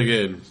 Yeah, it was really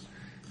good.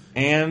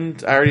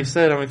 And I already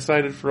said I'm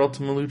excited for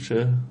Ultima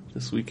Lucha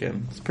this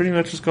weekend. It's pretty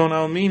much what's going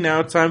on with me now.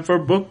 It's time for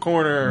Book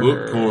Corner.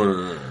 Book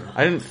Corner.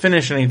 I didn't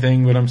finish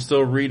anything, but I'm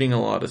still reading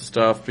a lot of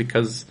stuff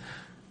because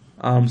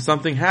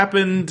something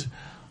happened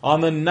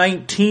on the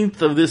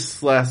 19th of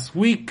this last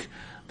week.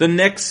 The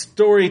next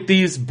Story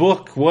Thieves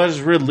book was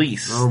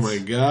released. Oh my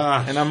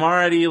gosh. And I'm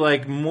already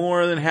like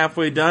more than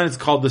halfway done. It's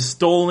called The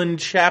Stolen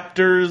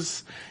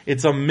Chapters.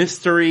 It's a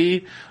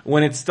mystery.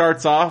 When it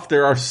starts off,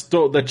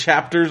 the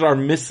chapters are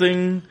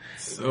missing.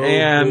 So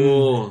and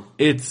cool.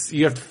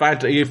 you have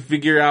to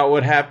figure out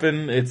what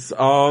happened. It's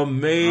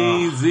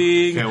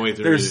amazing. Can't wait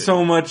to There's read it.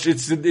 so much.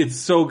 It's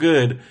so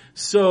good.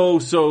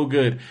 So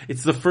good.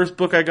 It's the first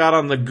book I got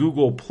on the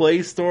Google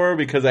Play Store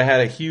because I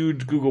had a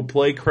huge Google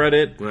Play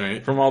credit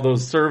from all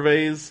those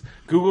surveys.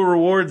 Google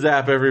Rewards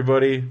app,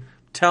 everybody.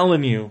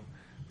 Telling you.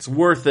 It's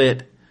worth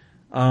it.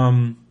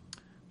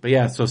 But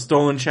yeah, so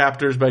Stolen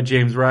Chapters by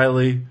James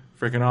Riley.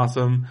 Freaking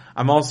awesome.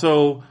 I'm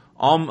also,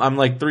 I'm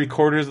like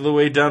 3/4 of the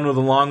way done with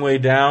A Long Way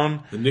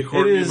Down. The Nick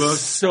Hornby book. It book. is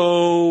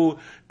so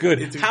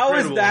good. It's How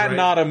is incredible, that right?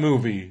 not a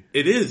movie?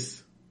 It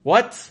is.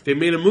 What? They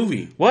made a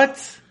movie.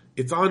 What?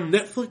 It's on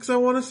Netflix, I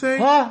want to say.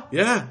 Huh?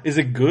 Yeah. Is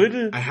it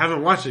good? I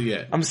haven't watched it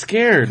yet. I'm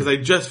scared. Because I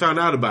just found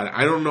out about it.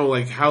 I don't know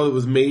like how it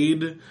was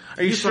made.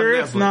 Are you sure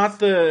it's not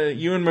the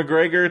Ewan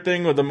McGregor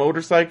thing with the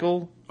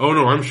motorcycle? Oh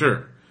no, I'm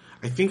sure.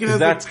 I think it has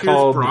that's like Pierce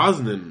called-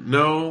 Brosnan.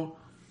 No.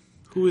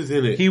 Who is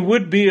in it? He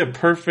would be a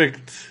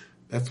perfect...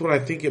 That's what I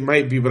think it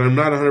might be, but I'm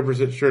not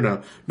 100% sure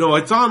now. No,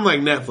 it's on like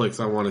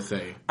Netflix, I want to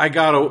say. I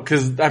gotta,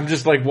 cause I'm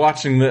just like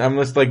watching I'm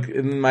just like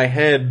in my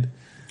head.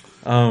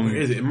 Where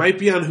is it? It might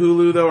be on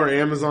Hulu though or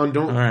Amazon.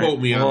 Don't right.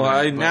 quote me on Well,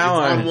 that. it's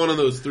on one of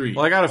those three.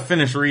 Well, I gotta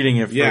finish reading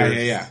it first.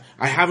 Yeah.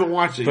 I haven't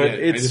watched it But yet.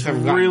 I it's just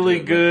haven't gotten really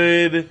to it,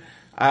 good.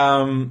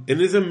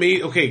 It is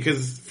amazing. Okay,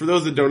 because for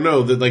those that don't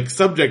know, the like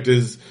subject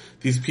is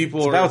these people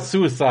It's are about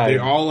suicide. They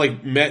all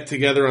like met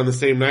together on the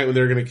same night when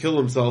they were going to kill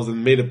themselves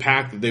and made a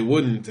pact that they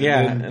wouldn't.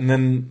 And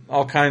then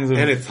all kinds of...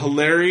 And it's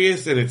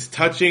hilarious and it's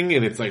touching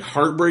and it's like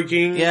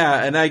heartbreaking.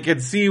 Yeah, and I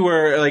could see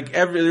where like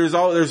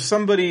there's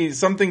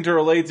something to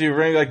relate to,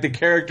 right? Like the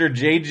character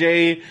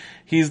JJ,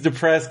 he's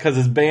depressed because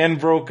his band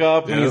broke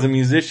up and he's a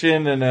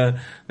musician and a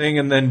thing,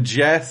 and then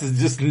Jess is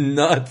just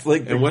nuts.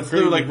 Like, and what's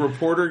the like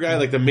reporter guy,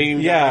 like the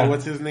main guy?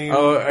 What's his name?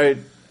 Oh,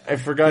 I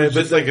forgot. It's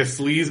just like a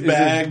sleaze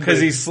bag because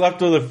he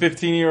slept with a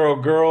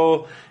 15-year-old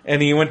girl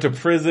and he went to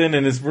prison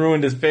and it's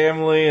ruined his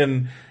family,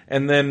 and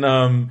then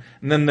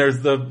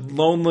there's the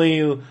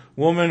lonely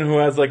woman who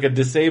has like a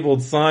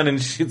disabled son,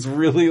 and she's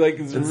really like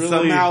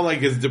somehow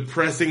like as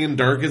depressing and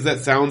dark as that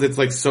sounds, it's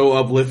like so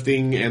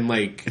uplifting and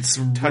like it's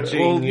touching.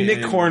 Well,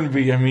 Nick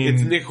Hornby, I mean,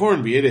 it's Nick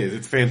Hornby. It is.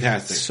 It's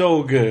fantastic.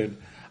 So good.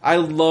 I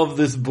love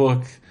this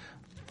book.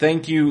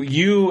 Thank you.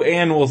 You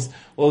and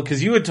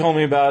because you had told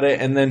me about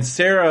it, and then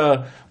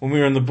Sarah, when we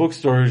were in the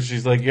bookstore,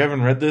 she's like, "You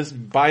haven't read this?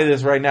 Buy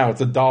this right now. It's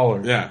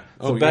 $1. Yeah,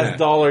 it's the best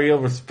dollar you'll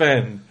ever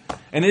spend."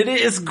 And it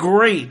is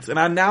great. And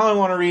I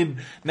want to read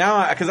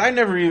now because I've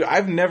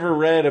never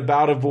read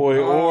About a Boy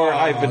or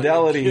High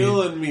Fidelity. You're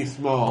killing me,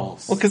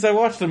 Smalls. Well, because I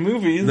watched the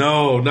movies.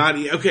 No, not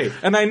okay.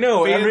 And I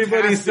know Fantastic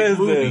everybody says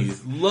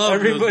movies. this. Love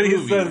everybody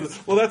those movies. says.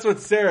 Well, that's what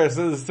Sarah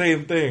says. The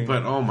same thing.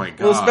 But oh my god.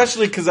 Well,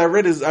 especially because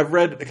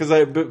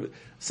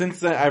since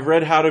then I've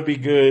read How to Be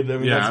Good. I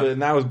mean,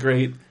 and that was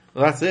great.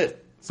 Well, that's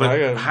it. So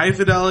but High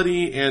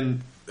Fidelity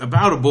and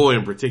About a Boy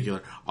in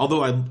particular,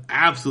 although I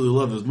absolutely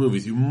love those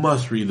movies, you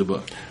must read the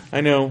book. I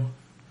know.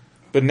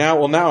 But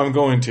now I'm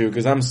going to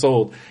because I'm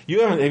sold.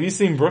 Have you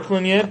seen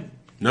Brooklyn yet?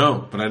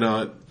 No, but I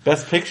know it.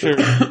 Best Picture.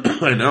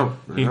 I know.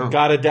 He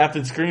got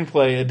adapting his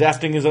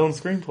own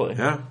screenplay.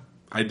 Yeah.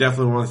 I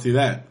definitely want to see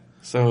that.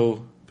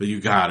 So. But you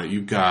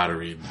gotta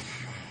read.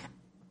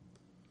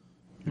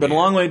 But A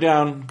Long Way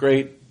Down,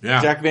 great. Yeah.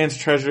 Jack Vance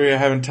Treasury, I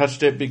haven't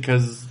touched it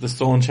because The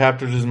Stolen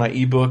Chapters is my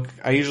ebook.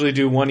 I usually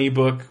do one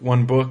ebook,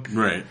 one book.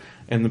 Right.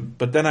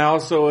 But then I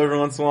also, every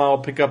once in a while,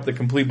 pick up the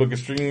complete book of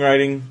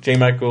screenwriting, J.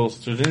 Michael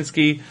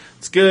Straczynski.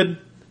 It's good.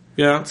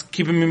 Yeah. It's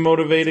keeping me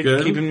motivated,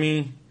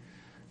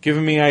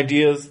 giving me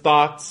ideas,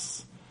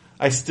 thoughts.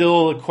 I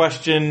still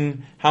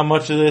question how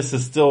much of this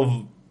is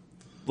still,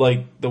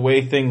 like, the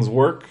way things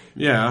work.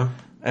 Yeah.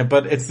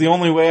 But it's the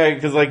only way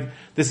because like,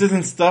 this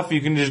isn't stuff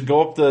you can just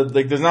go up to,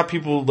 like, there's not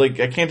people, like,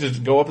 I can't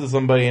just go up to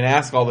somebody and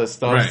ask all this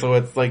stuff. Right. So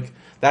it's like,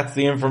 that's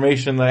the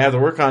information that I have to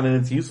work on and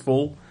it's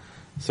useful.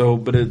 So,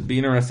 but it'd be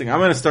interesting. I'm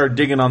going to start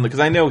digging on because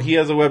I know he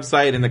has a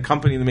website and the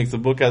company that makes the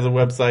book has a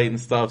website and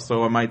stuff.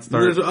 So I might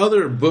start. There's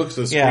other books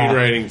of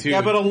screenwriting too.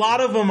 Yeah, but a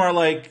lot of them are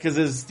like, because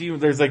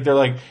they're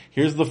like,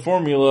 here's the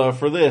formula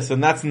for this,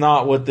 and that's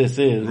not what this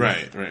is.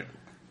 Right.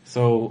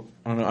 So,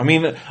 I don't know. I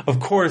mean, of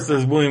course,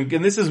 there's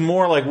and this is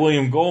more like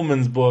William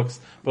Goldman's books,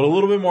 but a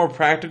little bit more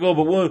practical.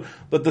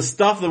 But the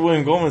stuff that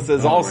William Goldman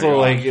says also,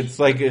 like, it's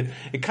like,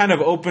 it kind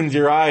of opens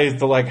your eyes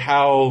to like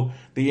how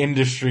the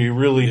industry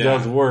really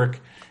does work.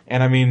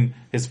 And I mean,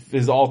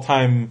 his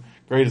all-time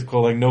greatest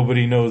quote, like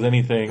nobody knows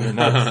anything, and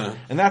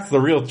that's the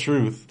real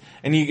truth.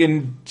 And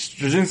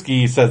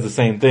Straczynski says the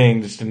same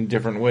thing, just in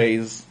different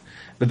ways.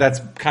 But that's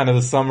kind of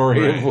the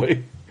summary of what,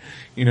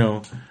 you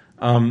know.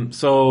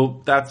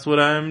 So that's what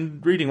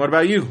I'm reading. What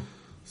about you?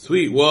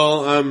 Sweet.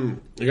 Well,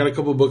 I got a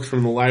couple books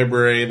from the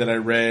library that I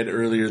read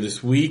earlier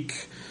this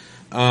week.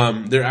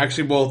 They're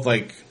actually both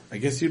like, I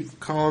guess you'd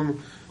call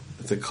them,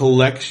 it's a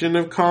collection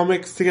of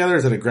comics together.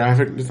 Is it a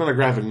graphic? It's not a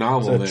graphic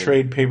novel. It's a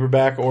trade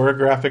paperback or a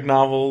graphic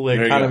novel.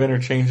 They're kind of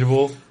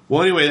interchangeable.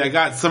 Well, anyway, I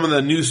got some of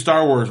the new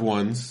Star Wars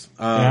ones.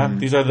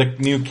 These are the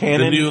new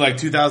canon. The new, like,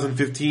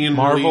 2015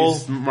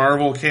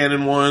 Marvel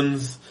canon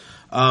ones.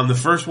 The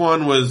first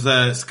one was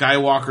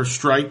Skywalker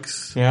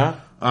Strikes. Yeah.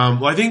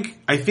 Well, I think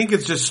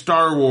it's just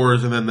Star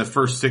Wars, and then the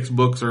first 6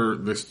 books are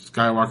the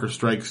Skywalker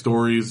Strike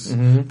stories,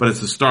 but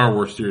it's the Star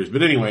Wars series.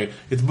 But anyway,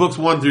 it's books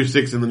 1 through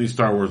 6 in the new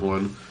Star Wars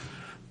one.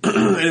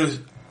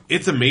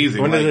 It's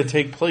amazing. When does it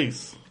take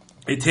place?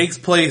 It takes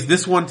place.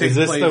 This one takes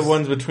place. Is this the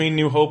ones between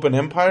New Hope and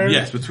Empire?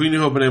 Yes, between New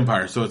Hope and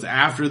Empire. So it's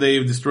after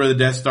they've destroyed the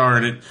Death Star,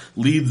 and it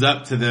leads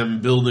up to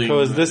them building. So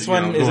is this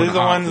one? Is these the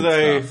ones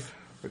that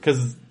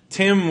because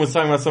Tim was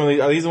talking about some of these.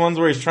 Are these the ones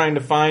where he's trying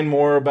to find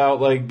more about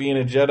like being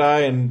a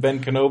Jedi and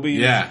Ben Kenobi's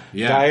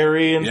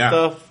diary and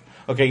stuff?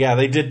 Okay, yeah,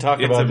 they did talk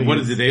about these. What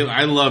is it?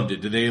 I loved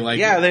it. Did they like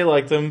it? Yeah, they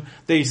liked them.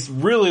 They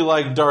really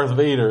liked Darth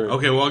Vader.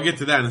 Okay, well, I'll get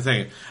to that in a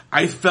second.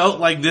 I felt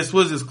like this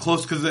was as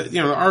close, because, the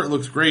art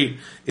looks great.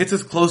 It's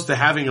as close to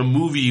having a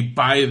movie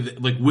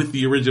with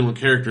the original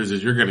characters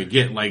as you're gonna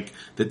get, like,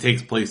 that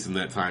takes place in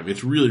that time.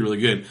 It's really, really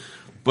good.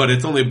 But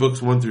it's only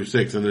books 1 through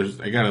 6,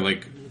 and I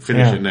gotta,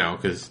 finish it now,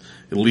 because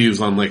it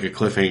leaves on, a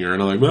cliffhanger,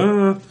 and I'm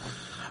like,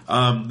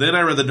 ah. Then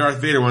I read the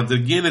Darth Vader ones.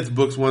 Again, it's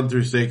books 1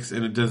 through 6,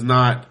 and it does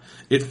not...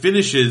 It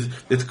finishes,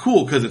 it's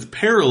cool because it's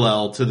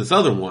parallel to this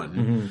other one.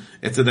 Mm-hmm.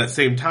 It's at that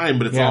same time,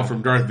 but it's all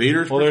from Darth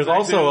Vader's perspective. There's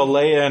also a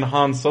Leia and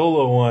Han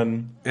Solo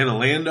one. And a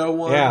Lando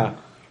one? Yeah.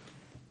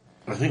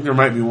 I think there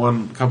might be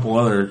a couple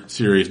other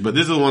series, but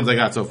these are the ones I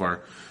got so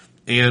far.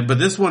 But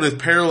this one is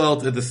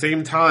parallel at the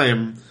same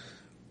time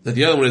that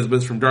the other one is, but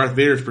it's from Darth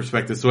Vader's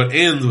perspective, so it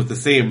ends with the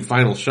same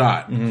final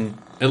shot. Mm-hmm.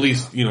 At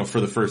least, for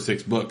the first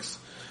 6 books.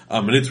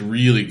 And it's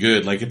really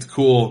good. It's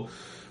cool.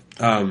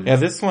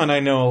 This one I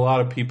know a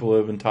lot of people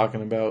have been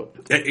talking about.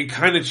 It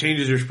kind of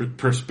changes your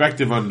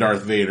perspective on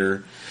Darth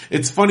Vader.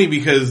 It's funny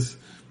because,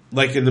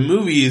 in the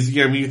movies,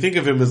 you think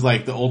of him as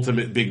the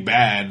ultimate big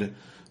bad,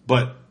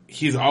 but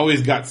he's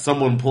always got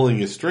someone pulling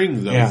his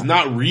strings though. Yeah. He's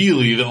not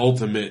really the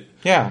ultimate.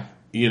 Yeah.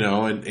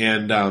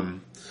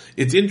 And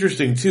it's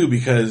interesting too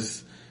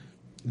because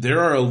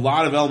there are a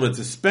lot of elements,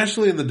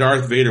 especially in the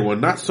Darth Vader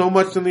one, not so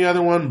much in the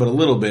other one, but a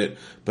little bit,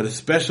 but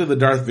especially the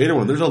Darth Vader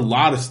one. There's a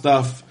lot of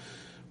stuff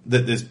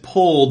that is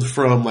pulled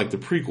from the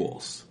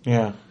prequels.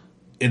 Yeah.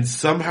 And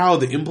somehow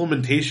the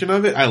implementation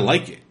of it, I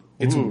like it.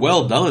 It's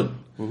well done.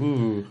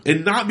 Ooh.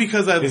 And not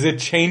because Is it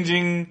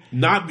changing?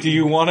 Do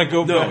you want to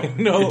go back?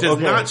 No. It does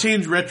not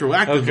change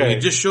retroactively. Okay. It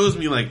just shows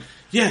me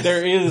yes,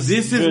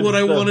 this is what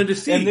I wanted to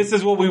see. And this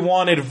is what we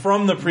wanted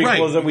from the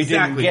prequels that we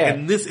didn't get.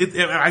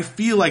 And I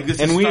feel like this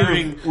is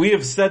starting... we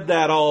have said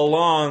that all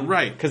along.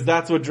 Right. Because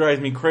that's what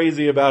drives me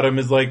crazy about him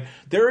is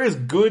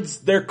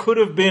there could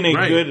have been a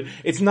good...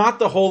 It's not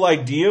the whole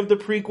idea of the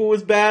prequel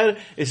was bad.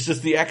 It's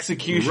just the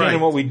execution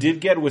and what we did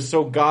get was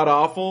so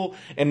god-awful.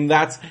 And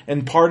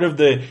part of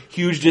the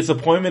huge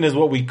disappointment is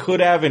what we could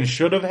have and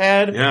should have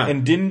had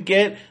and didn't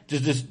get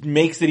just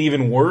makes it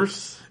even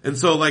worse. And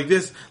so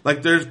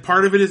there's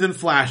part of it is in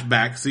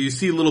flashback, so you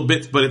see little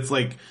bits, but it's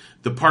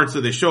the parts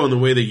that they show and the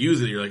way they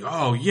use it, you're like,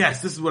 oh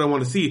yes, this is what I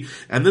want to see.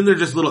 And then there's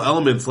just little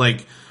elements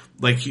like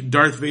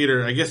Darth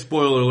Vader, I guess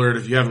spoiler alert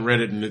if you haven't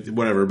read it and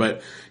whatever,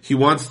 but he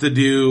wants to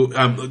do,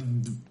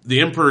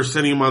 the Emperor's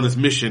sending him on this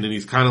mission and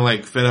he's kind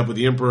of fed up with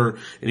the Emperor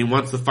and he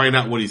wants to find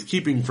out what he's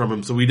keeping from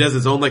him. So he does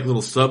his own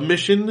little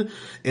submission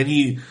and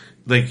he,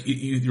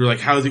 you're like,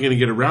 how is he going to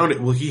get around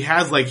it? Well, he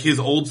has his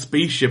old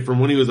spaceship from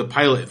when he was a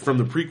pilot from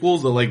the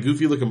prequels, the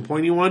goofy looking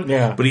pointy one.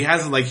 Yeah. But he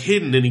has it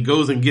hidden and he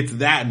goes and gets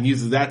that and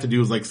uses that to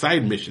do his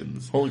side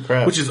missions. Holy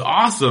crap. Which is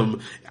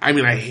awesome. I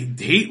mean, I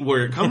hate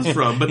where it comes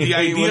from, but the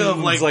idea of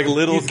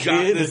little he's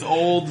got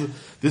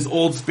this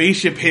old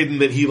spaceship hidden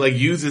that he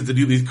uses to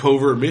do these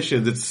covert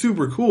missions. It's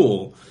super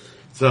cool.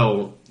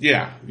 So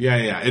yeah.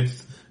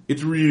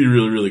 It's really,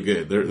 really, really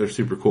good. They're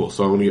super cool.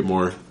 So I'm going to get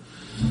more.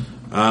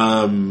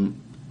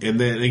 And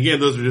then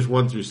again, those are just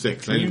 1 through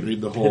 6. I didn't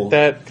read the whole. Hit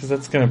that because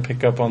that's going to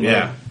pick up on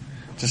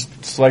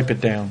just swipe it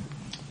down.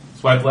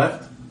 Swipe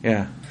left?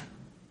 Yeah.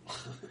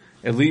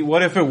 At least,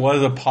 what if it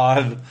was a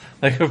pod,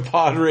 a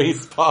pod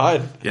race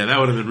pod? Yeah, that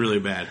would have been really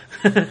bad.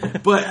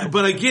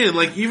 but again,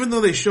 even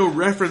though they show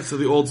reference to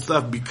the old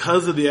stuff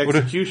because of the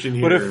execution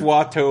here. What if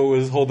Watto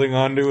was holding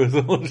on to his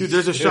old Dude,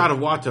 there's a shot of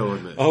Watto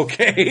in this.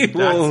 Okay.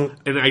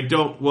 And I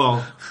don't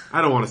want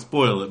to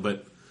spoil it,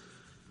 but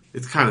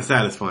it's kind of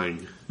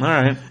satisfying. All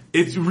right.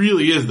 It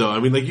really is, though. I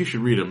mean, you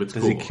should read them. It's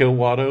cool. Does he kill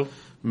Watto?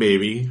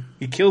 Maybe.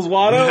 He kills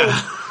Watto?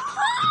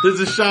 There's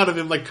a shot of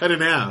him like cut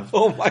in half.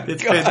 Oh my god.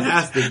 It's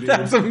fantastic, dude.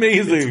 That's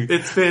amazing.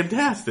 It's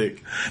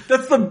fantastic.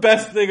 That's the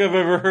best thing I've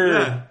ever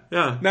heard.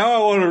 Yeah. Now I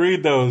want to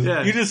read those.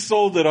 Yeah. You just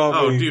sold it on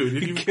me. Oh,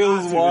 dude. He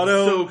kills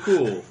Watto. It's so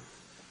cool.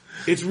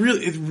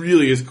 It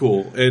really is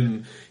cool.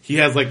 And he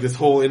has like this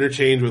whole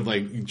interchange with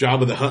like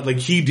Jabba the Hutt. Like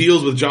he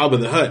deals with Jabba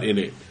the Hutt in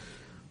it.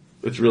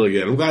 It's really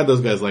good. I'm glad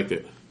those guys liked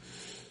it.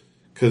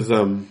 Cause,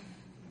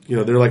 you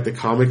know, they're like the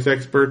comics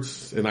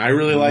experts and I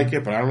really like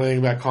it, but I don't know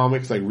anything about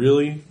comics, like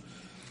really.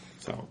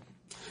 So.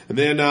 And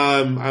then,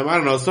 I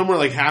don't know, somewhere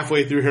like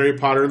halfway through Harry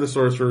Potter and the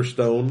Sorcerer's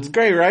Stone. It's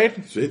great, right?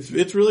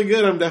 It's really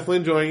good. I'm definitely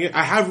enjoying it.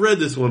 I have read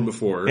this one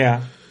before.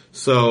 Yeah.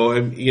 So,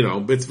 you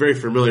know, it's very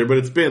familiar, but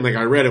it's been, like,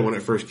 I read it when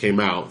it first came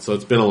out, so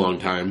it's been a long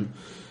time.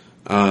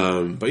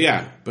 But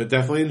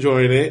definitely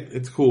enjoying it.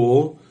 It's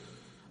cool.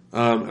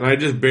 And I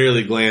just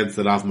barely glanced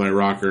it off my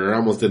rocker. I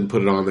almost didn't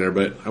put it on there,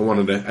 but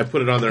I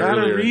put it on there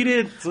earlier. Read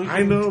it. So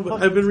I know,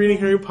 but I've been reading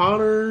Harry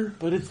Potter.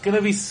 But it's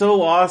gonna be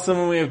so awesome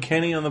when we have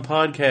Kenny on the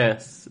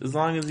podcast. As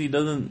long as he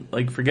doesn't,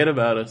 like, forget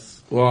about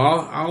us.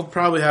 Well, I'll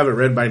probably have it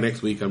read by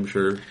next week, I'm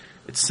sure.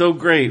 It's so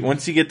great.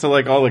 Once you get to,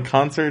 like, all the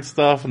concert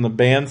stuff and the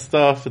band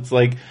stuff, it's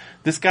like,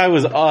 this guy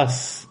was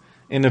us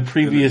in the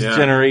previous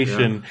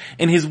generation. Yeah.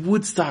 And his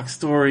Woodstock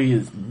story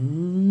is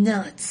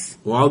nuts.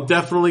 Well, I'll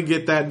definitely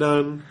get that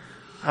done.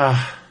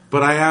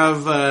 But I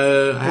have,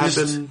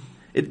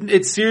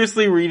 It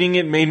seriously, reading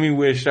it made me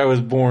wish I was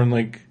born,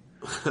 like,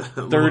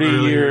 30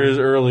 years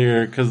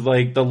earlier. Cause,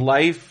 like, the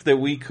life that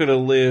we could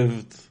have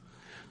lived.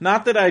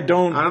 Not that I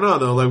don't know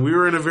though, like, we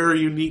were in a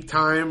very unique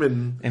time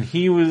and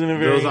he was in a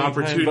very those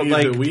opportunities time, but,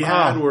 like, that we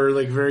had were,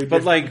 like, very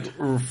different. But, like,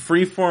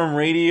 freeform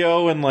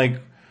radio and,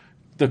 like,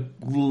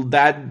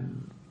 that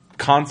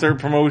concert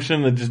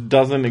promotion that just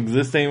doesn't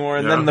exist anymore.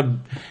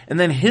 And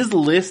then his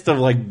list of,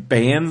 like,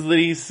 bands that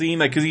he's seen,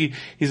 like, cause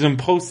he's been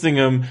posting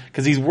them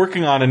cause he's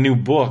working on a new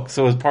book.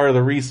 So as part of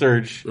the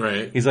research,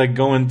 right, he's like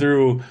going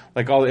through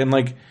like all, and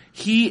like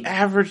he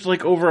averaged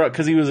like over,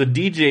 cause he was a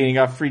DJ and he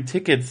got free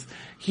tickets.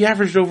 He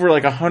averaged over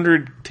like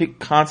 100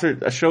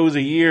 concert shows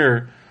a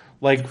year,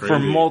 like for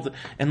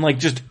and like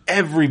just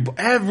every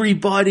band,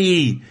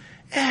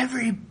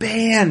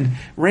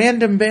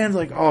 random bands,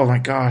 like, oh my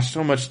gosh,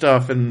 so much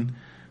stuff. And,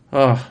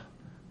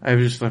 I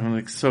was just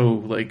like, so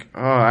like,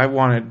 I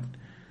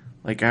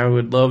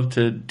would love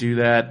to do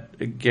that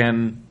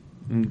again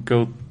and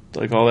go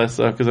like all that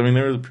stuff. Cause I mean,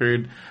 there was a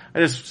period,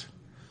 there was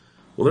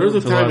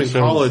a time in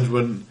college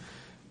when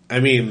I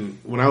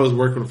was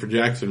working for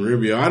Jackson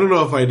Rubio, I don't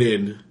know if I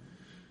did.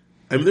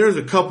 I mean, there was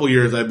a couple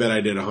years I bet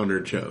I did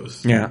 100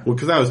 shows. Yeah. Well,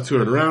 cause I was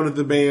touring around with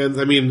the bands.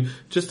 I mean,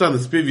 just on the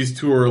Spivvies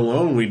tour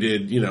alone, we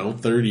did,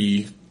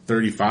 30,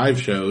 35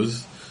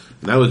 shows.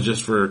 And that was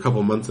just for a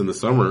couple months in the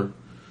summer.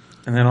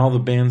 And then all the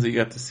bands that you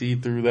got to see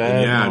through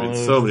that. Yeah, I mean,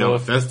 so many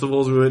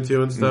festivals we went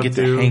to and stuff too. You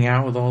get to hang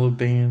out with all the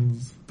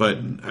bands. But,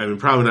 I mean,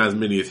 probably not as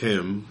many as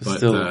him. But,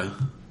 still.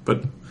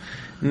 But and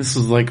this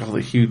was like all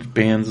the huge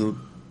bands,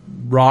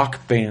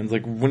 rock bands.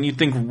 Like when you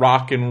think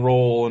rock and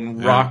roll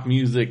and rock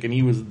music, and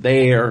he was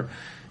there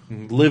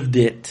and lived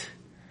it.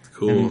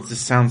 Cool. And it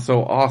just sounds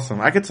so awesome.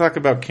 I could talk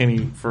about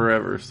Kenny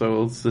forever,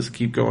 so let's just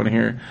keep going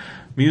here.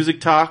 Music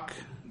talk.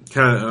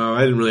 I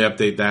didn't really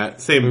update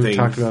that. Same thing. We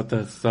talked about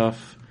that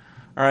stuff.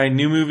 All right,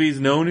 new movies,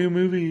 no new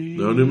movies.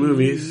 No new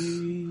movies.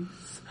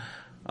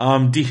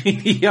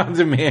 DVD on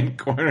demand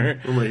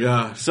corner. Oh my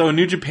gosh. So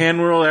New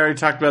Japan World, I already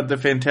talked about the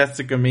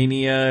Fantastica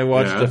Mania. I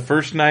watched the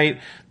first night.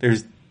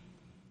 There's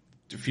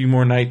a few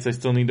more nights I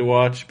still need to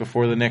watch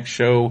before the next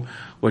show,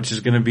 which is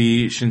going to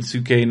be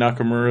Shinsuke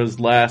Nakamura's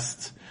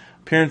last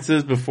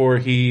appearances before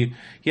he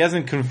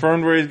hasn't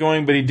confirmed where he's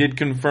going, but he did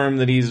confirm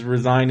that he's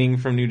resigning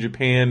from New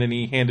Japan and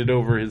he handed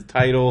over his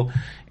title.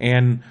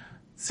 And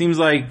seems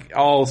like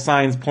all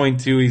signs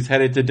point to he's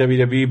headed to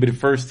WWE, but at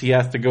first he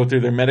has to go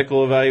through their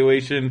medical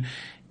evaluation.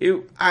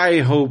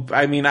 I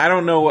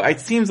don't know.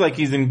 It seems like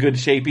he's in good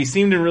shape. He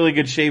seemed in really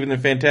good shape in the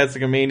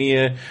Fantastica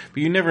Mania,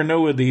 but you never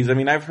know with these. I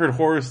mean, I've heard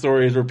horror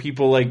stories where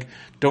people like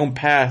don't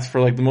pass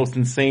for like the most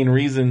insane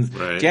reasons.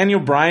 Right.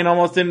 Daniel Bryan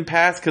almost didn't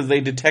pass because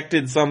they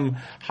detected some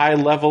high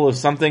level of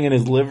something in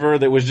his liver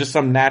that was just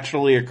some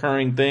naturally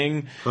occurring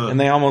thing, and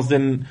they almost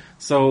didn't.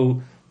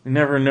 So you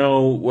never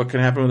know what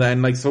can happen with that.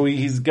 And like, so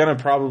he's gonna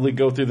probably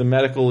go through the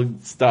medical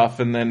stuff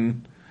and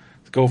then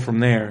go from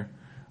there.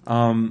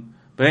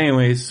 But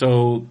anyway,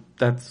 so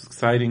that's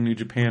exciting, New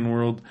Japan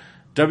World.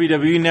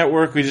 WWE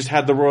Network, we just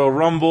had the Royal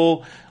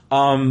Rumble.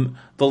 The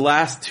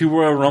last two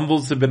Royal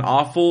Rumbles have been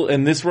awful,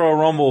 and this Royal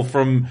Rumble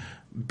from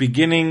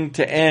beginning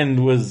to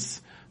end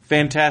was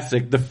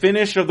fantastic. The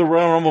finish of the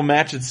Royal Rumble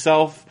match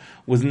itself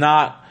was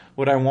not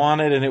what I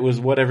wanted, and it was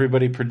what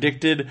everybody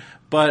predicted.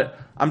 But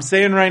I'm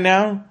saying right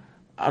now,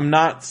 I'm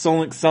not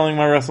selling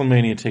my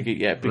WrestleMania ticket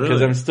yet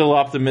because I'm still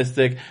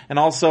optimistic. And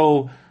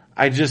also,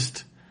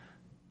 this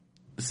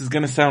is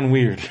going to sound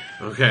weird.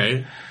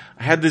 Okay.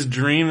 I had this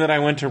dream that I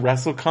went to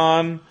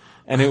WrestleCon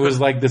and it was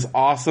like this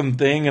awesome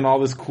thing and all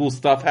this cool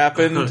stuff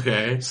happened.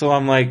 Okay. So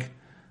I'm like,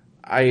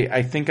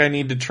 I think I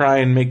need to try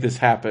and make this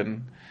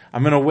happen.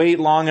 I'm going to wait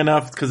long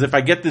enough because if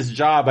I get this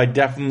job, I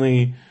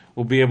definitely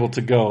will be able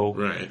to go.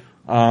 Right.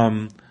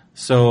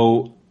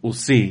 So we'll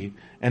see.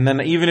 And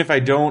then even if I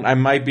don't, I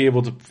might be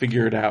able to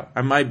figure it out.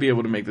 I might be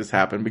able to make this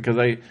happen because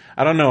I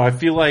don't know. I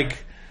feel like,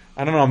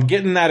 I don't know, I'm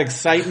getting that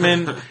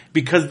excitement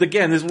because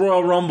again, this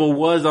Royal Rumble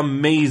was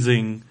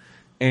amazing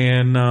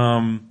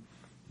and,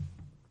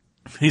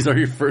 these are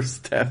your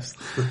first steps.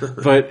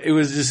 But it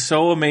was just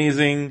so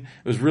amazing.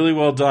 It was really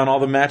well done. All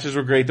the matches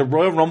were great. The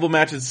Royal Rumble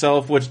match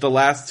itself, which the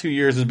last 2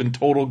 years has been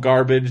total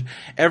garbage.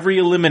 Every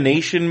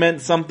elimination meant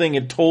something.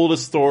 It told a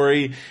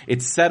story.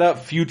 It set up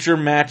future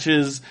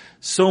matches.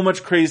 So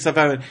much crazy stuff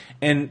happened.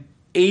 And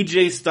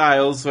AJ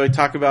Styles, who I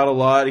talk about a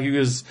lot,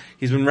 he's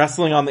been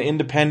wrestling on the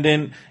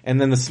independent and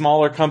then the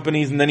smaller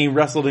companies, and then he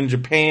wrestled in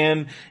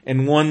Japan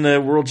and won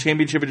the World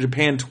Championship in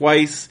Japan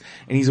twice,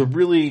 and he's a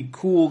really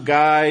cool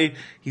guy.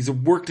 He's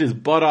worked his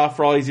butt off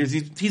for all these years.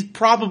 He's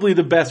probably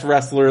the best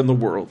wrestler in the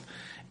world.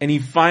 And he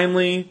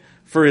finally,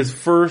 for his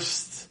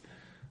first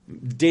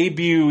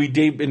debut,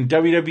 in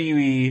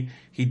WWE,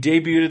 he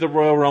debuted at the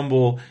Royal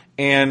Rumble,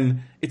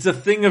 and it's a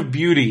thing of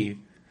beauty.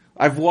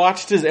 I've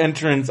watched his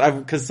entrance.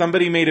 Cause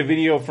somebody made a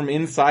video from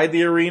inside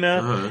the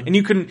arena, and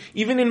you can,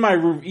 even in my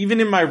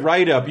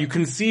write-up, you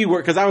can see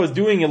where, cause I was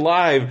doing it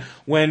live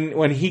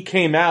when he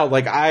came out,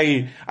 like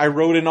I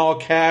wrote in all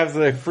caps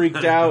and I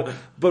freaked out,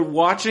 but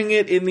watching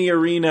it in the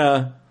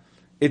arena,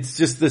 it's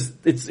just this,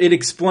 it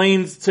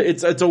explains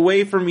it's a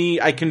way for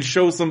me, I can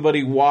show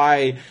somebody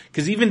why,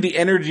 cause even the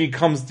energy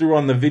comes through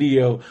on the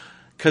video,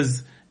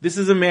 cause this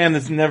is a man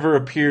that's never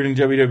appeared in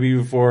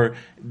WWE before.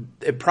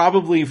 It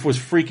probably was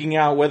freaking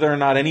out whether or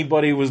not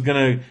anybody was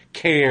gonna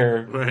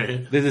care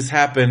that this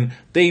happened.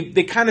 They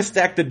kind of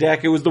stacked the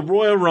deck. It was the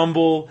Royal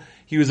Rumble.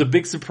 He was a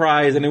big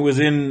surprise, and it was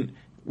in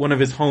one of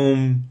his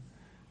home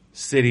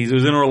cities. It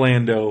was in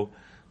Orlando.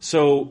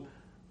 So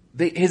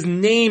his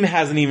name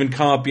hasn't even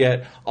come up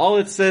yet. All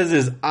it says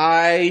is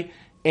I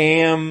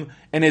am,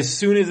 and as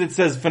soon as it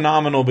says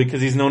phenomenal, because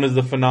he's known as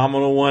the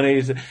phenomenal one,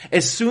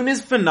 as soon as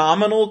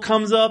phenomenal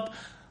comes up,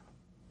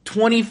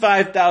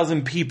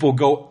 25,000 people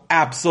go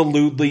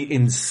absolutely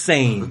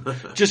insane.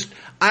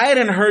 I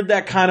hadn't heard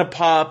that kind of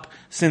pop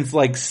since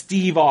like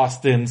Steve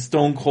Austin,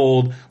 Stone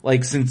Cold,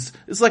 since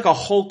it's like a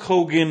Hulk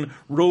Hogan,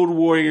 Road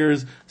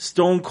Warriors,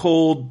 Stone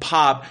Cold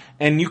pop,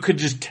 and you could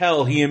just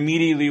tell he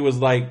immediately was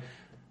like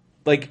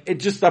it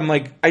just,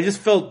 I just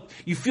felt,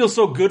 you feel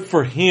so good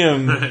for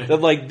him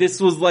that this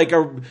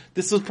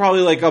was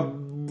probably like a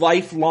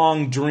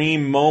lifelong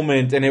dream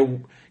moment, and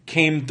it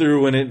came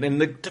through,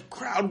 and the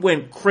crowd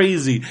went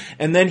crazy.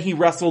 And then he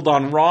wrestled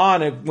on Raw,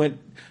 and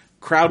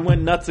crowd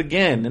went nuts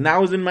again. And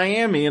that was in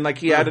Miami, and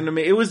he had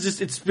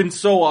it's been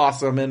so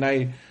awesome, and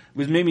it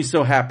made me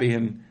so happy,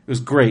 and it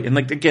was great. And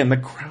again, the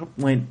crowd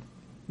went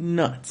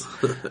nuts.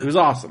 It was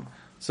awesome.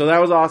 So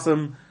that was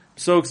awesome.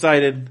 So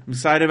excited. I'm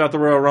excited about the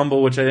Royal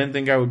Rumble, which I didn't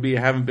think I would be.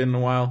 I haven't been in a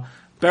while.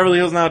 Beverly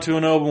Hills Now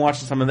 2-0. Been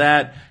watching some of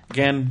that.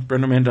 Again,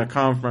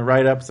 BrendoMan.com for my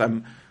write-ups.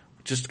 I'm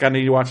just gonna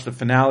need to watch the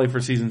finale for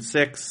season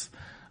 6.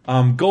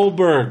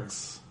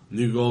 Goldbergs.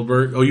 New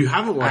Goldberg. Oh, you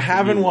haven't watched? I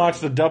haven't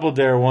watched the Double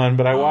Dare one,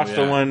 but I watched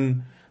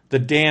the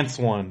dance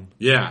one.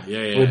 Yeah.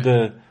 With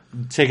the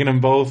taking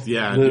them both.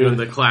 Yeah, doing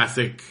the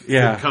classic.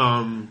 Yeah.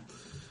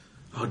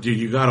 Oh, dude,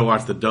 you gotta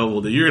watch the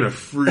Double Dare. You're gonna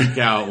freak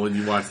out when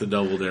you watch the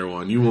Double Dare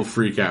one. You will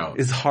freak out.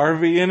 Is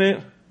Harvey in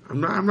it?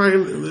 I'm not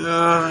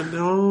gonna.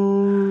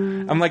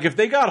 No. I'm like, if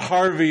they got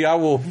Harvey, I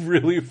will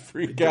really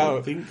freak out.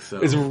 I think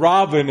so. Is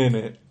Robin in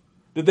it?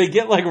 Did they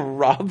get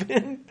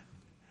Robin?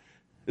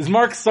 Is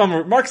Mark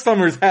Summers? Mark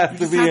Summers has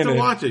to be in it. You just have to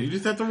watch it. You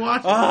just have to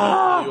watch it.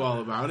 I'll tell you all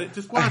about it.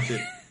 Just watch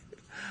it.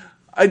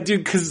 I do,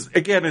 because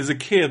again, as a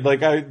kid,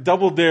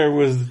 Double Dare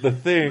was the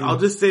thing. I'll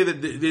just say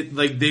that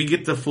they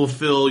get to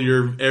fulfill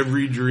your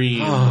every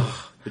dream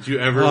that you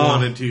ever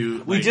wanted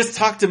to. We just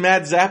talked to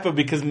Matt Zappa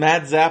because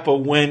Matt Zappa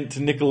went to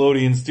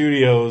Nickelodeon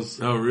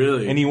Studios. Oh,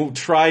 really? And he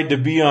tried to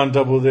be on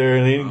Double Dare,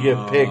 and he didn't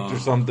get picked or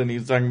something. He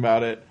was talking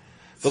about it.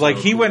 But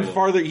he went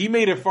farther, he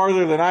made it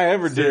farther than I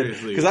ever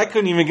did. Because I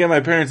couldn't even get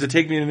my parents to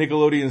take me to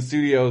Nickelodeon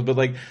Studios.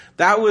 But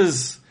that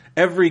was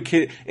every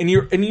kid, and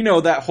you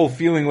know that whole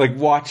feeling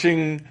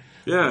watching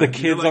the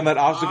kids on that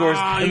obstacle course,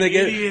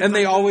 and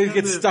they always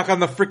get stuck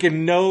on the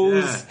freaking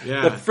nose,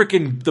 the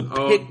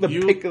pick,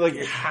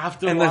 you have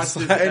to watch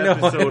this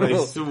episode,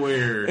 I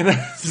swear. And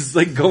I was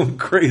just going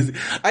crazy.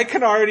 I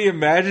can already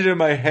imagine in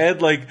my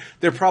head,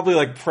 they're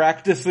probably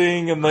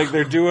practicing and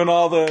they're doing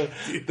all the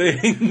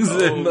things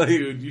and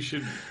dude, you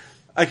should.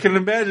 I can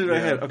imagine in my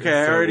head. Okay,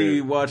 I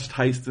already watched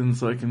Heiston,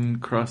 so I can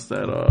cross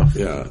that off.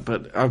 Yeah.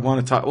 But I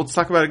want to talk, let's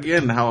talk about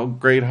again how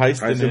great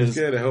Heiston is.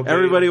 Good. I hope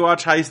everybody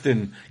watch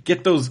Heiston.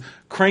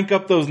 Crank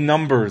up those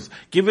numbers.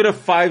 Give it a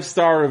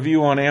 5-star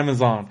review on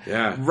Amazon.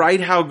 Yeah. Write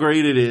how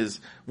great it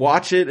is.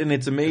 Watch it, and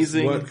it's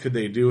amazing. What could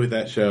they do with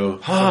that show?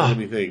 So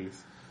many things.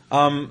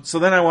 So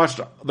then I watched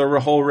the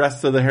whole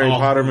rest of the Harry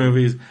Potter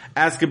movies.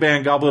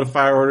 Azkaban, Goblet of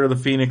Fire, Order of the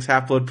Phoenix,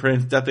 Half-Blood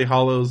Prince, Deathly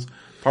Hallows,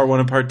 Part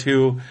 1 and Part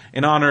 2,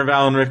 in honor of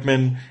Alan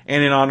Rickman,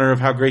 and in honor of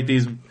how great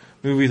these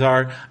movies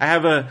are. I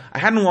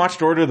hadn't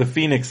watched Order of the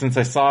Phoenix since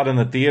I saw it in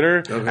the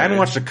theater. Okay. I hadn't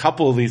watched a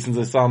couple of these since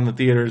I saw them in the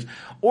theaters.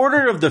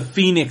 Order of the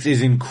Phoenix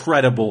is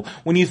incredible.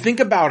 When you think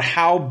about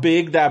how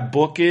big that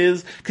book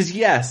is, cause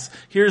yes,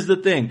 here's the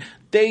thing.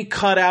 They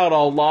cut out a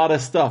lot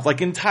of stuff,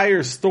 like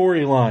entire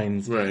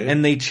storylines. Right.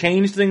 And they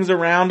changed things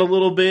around a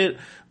little bit,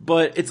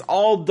 but it's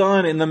all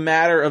done in the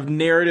matter of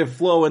narrative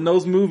flow. And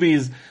those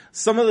movies,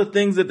 some of the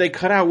things that they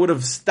cut out would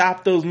have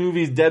stopped those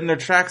movies dead in their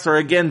tracks, or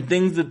again,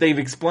 things that they've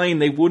explained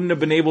they wouldn't have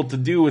been able to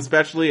do,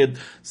 especially at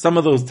some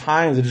of those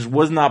times. It just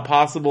was not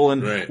possible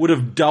and Right. would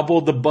have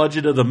doubled the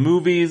budget of the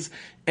movies.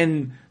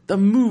 And the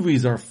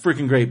movies are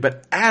freaking great,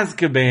 but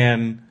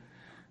Azkaban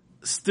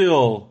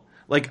still,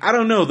 like, I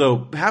don't know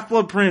though,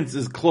 Half-Blood Prince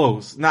is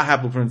close. Not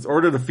Half-Blood Prince,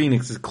 Order of the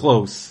Phoenix is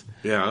close.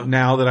 Yeah.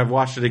 Now that I've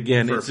watched it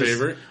again. For it's a just,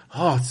 favorite?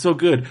 oh, it's so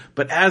good.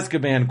 But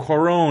Azkaban,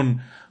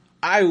 Cuarón,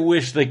 I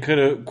wish they could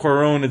have,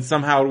 Cuarón had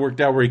somehow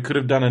worked out where he could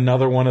have done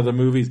another one of the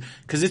movies.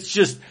 Cause it's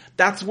just,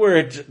 that's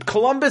where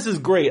Columbus is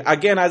great.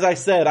 Again, as I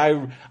said,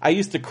 I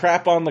used to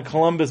crap on the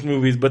Columbus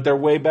movies, but they're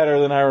way better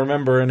than I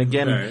remember. And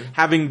again, Okay.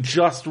 having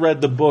just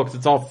read the books,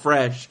 it's all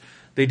fresh.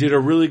 They did a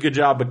really good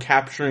job of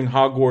capturing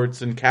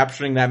Hogwarts and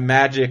capturing that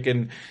magic,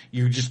 and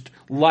you just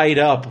light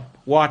up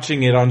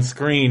watching it on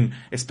screen,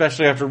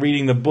 especially after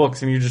reading the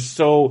books, and you're just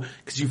so,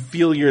 cause you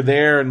feel you're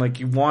there and like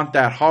you want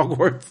that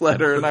Hogwarts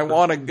letter and I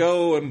want to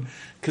go, and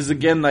cause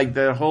again, like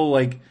the whole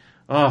like,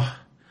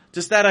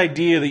 just that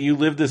idea that you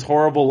live this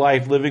horrible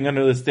life living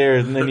under the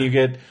stairs and then you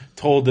get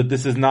told that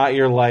this is not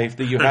your life,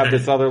 that you have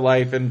this other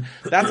life, and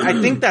I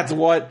think that's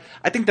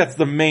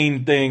the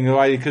main thing,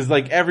 cause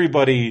like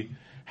everybody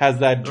has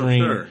that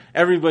dream. Sure.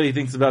 Everybody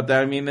thinks about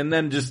that. I mean, and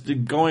then just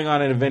going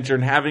on an adventure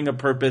and having a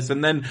purpose,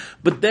 and then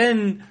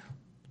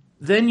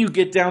you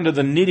get down to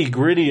the nitty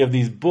gritty of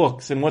these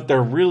books and what they're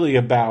really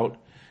about,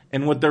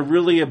 and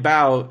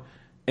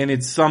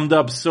it's summed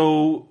up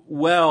so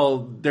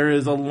well. There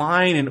is a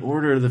line in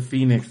Order of the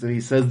Phoenix that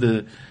he says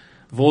to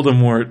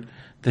Voldemort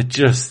that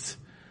just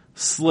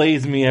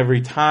slays me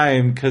every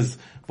time, because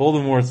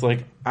Voldemort's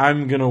like,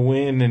 I'm gonna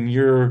win and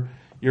you're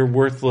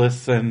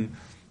worthless, and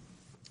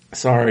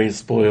sorry,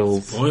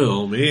 spoils.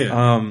 Spoil,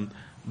 man.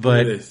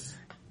 But Yes.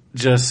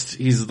 just,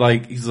 he's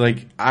like, you're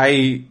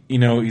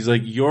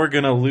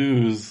gonna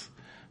lose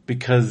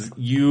because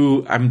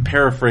I'm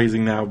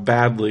paraphrasing now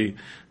badly.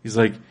 He's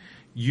like,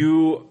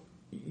 you're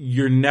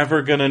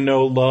never gonna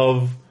know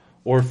love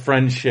or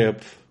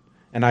friendship,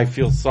 and I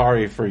feel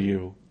sorry for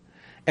you.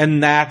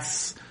 And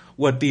that's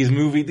what these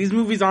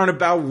movies aren't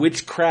about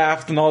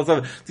witchcraft and all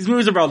that stuff. These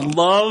movies are about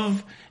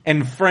love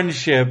and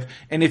friendship,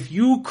 and if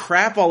you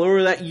crap all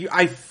over that,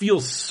 I feel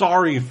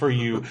sorry for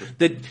you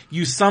that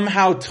you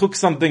somehow took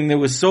something that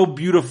was so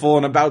beautiful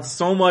and about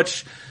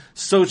such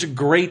a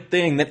great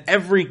thing that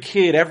every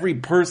kid, every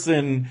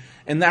person,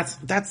 and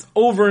that's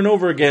over and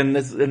over again.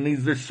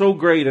 They're so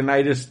great, and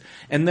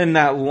then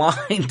that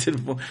line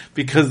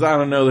because I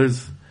don't know,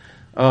 there's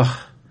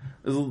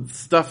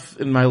stuff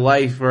in my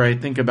life where I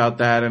think about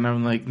that and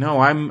I'm like, no,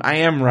 I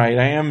am right.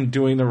 I am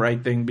doing the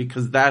right thing,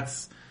 because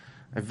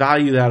I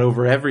value that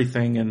over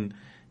everything, and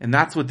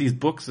that's what these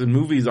books and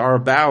movies are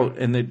about,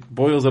 and it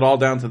boils it all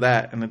down to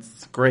that, and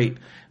it's great.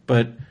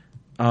 But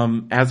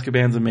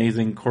Azkaban's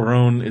amazing.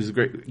 Cuarón is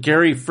great.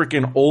 Gary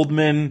freaking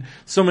Oldman,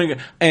 so many,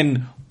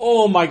 and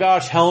oh my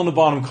gosh, Helena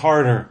Bonham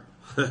Carter.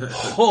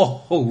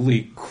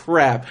 Holy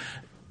crap.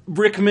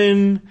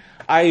 Rickman,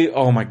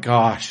 oh my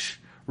gosh.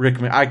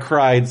 Rickman, I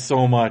cried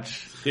so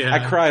much. Yeah. I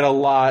cried a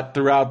lot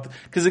throughout,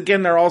 because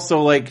again, they're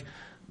also like,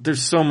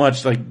 there's so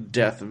much like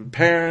death of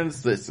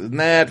parents, this and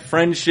that,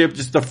 friendship,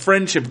 just the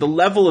friendship, the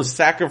level of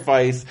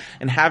sacrifice,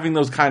 and having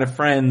those kind of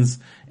friends,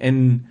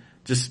 and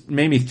just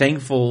made me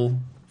thankful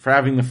for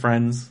having the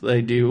friends that I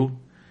do.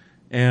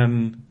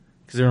 And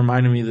because it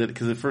reminded me that,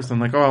 because at first I'm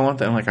like, oh, I want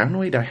that. I'm like, I don't know,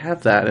 wait, I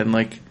have that. And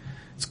like,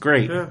 it's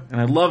great. Yeah. And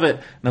I love it.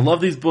 And I love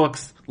these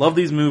books, love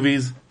these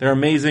movies. They're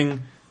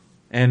amazing.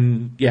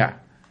 And yeah,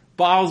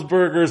 Bob's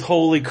Burgers,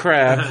 holy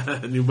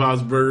crap. New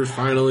Bob's Burgers,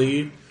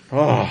 finally.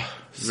 Oh,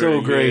 so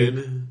Very great.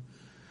 good.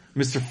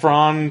 Mr.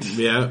 Frond.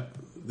 Yeah.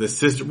 The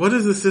sister, what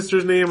is the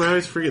sister's name? I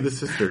always forget the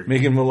sister.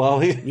 Megan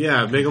Mullally.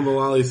 Yeah, Megan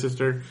Mullally's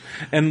sister.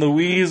 And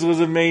Louise was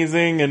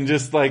amazing, and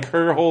just like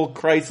her whole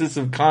crisis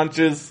of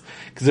conscience,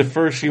 because at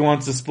first she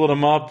wants to split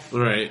them up.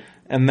 Right.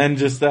 And then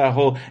just that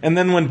whole, and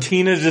then when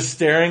Tina's just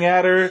staring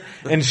at her,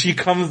 and she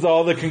comes to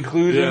all the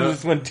conclusions,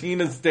 it's when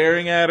Tina's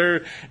staring at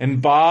her,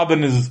 and Bob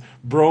and his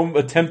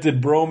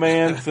attempted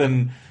bromance,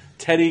 and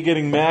Teddy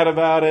getting mad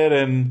about it,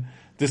 and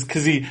just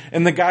cause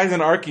and the guy's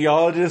an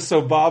archaeologist,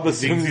 so Bob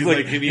assumes he's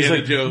like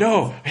Indiana Jones.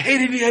 No, I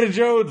hate Indiana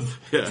Jones.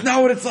 Yeah. It's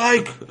not what it's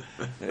like.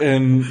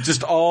 And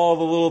just all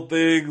the little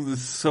things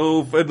is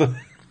so fun.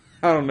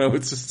 I don't know,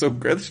 it's just so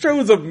great. The show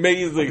is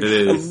amazing. It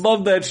is. I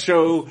love that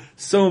show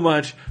so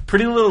much.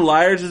 Pretty Little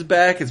Liars is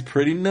back. It's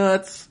pretty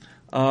nuts.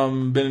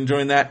 Been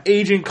enjoying that.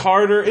 Agent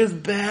Carter is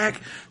back.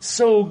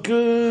 So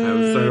good. I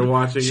haven't started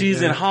watching it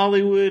She's yet. in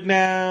Hollywood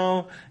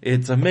now.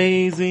 It's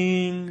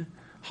amazing.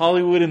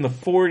 Hollywood in the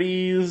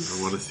 40s.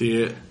 I want to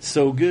see it.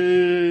 So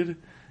good.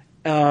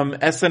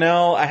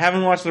 SNL. I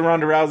haven't watched the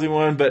Ronda Rousey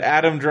one, but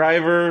Adam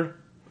Driver.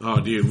 Oh,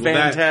 dude. Well,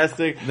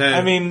 fantastic.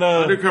 I mean, the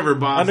Undercover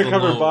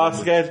Boss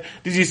sketch.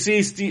 Did you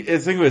see Steve? I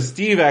think it was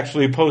Steve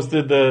actually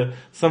posted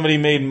somebody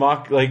made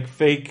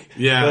fake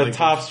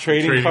Topps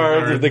trading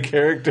cards of the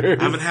characters.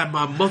 I haven't had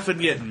my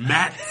muffin yet,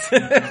 Matt.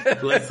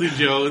 Leslie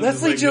Jones.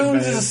 Leslie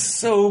Jones is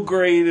so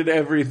great at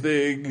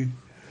everything.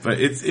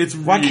 But it's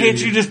why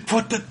can't you just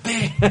put the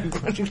thing? Why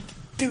don't you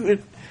do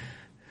it?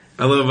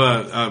 I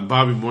love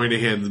Bobby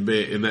Moynihan's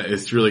bit, and that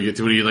it's really good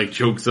too when he like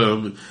chokes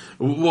him.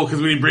 Well, because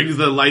when he brings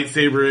the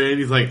lightsaber in,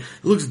 he's like,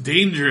 "It looks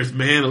dangerous,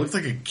 man. It looks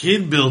like a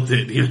kid built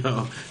it." You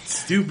know,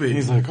 stupid.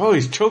 He's like, "Oh,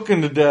 he's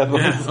choking to death."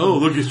 Yeah. Oh,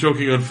 look, he's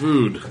choking on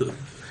food.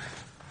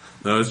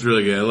 No, it's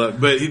really good.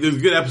 But it was a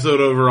good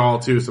episode overall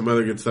too. Some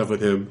other good stuff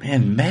with him.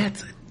 Man,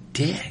 Matt's a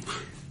dick.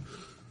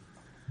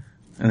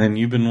 And then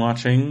you've been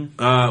watching?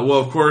 Well,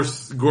 of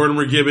course, Gordon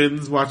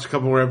McGibbons. Watched a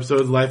couple more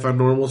episodes. Life on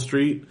Normal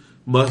Street.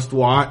 Must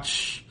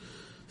watch.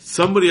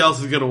 Somebody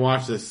else is going to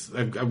watch this.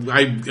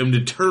 I'm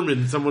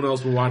determined someone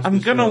else will watch this. I'm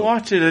going to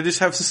watch it. I just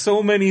have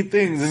so many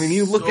things. I mean,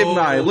 you look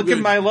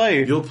at my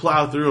life. You'll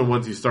plow through them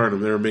once you start them.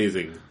 They're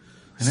amazing.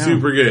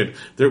 Super good.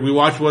 We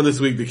watched one this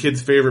week. The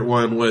kid's favorite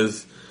one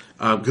was,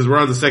 cause we're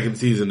on the second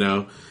season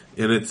now,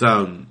 and it's,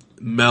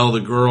 Mel, the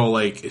girl,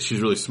 like,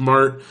 she's really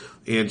smart,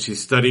 and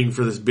she's studying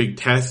for this big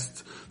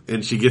test,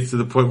 and she gets to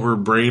the point where her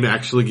brain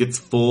actually gets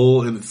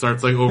full and it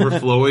starts like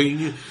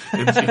overflowing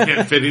and she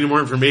can't fit any more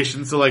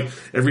information. So like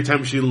every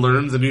time she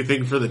learns a new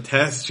thing for the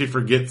test, she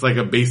forgets like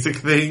a basic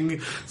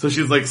thing. So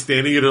she's like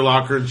standing in her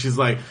locker and she's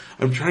like,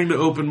 I'm trying to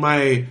open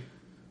my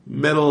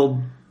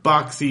metal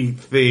boxy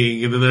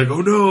thing. And then they're like,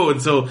 oh no.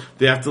 And so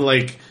they have to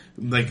like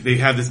they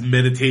have this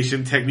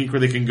meditation technique where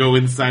they can go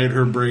inside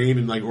her brain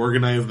and like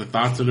organize the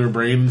thoughts in her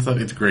brain and stuff.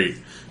 It's great.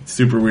 It's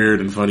super weird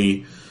and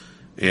funny.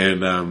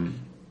 And,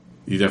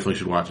 you definitely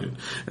should watch it. And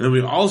then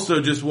we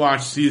also just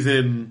watched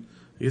season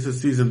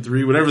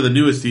 3, whatever the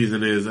newest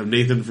season is, of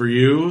Nathan For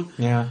You.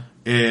 Yeah.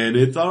 And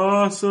it's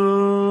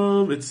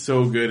awesome. It's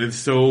so good. It's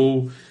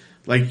so,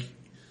 like,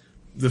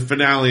 the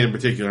finale in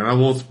particular, and I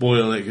won't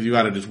spoil it because you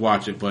gotta just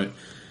watch it, but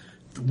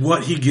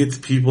what he gets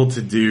people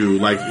to do,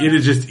 like, it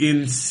is just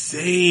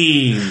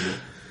insane.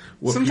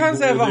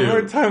 Sometimes I have a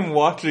hard time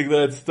watching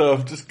that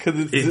stuff just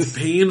because it's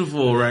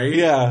painful, right?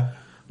 Yeah.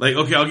 Like,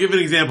 okay, I'll give an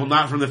example,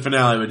 not from the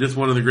finale, but just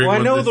one of the great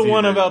ones. I know the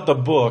one about the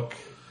book.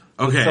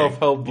 Okay. The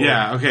self-help book.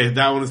 Yeah, okay,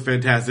 that one is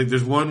fantastic.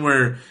 There's one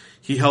where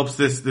he helps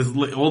this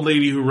old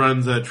lady who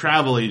runs a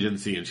travel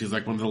agency, and she's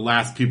like one of the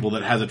last people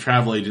that has a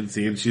travel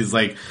agency, and she's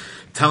like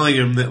telling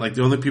him that like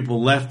the only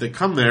people left that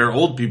come there are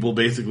old people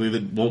basically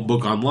that won't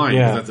book online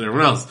because that's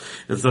everyone else.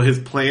 And so his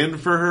plan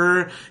for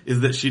her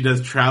is that she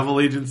does travel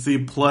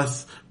agency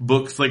plus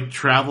books like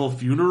travel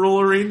funeral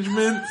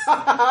arrangements.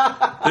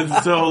 And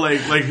so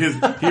like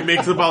he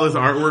makes up all this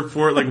artwork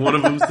for it. Like one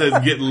of them says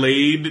get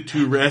laid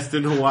to rest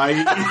in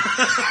Hawaii.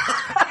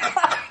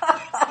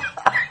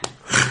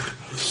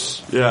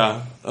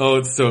 Yeah. Oh,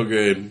 it's so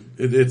good.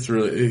 It's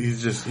really,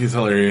 he's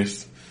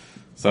hilarious.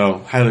 So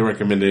highly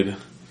recommended.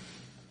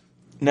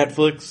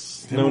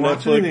 Netflix? No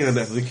Netflix? On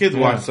Netflix. The kids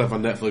watch stuff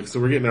on Netflix, so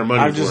we're getting our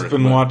money for it. I've just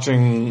been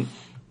watching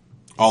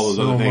all those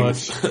other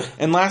things. Much.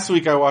 And last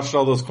week I watched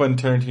all those Quentin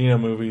Tarantino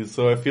movies,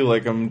 so I feel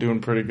like I'm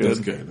doing pretty good.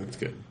 That's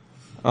good.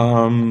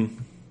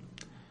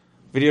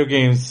 Video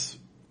games,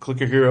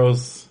 Clicker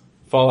Heroes,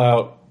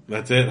 Fallout.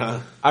 That's it,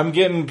 huh? I'm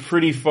getting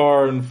pretty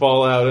far in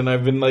Fallout, and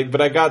I've been like, but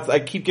I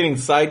keep getting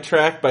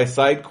sidetracked by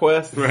side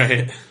quests.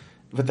 Right.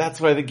 But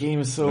that's why the game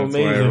is so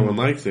amazing. That's why everyone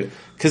likes it.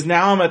 Because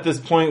now I'm at this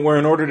point where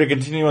in order to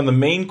continue on the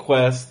main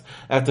quest,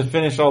 I have to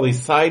finish all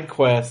these side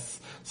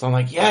quests. So I'm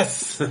like,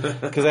 yes!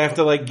 Because I have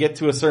to like get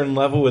to a certain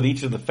level with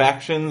each of the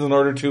factions in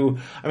order to,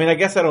 I mean, I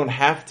guess I don't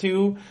have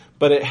to,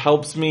 but it'll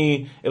help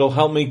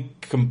me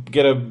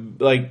get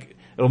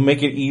it'll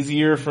make it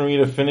easier for me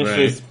to finish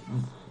this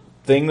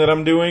thing that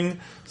I'm doing.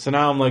 So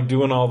now I'm like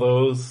doing all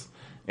those,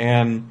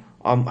 and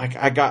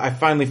I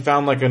finally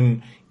found like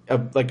one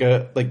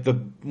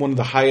of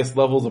the highest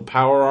levels of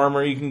power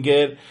armor you can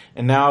get,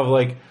 and now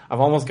I've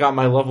almost got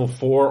my level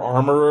 4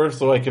 armorer,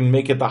 so I can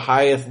make it the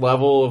highest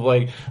level of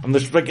like, I'm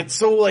just like, it's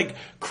so like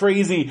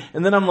crazy.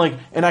 And then I'm like,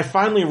 and I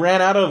finally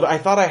ran out of, I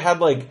thought I had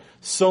like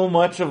so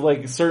much of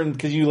like certain,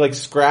 cause you like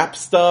scrap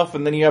stuff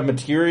and then you have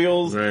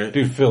materials. Right.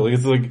 Dude, Phil, you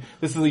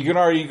can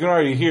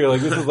already hear,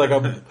 like this is like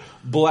a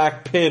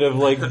black pit of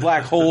like,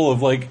 black hole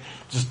of like,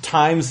 just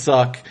time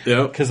suck.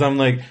 Yep. Cause I'm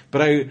like,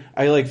 but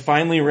I like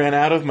finally ran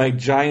out of my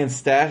giant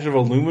stash of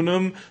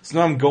aluminum. So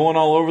now I'm going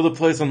all over the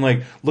place. I'm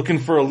like looking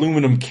for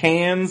aluminum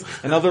cans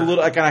and other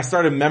little, like, and I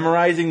started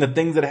memorizing the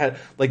things that had,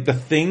 like the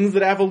things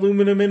that have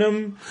aluminum in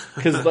them.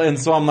 And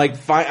so I'm like,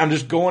 I'm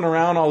just going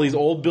around all these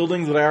old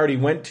buildings that I already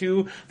went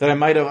to that I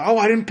might have,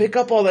 I didn't pick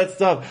up all that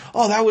stuff.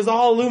 Oh, that was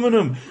all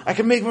aluminum. I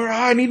can make more,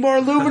 I need more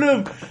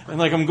aluminum. And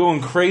like, I'm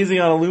going crazy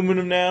on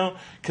aluminum now.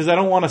 Cause I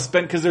don't want to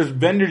spend, cause there's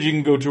vendors you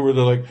can go to where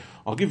they're like,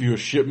 I'll give you a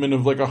shipment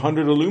of like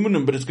 100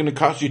 aluminum, but it's going to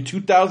cost you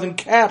 2,000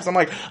 caps. I'm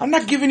like, I'm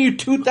not giving you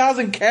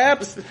 2,000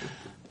 caps.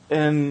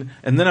 and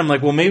then I'm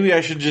like, well, maybe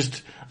I should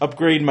just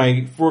upgrade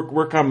my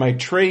work on my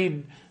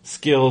trade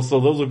skills, so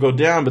those will go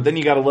down. But then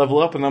you got to level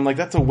up, and I'm like,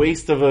 that's a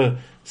waste of a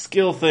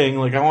skill thing.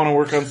 Like, I want to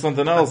work on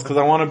something else because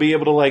I want to be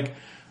able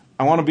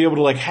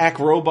to hack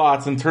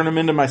robots and turn them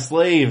into my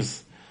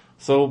slaves.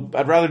 So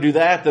I'd rather do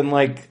that than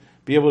like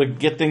be able to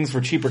get things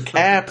for cheaper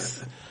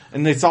caps.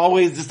 And it's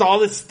always just all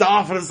this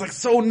stuff, and it's like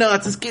so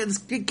nuts. This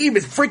game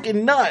is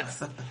freaking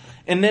nuts.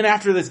 And then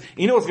after this,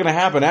 you know what's going to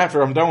happen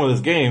after I'm done with this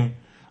game?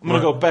 I'm going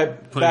to go back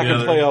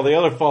and play all the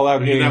other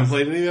Fallout games. You not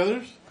played any of the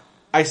others?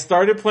 I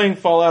started playing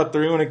Fallout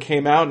 3 when it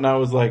came out, and I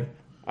was like,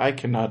 I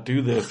cannot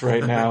do this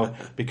right now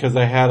because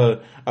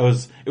it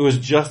was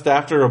just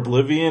after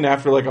Oblivion,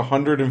 after like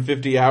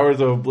 150 hours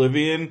of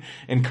Oblivion,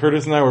 and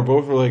Curtis and I were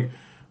like,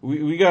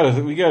 we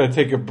gotta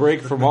take a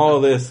break from all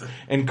of this.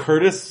 And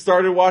Curtis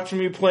started watching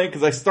me play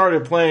because I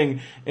started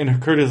playing,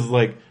 and Curtis is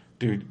like,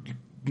 dude,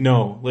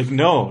 no,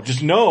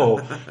 just no.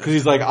 Because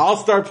he's like, I'll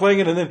start playing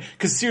it, and then,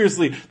 because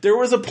seriously, there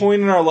was a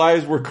point in our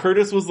lives where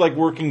Curtis was like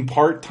working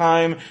part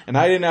time, and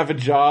I didn't have a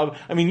job.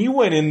 I mean, you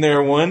went in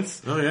there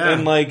once,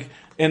 and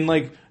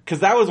because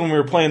that was when we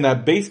were playing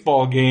that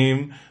baseball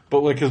game.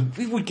 But like, cause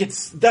we would get,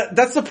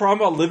 that's the problem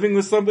about living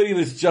with somebody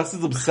that's just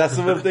as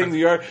obsessive of things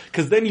you are,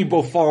 cause then you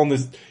both fall in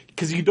this,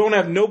 cause you don't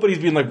have, nobody's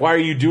being like, why are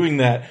you doing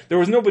that? There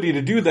was nobody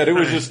to do that. It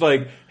was just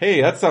like,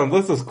 hey,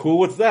 this is cool.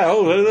 What's that?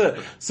 Oh, blah, blah,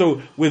 blah.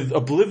 So with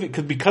Oblivion,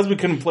 because we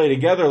couldn't play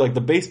together, like the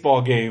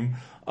baseball game,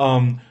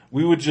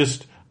 we would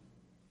just,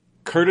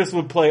 Curtis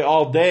would play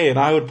all day and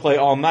I would play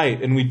all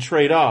night, and we'd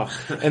trade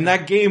off. And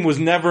that game was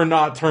never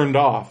not turned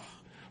off.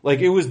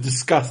 Like, it was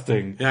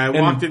disgusting. Yeah, I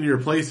walked into your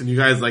place and you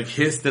guys like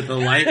hissed at the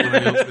light when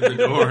I opened the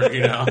door,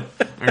 you know.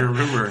 I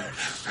remember.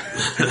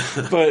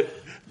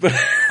 But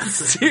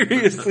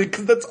seriously,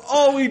 because that's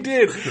all we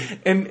did.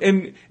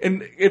 And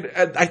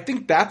I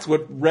think that's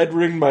what red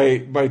ringed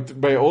my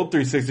old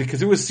 360,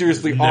 because it was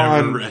seriously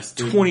on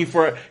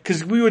 24 hours.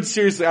 Because we would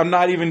seriously, I'm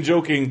not even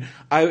joking,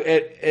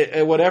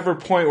 at whatever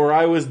point where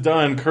I was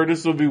done,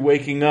 Curtis would be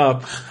waking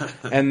up,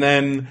 and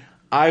then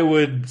I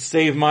would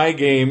save my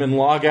game and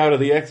log out of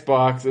the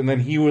Xbox, and then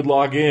he would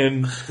log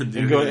in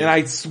and go. And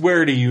I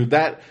swear to you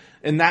that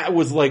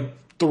was like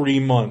 3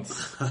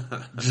 months,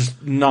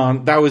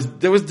 that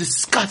was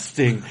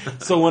disgusting.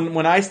 So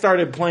when I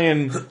started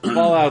playing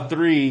Fallout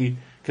 3,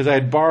 because I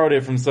had borrowed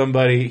it from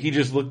somebody, he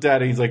just looked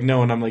at it. He's like,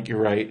 "No," and I'm like,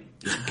 "You're right.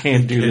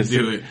 Can't do this.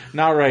 Do it.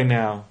 Not right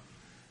now."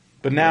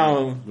 But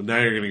now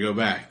you're gonna go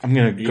back. I'm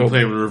gonna go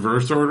play in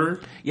reverse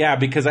order. Yeah,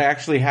 because I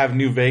actually have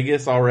New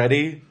Vegas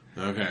already.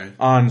 Okay.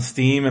 On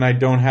Steam, and I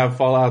don't have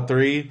Fallout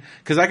 3,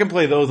 because I can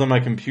play those on my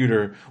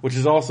computer, which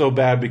is also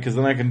bad because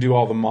then I can do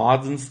all the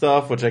mods and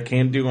stuff, which I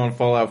can't do on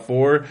Fallout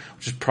 4,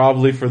 which is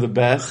probably for the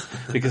best,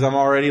 because I'm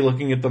already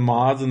looking at the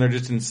mods and they're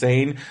just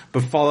insane.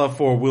 But Fallout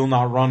 4 will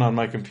not run on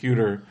my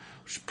computer,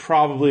 which is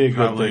probably a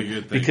good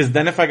thing. Because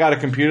then if I got a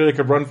computer that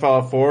could run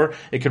Fallout 4,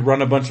 it could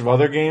run a bunch of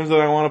other games that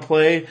I want to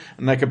play,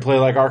 and I could play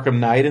like Arkham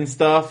Knight and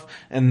stuff,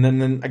 and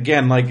then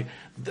again, like,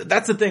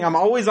 that's the thing. I'm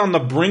always on the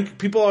brink.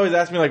 People always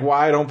ask me like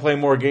why I don't play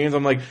more games.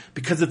 I'm like,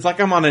 because it's like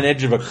I'm on an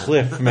edge of a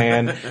cliff,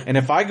 man. And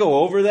if I go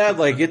over that,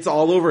 like, it's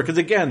all over. Because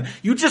again,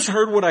 you just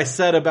heard what I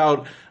said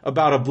about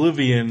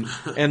Oblivion,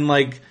 and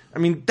like, I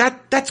mean,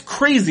 that's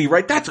crazy,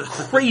 right? That's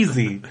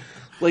crazy.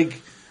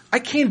 Like,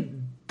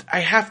 I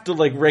have to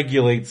like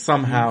regulate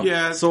somehow.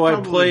 Yeah. So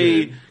I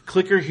play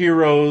Clicker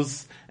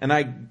Heroes, and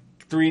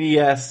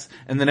 3DS,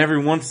 and then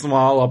every once in a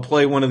while I'll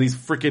play one of these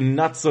freaking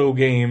nutso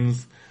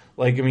games.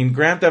 Like, I mean,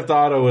 Grand Theft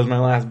Auto was my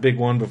last big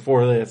one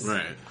before this.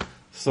 Right.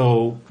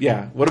 So,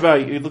 yeah. What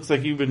about you? It looks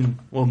like you've been,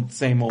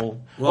 same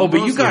old. Well,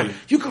 but you got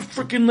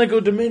freaking Lego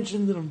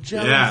Dimensions, and I'm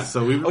jealous. Yeah,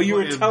 so we you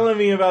were telling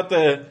me about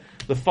the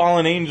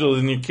fallen angels,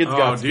 and your kids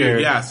got scared.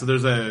 Dude, yeah, so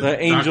there's the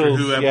angels,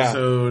 Doctor Who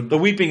episode. Yeah. The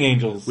Weeping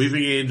Angels.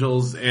 Weeping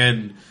Angels,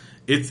 and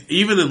it's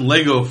even in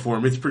Lego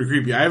form, it's pretty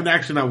creepy. I haven't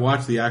actually not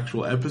watched the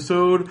actual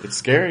episode. It's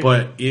scary.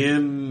 But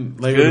in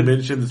Lego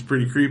Dimensions, it's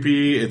pretty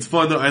creepy. It's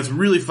fun though. It's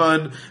really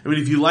fun. I mean,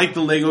 if you like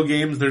the Lego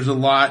games, there's a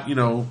lot,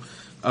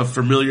 of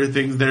familiar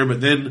things there,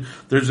 but then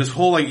there's this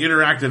whole like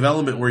interactive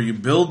element where you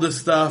build this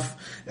stuff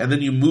and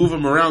then you move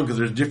them around because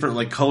there's different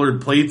like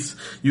colored plates.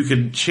 You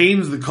can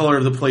change the color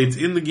of the plates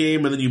in the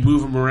game, and then you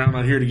move them around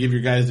on here to give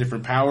your guys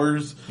different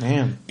powers.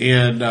 Man.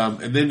 And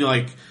then you're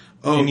like,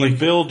 and you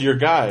build your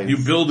guys. You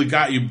build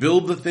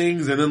the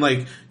things, and then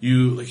like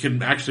you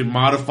can actually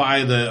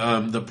modify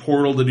the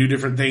portal to do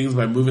different things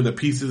by moving the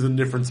pieces in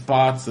different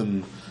spots,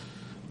 and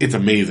it's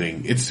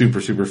amazing. It's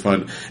super, super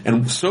fun.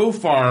 And so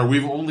far,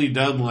 we've only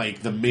done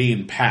like the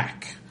main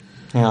pack.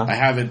 Yeah. I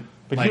haven't.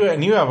 But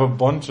you have a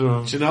bunch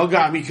of. Janelle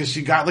got me because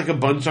she got like a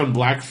bunch on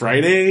Black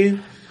Friday,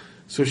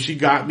 so she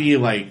got me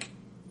like.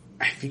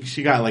 I think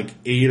she got like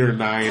 8 or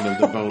 9 of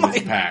the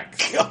bonus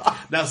packs. God.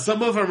 Now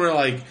some of them are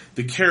like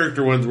the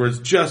character ones where it's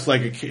just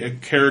like a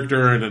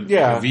character and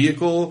a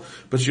vehicle,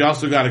 but she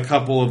also got a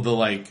couple of the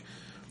like,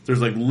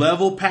 there's like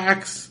level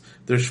packs,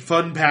 there's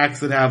fun packs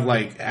that have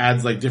like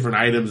adds like different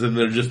items, and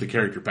they're just the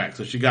character pack.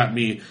 So she got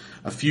me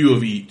a few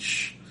of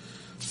each.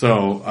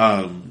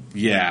 So,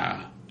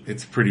 yeah.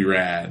 It's pretty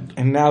rad.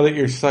 And now that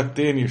you're sucked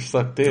in, you're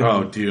sucked in.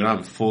 Oh, dude,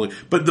 I'm fully...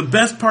 But the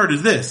best part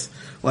is this.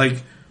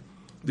 Like,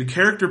 the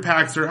character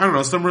packs are, I don't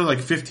know, somewhere like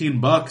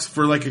 $15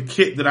 for like a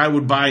kit that I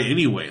would buy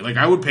anyway. Like,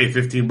 I would pay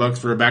 $15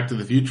 for a Back to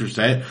the Future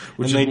set,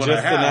 which and is what they I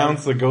just have.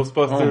 announced the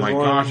Ghostbusters Oh my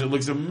one. gosh, it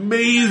looks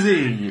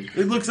amazing!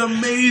 It looks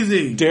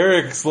amazing!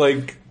 Derek's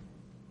like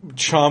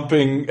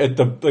chomping at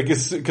the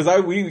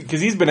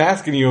because he's been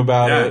asking you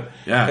about it.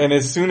 Yeah. And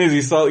as soon as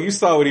you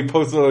saw what he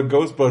posted on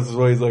Ghostbusters,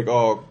 where he's like,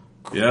 "Oh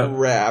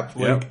crap!"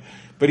 Like,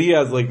 but he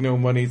has like no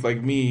money. He's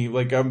like me.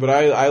 Like, but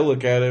I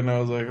look at it and I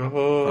was like,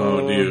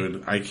 oh,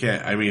 dude, I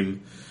can't. I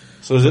mean,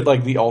 so is it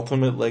like the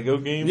ultimate Lego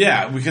game?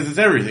 Yeah, because it's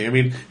everything. I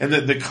mean, and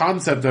the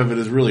concept of it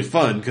is really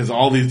fun because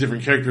all these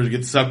different characters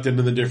get sucked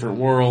into the different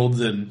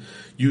worlds and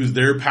use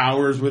their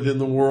powers within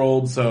the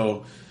world.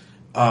 So,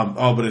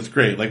 but it's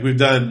great. Like we've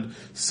done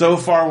so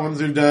far,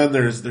 ones we've done.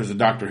 There's a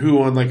Doctor Who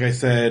one, like I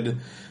said.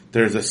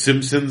 There's a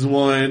Simpsons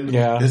one.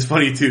 Yeah, it's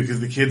funny too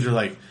because the kids are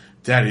like,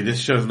 "Daddy, this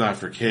show's not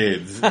for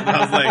kids." And I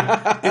was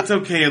like, "It's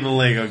okay in the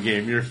Lego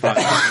game. You're fine.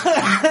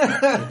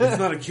 It's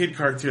not a kid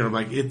cartoon." I'm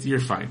like, "You're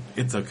fine.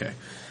 It's okay."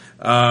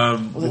 Well,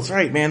 that's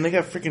right, man. They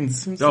got freaking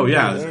Simpsons. Oh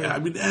yeah, I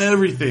mean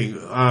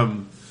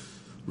everything.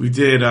 We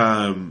did.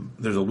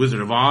 There's a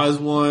Wizard of Oz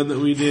one that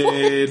we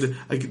did.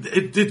 Like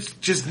it's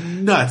just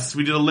nuts.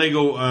 We did a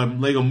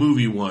Lego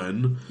movie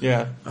one.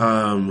 Yeah.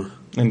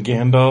 And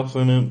Gandalf's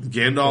in it.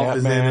 Gandalf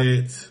Batman. is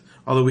in it.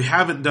 Although we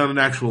haven't done an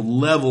actual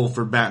level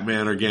for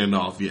Batman or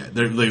Gandalf yet.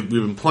 We've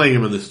been playing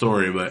him in the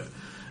story, but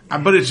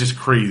it's just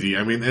crazy.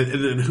 I mean,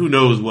 and who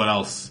knows what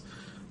else.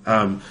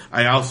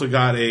 I also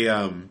got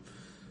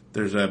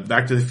there's a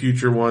Back to the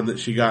Future one that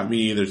she got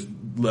me. There's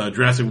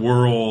Jurassic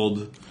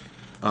World.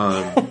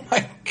 Oh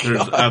my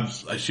god!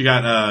 She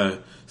got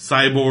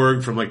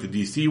Cyborg from like the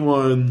DC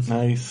ones.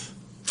 Nice.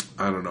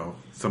 I don't know,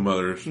 some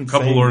others. A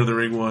couple Lord of the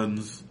Ring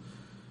ones.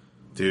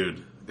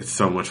 Dude, it's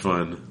so much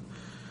fun.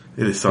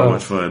 It is so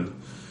much fun.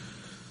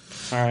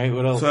 All right,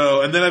 what else?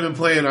 So, and then I've been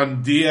playing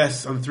on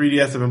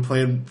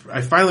 3DS.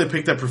 I finally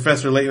picked up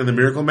Professor Layton and the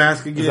Miracle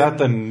Mask again. Is that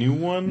the new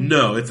one?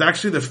 No, it's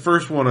actually the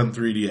first one on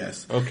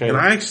 3DS. Okay. And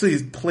I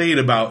actually played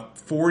about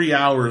 40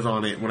 hours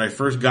on it when I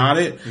first got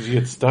it. Did you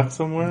get stuck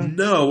somewhere?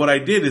 No, what I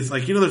did is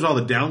like, there's all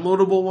the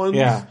downloadable ones.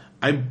 Yeah.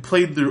 I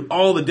played through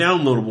all the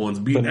downloadable ones,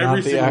 beat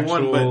every single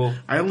one, but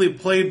I only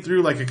played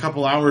through like a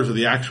couple hours of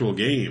the actual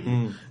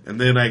game. And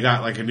then I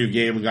got like a new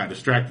game and got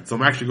distracted. So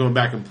I'm actually going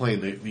back and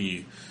playing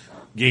the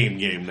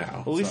game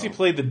now. Well, at least you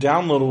played the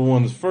downloadable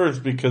ones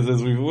first, because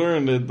as we've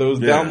learned, that those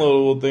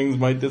downloadable things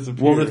might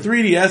disappear. Well, the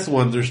 3DS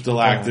ones are still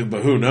active,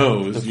 but who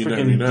knows? The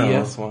freaking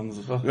DS ones.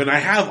 And I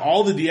have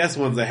all the DS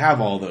ones. I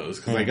have all those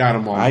because I got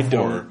them all. I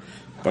don't,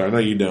 but I know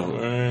you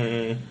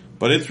don't.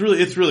 But it's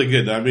really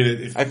good. I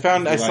mean,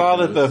 I saw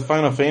that the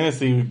Final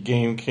Fantasy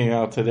game came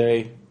out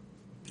today.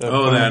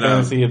 Final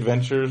Fantasy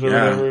Adventures or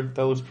whatever.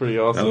 That looks pretty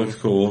awesome. That looks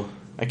cool.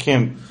 I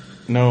can't.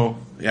 No.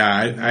 Yeah,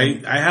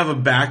 I have a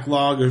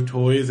backlog of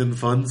toys and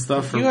fun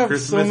stuff from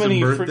Christmas so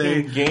many and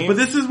birthday. Freaking games. But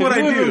this is what I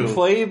do. Have you ever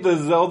played the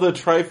Zelda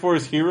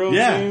Triforce Heroes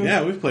game?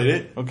 Yeah, we've played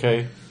it.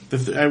 Okay.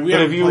 We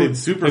haven't played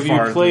super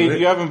far.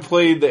 You haven't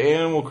played the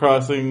Animal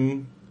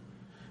Crossing?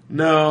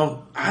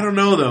 No, I don't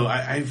know though.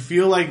 I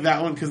feel like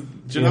that one because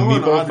Janelle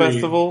and Audrey.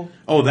 Festival.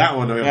 Oh, that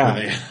one.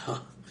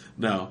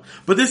 No,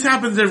 but this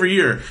happens every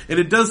year, and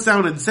it does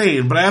sound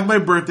insane. But I have my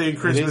birthday and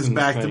Christmas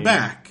back to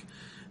back,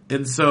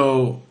 and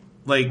so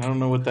like I don't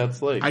know what that's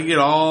like. I get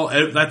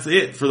that's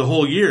it for the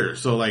whole year.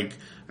 So like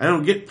I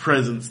don't get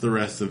presents the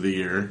rest of the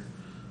year.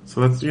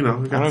 So that's I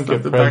don't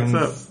get presents backs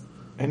up.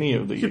 Any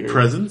of the year.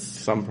 Presents.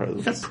 Some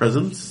presents. You got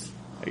presents.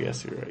 I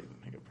guess you're right.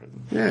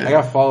 Yeah. I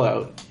got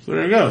Fallout. So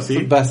there you go. See?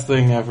 It's the best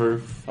thing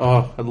ever.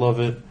 Oh, I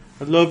love it.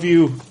 I love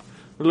you.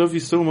 I love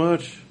you so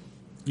much.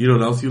 You know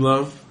what else you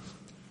love?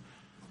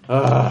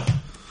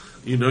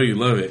 You know you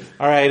love it.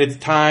 Alright, it's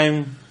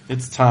time.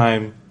 It's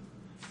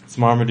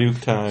Marmaduke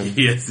time.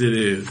 Yes, it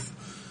is.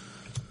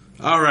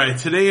 Alright,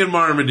 today in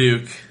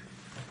Marmaduke.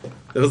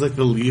 That was like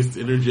the least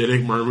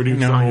energetic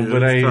Marmaduke song. No, but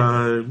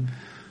time.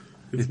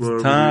 It's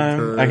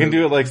time. I can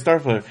do it like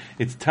Starfire.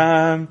 It's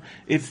time.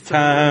 It's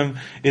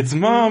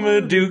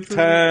Marmaduke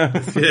time.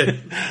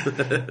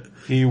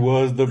 He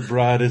was the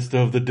brightest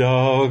of the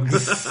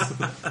dogs.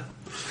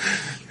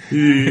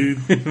 He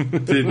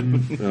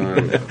didn't.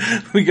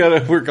 We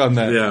gotta work on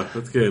that. Yeah,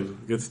 that's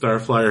good. Good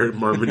Starflyer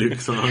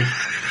Marmaduke song.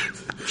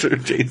 Sure,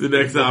 Jason. The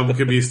next album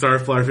could be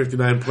Starflyer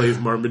 59 plays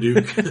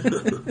Marmaduke.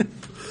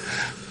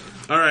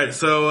 All right,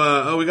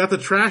 so we got the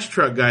trash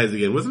truck guys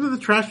again. Wasn't it the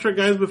trash truck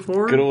guys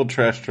before? Good old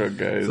trash truck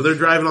guys. So they're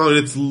driving on.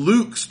 It's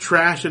Luke's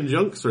trash and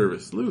junk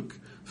service. Luke.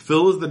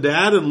 Phil is the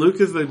dad and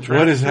Luke is the trash.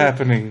 What is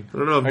happening? I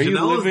don't know. Are you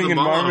living in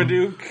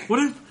Marmaduke?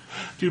 What if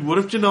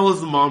Janelle is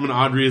the mom and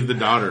Audrey is the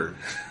daughter?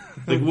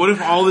 Like, what if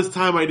all this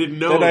time I didn't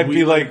know? Then I'd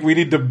be like, we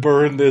need to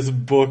burn this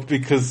book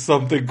because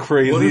something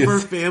crazy. What if our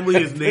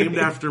family is named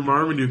after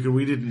Marmaduke and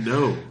we didn't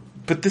know?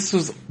 But this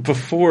was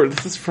before.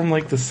 This is from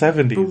like the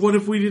 70s. But what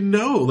if we didn't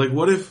know? Like,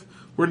 what if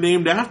we're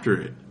named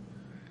after it?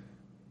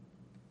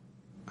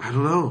 I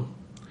don't know.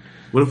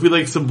 What if we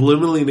like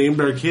subliminally named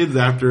our kids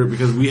after it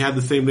because we had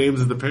the same names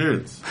as the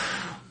parents?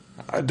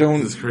 I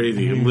don't. It's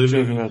crazy. I'm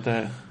joking about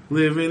that.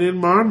 Living in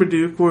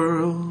Marmaduke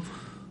world.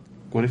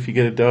 What if you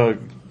get a dog?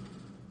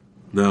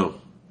 No.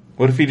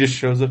 What if he just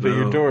shows up at No.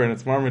 your door and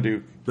it's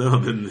Marmaduke? No,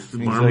 then He's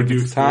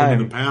Marmaduke's like, going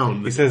to the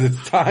pound. He says,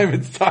 it's time,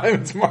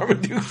 it's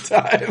Marmaduke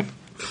time.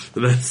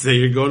 And I'd say,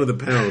 you're going to the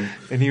pound.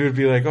 And he would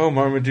be like, oh,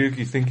 Marmaduke,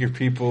 you think you're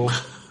people.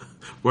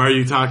 Why are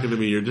you talking to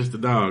me? You're just a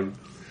dog.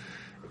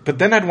 But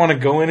then I'd want to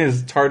go in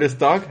his TARDIS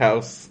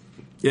doghouse.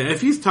 Yeah,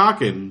 if he's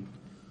talking,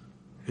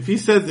 if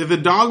the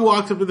dog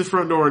walks up to the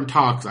front door and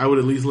talks, I would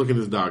at least look in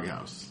his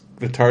doghouse.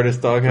 The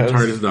TARDIS doghouse? The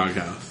TARDIS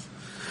doghouse.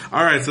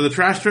 Alright, so the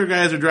trash truck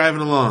guys are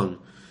driving along.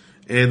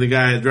 And the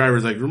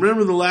driver's like,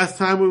 remember the last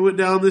time we went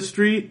down this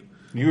street?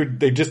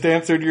 They just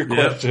answered your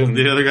question.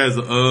 The other guy's,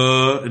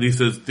 and he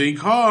says, think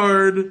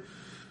hard.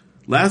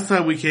 Last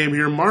time we came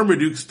here,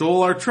 Marmaduke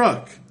stole our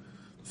truck.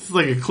 This is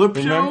like a clip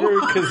show?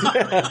 Remember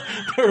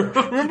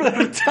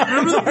that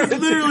time? Remember that was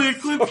literally a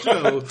clip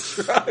show.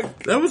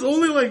 That was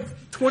only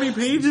like 20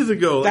 pages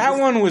ago. That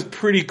one was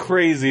pretty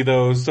crazy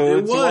though, so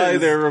it's why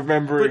they're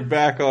remembering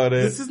back on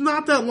it. This is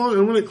not that long.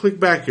 I'm going to click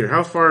back here.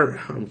 How far?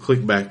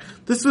 Click back.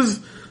 This is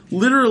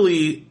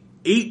literally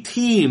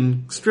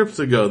 18 strips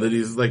ago that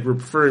he's like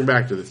referring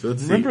back to this.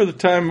 Let's Remember the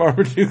time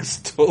Marmaduke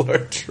stole our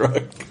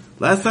truck?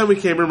 Last time we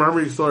came here,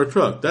 Marmaduke stole our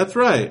truck. That's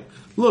right.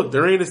 Look,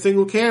 there ain't a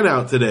single can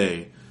out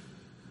today.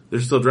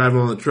 They're still driving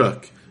on the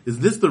truck. Is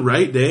this the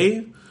right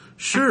day?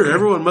 Sure,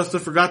 everyone must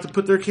have forgot to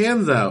put their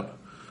cans out.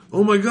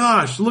 Oh my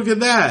gosh, look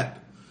at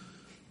that.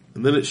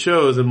 And then it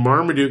shows, and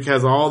Marmaduke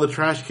has all the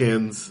trash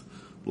cans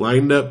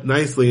lined up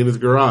nicely in his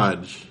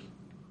garage.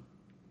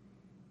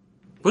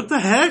 What the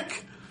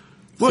heck?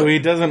 What? So he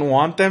doesn't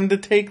want them to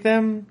take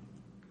them?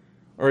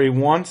 Or he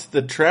wants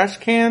the trash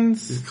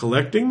cans? He's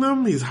collecting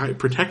them? He's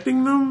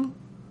protecting them?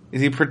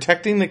 Is he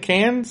protecting the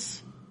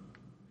cans?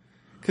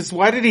 Because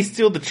why did he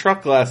steal the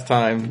truck last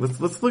time?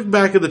 Let's look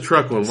back at the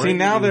truck one. See,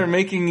 now they're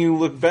making you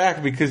look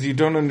back because you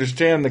don't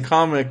understand the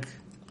comic.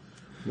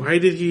 Why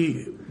did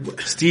he...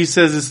 Steve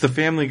says it's the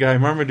Family Guy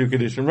Marmaduke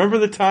edition. Remember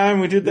the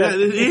time we did that?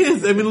 Yeah, it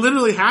is. I mean,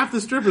 literally half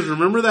the strip is.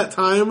 Remember that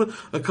time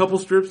a couple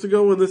strips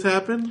ago when this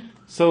happened?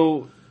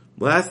 So...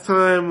 Last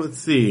time, let's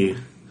see.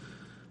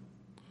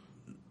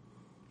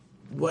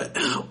 What?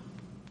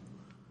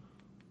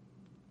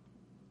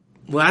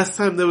 Last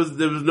time there was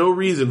no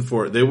reason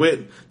for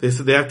it. They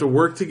said they have to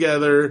work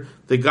together.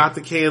 They got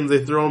the cans,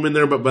 they throw them in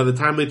there, but by the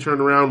time they turn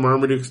around,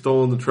 Marmaduke's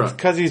stolen the truck.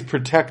 Because he's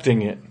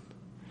protecting it.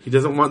 He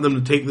doesn't want them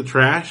to take the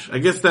trash? I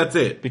guess that's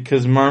it.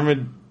 Because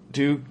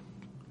Marmaduke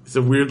is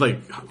a weird,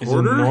 like, hoarder?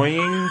 Is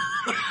annoying.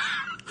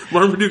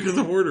 Marmaduke is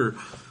a hoarder.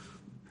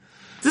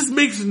 This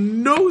makes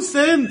no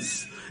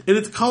sense. And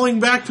it's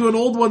calling back to an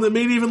old one that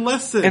made even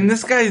less sense. And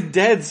this guy's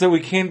dead, so we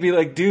can't be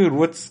like, dude,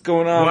 what's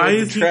going on Why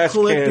with the trash is he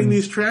collecting cans?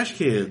 these trash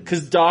cans?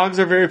 Because dogs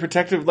are very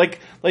protective. Like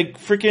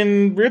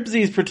freaking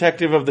Ribsy's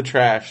protective of the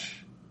trash.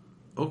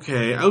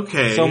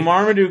 Okay. So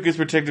Marmaduke is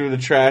protective of the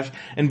trash,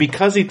 and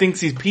because he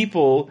thinks he's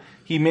people,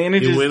 he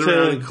manages went to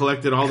around and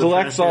collected all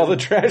the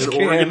trash and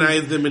cans.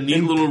 organized them in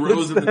neat little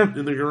rows in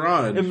the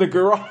garage. In the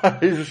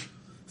garage.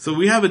 So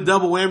we have a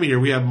double whammy here.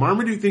 We have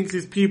Marmaduke thinks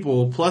he's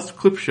people plus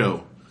Clip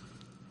Show.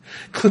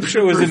 Clip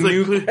Show is a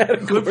new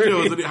category. Clip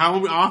Show is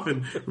how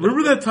often.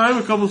 Remember that time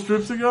a couple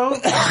strips ago?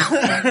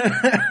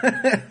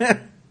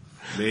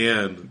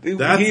 Man,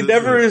 he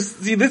never is.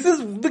 See, this is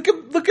look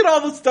at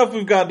all the stuff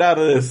we've gotten out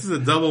of this. This is a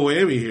double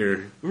whammy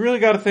here. We really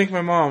got to thank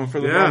my mom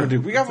for the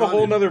Marmaduke. We have a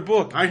whole other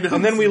book. I know.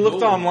 And then we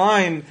looked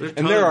online,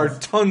 and there are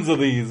tons of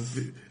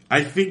these.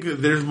 I think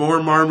that there's more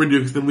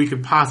Marmadukes than we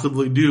could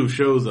possibly do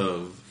shows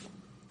of.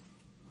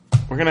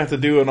 We're gonna have to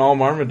do an all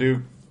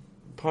Marmaduke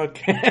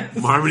podcast.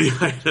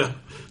 Marmaduke, I know.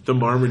 The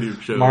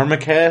Marmaduke show.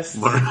 Marmacast.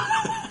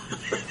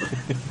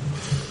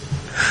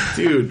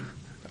 Dude.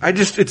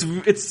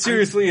 It's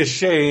seriously a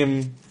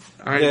shame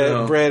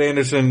that Brad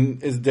Anderson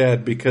is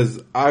dead,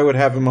 because I would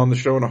have him on the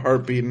show in a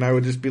heartbeat, and I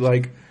would just be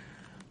like,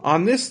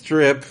 on this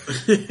strip,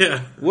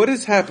 what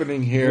is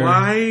happening here?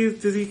 Why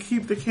does he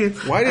keep the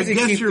cans? Why does he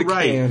keep the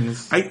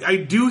cans? I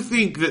do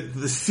think that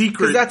the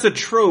secret... Because that's a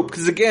trope,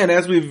 because again,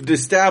 as we've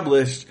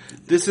established,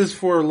 this is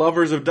for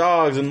lovers of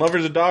dogs, and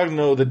lovers of dogs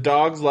know that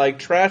dogs like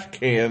trash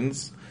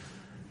cans.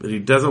 But he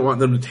doesn't want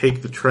them to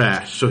take the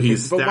trash, so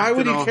he's... But why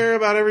would he care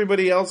about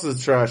everybody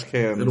else's trash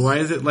cans? And why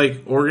is it,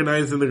 like,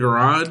 organized in the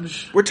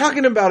garage? We're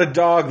talking about a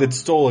dog that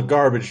stole a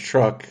garbage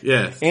truck.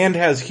 Yes. And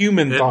has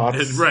human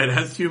thoughts. Right,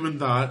 has human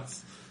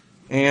thoughts.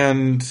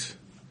 And...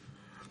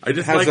 I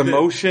just has like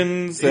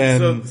emotions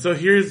and... So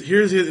here's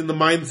his, in the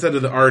mindset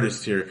of the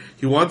artist here.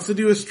 He wants to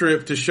do a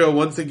strip to show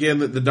once again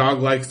that the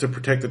dog likes to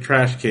protect the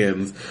trash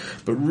cans,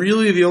 but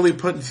really the only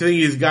thing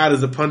he's got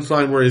is a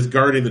punchline where he's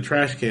guarding the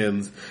trash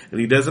cans, and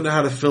he doesn't know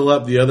how to fill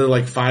up the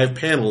other, 5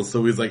 panels,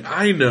 so he's like,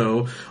 I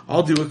know,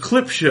 I'll do a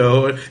clip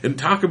show and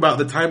talk about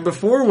the time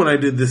before when I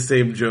did this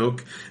same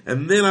joke,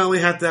 and then I only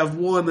have to have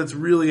one that's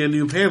really a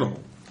new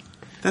panel.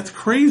 That's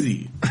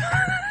crazy.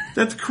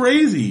 That's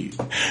crazy.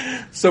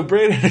 So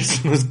Brad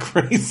Anderson was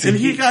crazy. And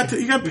he got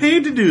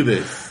paid to do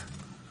this.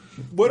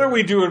 What are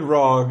we doing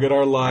wrong in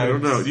our lives? I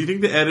don't know. Do you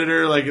think the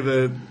editor,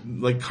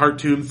 like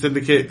Cartoon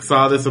Syndicate,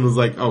 saw this and was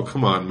like, "Oh,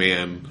 come on,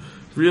 man,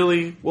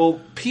 really?" Well,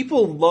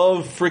 people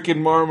love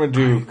freaking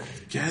Marmaduke.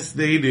 Yes,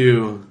 they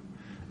do.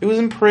 It was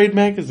in Parade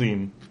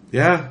magazine.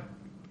 Yeah.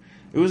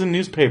 It was in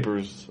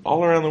newspapers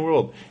all around the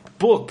world.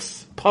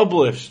 Books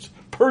published,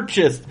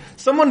 purchased.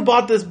 Someone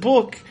bought this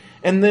book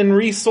and then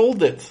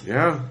resold it.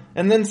 Yeah.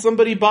 And then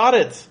somebody bought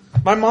it.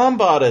 My mom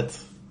bought it.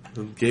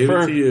 Gave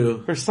it to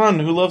you. Her son,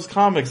 who loves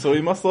comics, so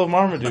he must love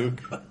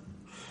Marmaduke.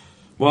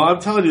 Well,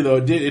 I'm telling you though,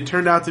 it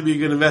turned out to be a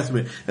good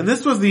investment. And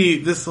this was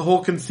this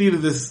whole conceit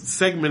of this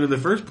segment in the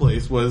first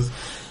place was,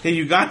 hey,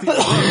 you got these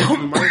books,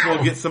 we might as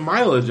well get some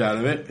mileage out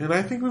of it. And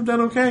I think we've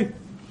done okay.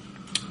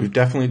 We've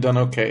definitely done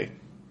okay.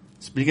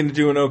 Speaking of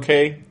doing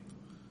okay,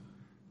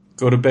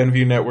 go to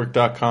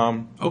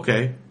BenviewNetwork.com.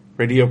 Okay.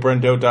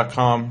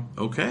 RadioBrendo.com.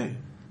 Okay.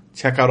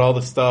 Check out all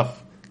the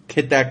stuff.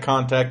 Hit that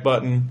contact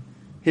button.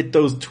 Hit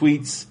those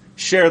tweets.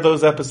 Share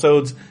those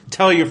episodes.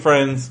 Tell your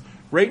friends.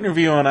 Rate and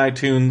review on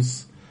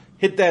iTunes.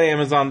 Hit that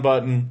Amazon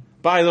button.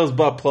 Buy those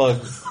butt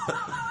plugs.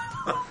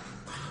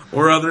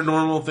 Or other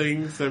normal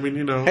things. I mean,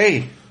 you know.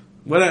 Hey.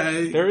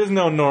 There is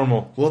no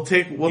normal.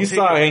 You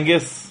saw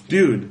Angus.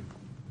 Dude.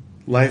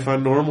 Life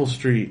on Normal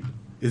Street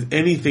is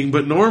anything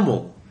but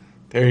normal.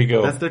 There you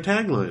go. That's their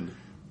tagline.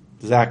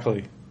 Exactly.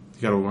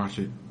 You gotta watch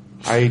it.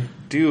 I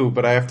do,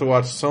 but I have to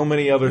watch so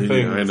many other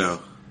things. I know.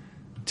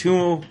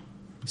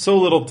 So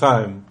little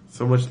time.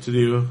 So much to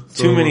do.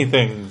 Too many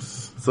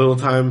things. So little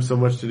time, so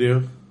much to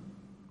do.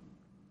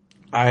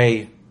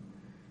 This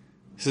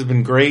has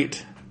been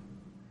great.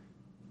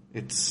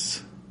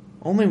 It's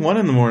only 1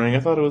 a.m. I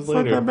thought it was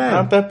later.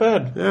 Not that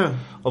bad. Yeah.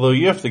 Although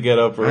you have to get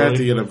up early. I have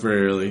to get up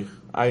very early.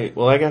 I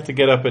have to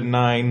get up at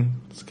 9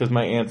 because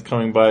my aunt's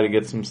coming by to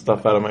get some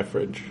stuff out of my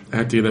fridge. I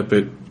have to get up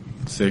at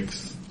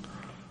 6.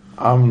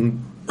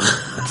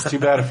 It's too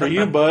bad for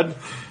you, bud.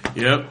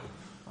 Yep.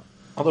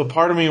 Although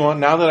part of me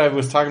now that I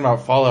was talking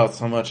about Fallout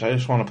so much, I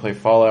just want to play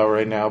Fallout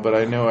right now, but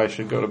I know I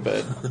should go to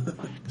bed.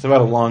 Because I've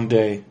had a long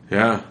day.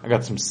 Yeah. I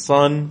got some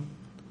sun,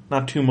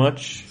 not too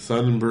much.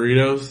 Sun and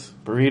burritos.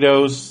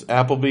 Burritos,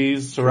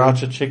 Applebee's,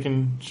 sriracha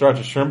chicken,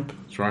 sriracha shrimp.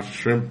 Sriracha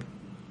shrimp.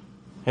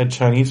 Had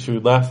Chinese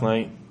food last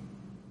night.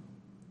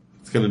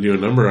 It's going to do a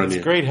number on you.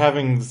 It's great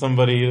having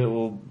somebody that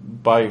will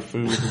buy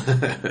food.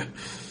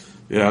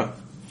 Yeah.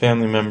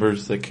 Family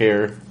members that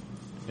care.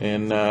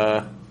 And,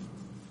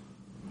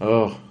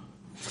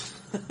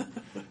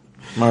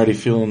 I'm already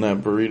feeling that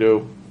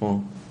burrito.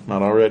 Well,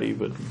 not already,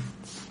 but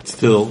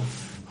still.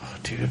 Oh,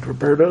 dude,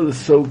 Roberto, this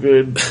is so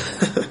good.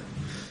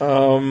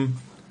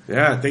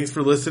 Yeah, thanks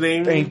for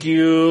listening. Thank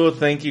you,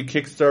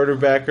 Kickstarter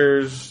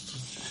backers.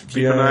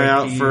 Keep an eye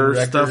out for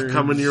stuff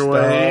coming your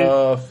way.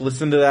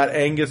 Listen to that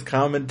Angus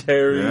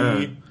commentary.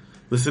 Yeah.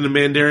 Listen to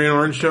Mandarin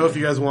Orange Show if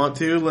you guys want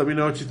to. Let me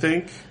know what you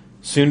think.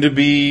 Soon to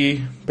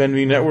be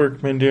Benview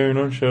Network, Mandarin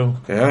Orange Show.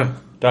 Yeah.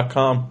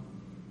 .com.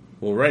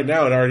 Well, right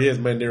now it already is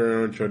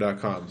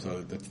MandarinOrangeShow.com,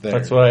 so that's there.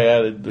 That's what I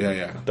added.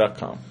 Yeah.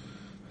 .com.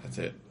 That's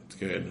it. That's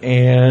good.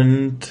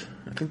 And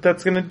I think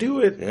that's going to do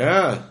it.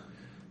 Yeah.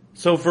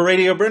 So for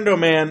Radio Brendo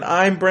Man,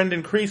 I'm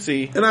Brendan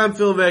Creasy. And I'm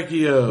Phil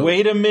Vecchio.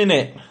 Wait a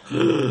minute.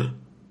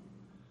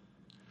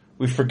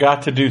 We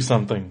forgot to do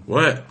something.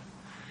 What?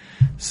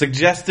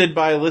 Suggested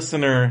by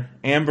listener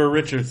Amber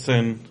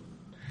Richardson,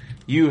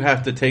 you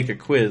have to take a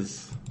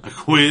quiz. A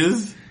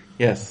quiz?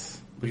 Yes.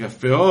 We got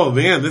Phil. Oh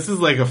man, this is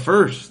like a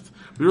first.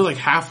 We were like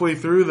halfway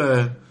through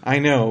the... I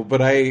know,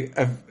 but I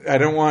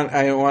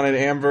wanted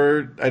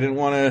Amber, I didn't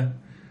want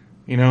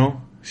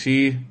to,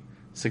 she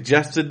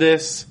suggested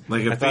this.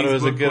 I thought it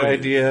was a good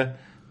idea.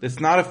 It's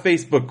not a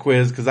Facebook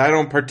quiz because I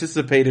don't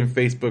participate in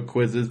Facebook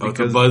quizzes.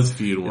 Because it's a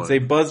BuzzFeed one. It's a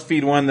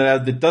BuzzFeed one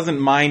that doesn't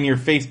mine your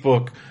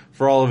Facebook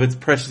for all of its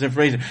precious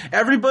information.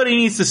 Everybody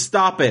needs to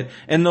stop it.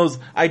 And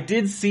I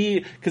did see,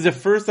 because at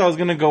first I was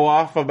going to go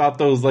off about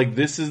those, like,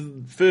 this is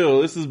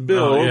Phil, this is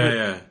Bill. Oh,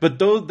 yeah. But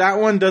that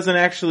one doesn't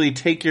actually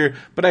take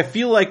but I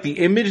feel like the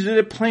image that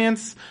it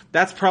plants,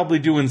 that's probably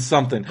doing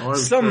something. Oh,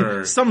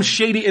 sure. Some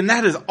shady, and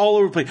that is all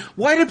over the place.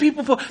 Why do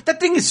people that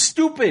thing is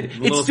stupid.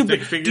 It's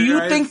stupid. Do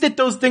you think that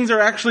those things are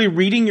actually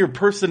reading your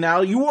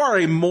personality? You are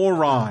a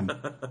moron.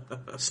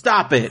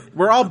 Stop it.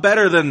 We're all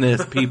better than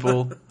this,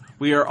 people.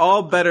 We are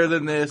all better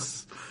than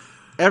this.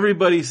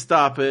 Everybody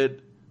stop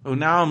it. Oh,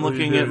 now I'm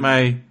looking at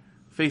my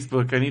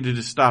Facebook. I need to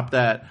just stop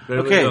that.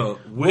 Okay.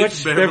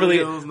 Which Beverly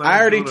Hills?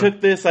 I already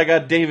took this. I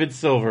got David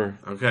Silver.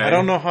 Okay. I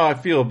don't know how I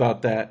feel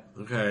about that.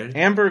 Okay.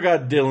 Amber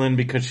got Dylan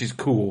because she's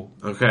cool.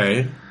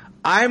 Okay.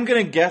 I'm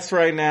going to guess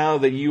right now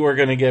that you are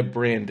going to get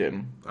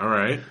Brandon. All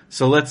right.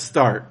 So let's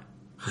start.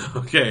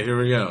 Okay, here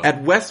we go.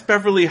 At West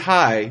Beverly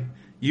High,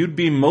 you'd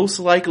be most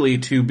likely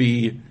to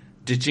be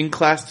ditching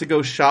class to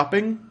go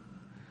shopping,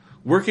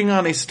 working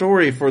on a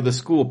story for the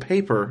school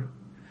paper,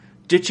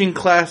 ditching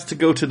class to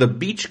go to the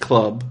beach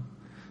club,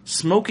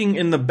 smoking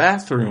in the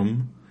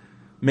bathroom,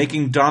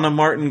 making Donna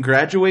Martin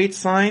graduate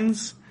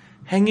signs,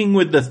 hanging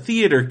with the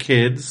theater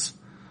kids,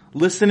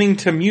 listening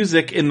to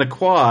music in the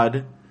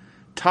quad,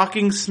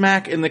 talking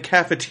smack in the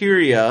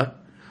cafeteria,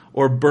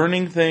 or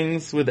Burning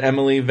Things with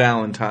Emily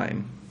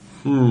Valentine?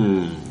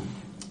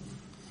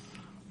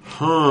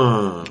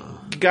 Huh.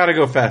 You gotta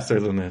go faster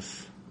than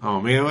this. Oh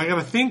man, I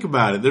gotta think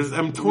about it.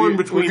 I'm torn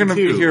between We're gonna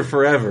two. be here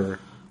forever.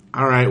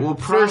 All right. Well,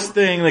 First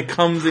thing that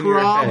comes in your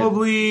head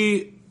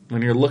probably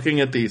when you're looking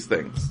at these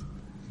things.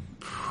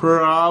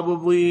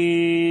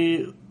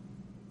 Probably,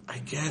 I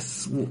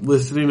guess,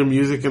 listening to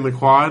music in the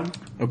quad.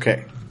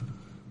 Okay.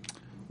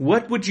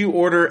 What would you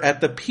order at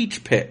the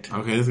Peach Pit?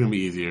 Okay, this is gonna be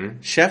easier.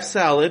 Chef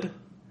salad,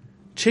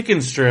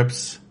 chicken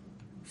strips,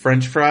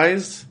 French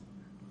fries,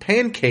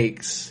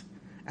 pancakes,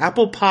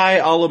 apple pie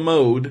a la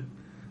mode,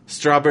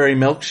 strawberry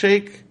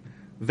milkshake,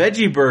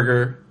 veggie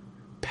burger,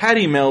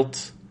 patty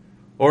melt,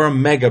 or a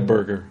mega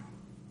burger?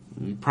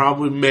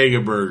 Probably Mega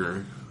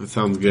Burger. That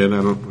sounds good.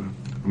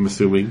 I'm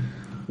assuming.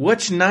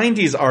 Which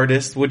 90s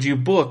artist would you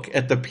book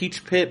at the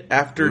Peach Pit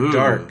after Ooh.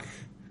 dark?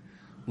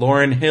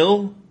 Lauryn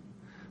Hill,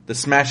 The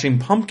Smashing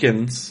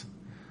Pumpkins,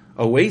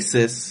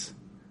 Oasis,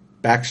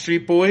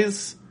 Backstreet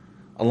Boys,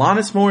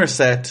 Alanis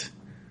Morissette,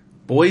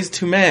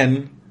 Boyz II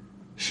Men,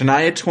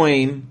 Shania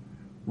Twain,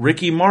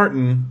 Ricky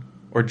Martin,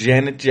 or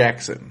Janet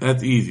Jackson?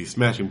 That's easy.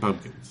 Smashing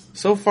Pumpkins.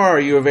 So far,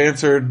 you have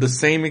answered the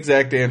same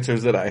exact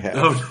answers that I have.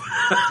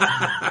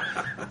 Oh.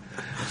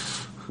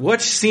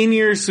 Which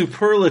senior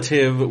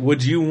superlative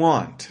would you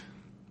want?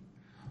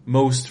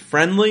 Most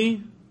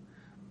friendly,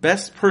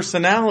 best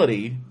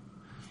personality,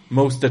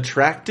 most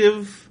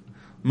attractive,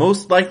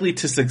 most likely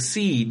to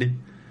succeed,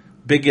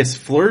 biggest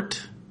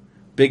flirt,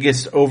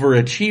 biggest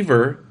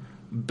overachiever,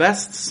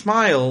 best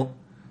smile,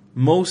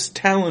 most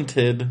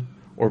talented,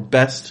 or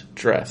best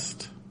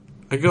dressed?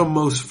 I go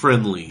most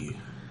friendly.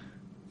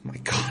 My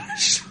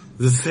gosh.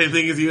 Is this the same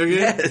thing as you again?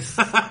 Yes.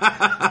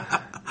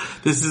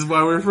 This is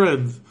why we're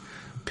friends.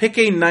 Pick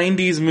a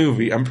 90s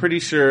movie. I'm pretty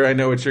sure I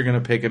know what you're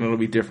going to pick, and it'll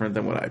be different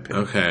than what I picked.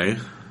 Okay.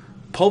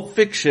 Pulp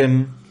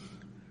Fiction,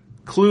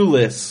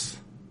 Clueless,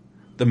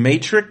 The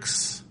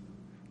Matrix,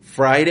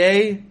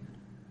 Friday,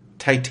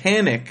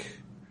 Titanic,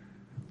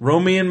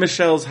 Romeo and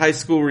Michelle's High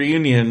School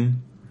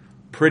Reunion,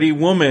 Pretty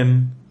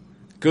Woman,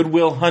 Good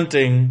Will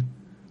Hunting,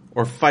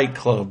 or Fight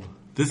Club?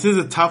 This is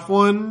a tough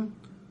one,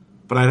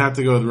 but I'd have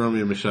to go with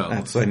Romeo and Michelle.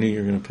 I knew you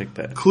were going to pick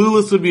that.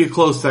 Clueless would be a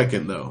close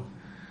second, though.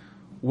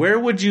 Where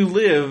would you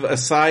live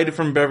aside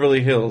from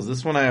Beverly Hills?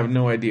 This one I have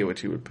no idea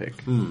what you would pick.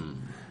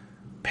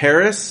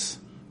 Paris,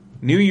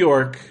 New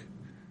York,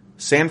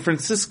 San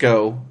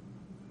Francisco,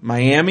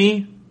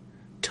 Miami,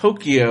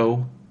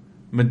 Tokyo,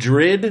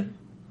 Madrid,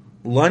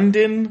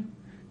 London,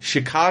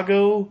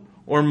 Chicago,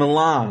 or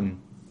Milan?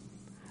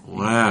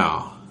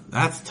 Wow.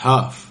 That's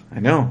tough. I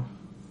know.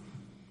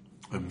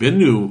 I've been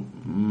to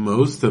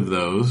most of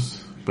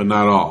those, but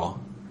not all.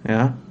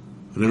 Yeah?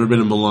 I've never been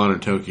to Milan or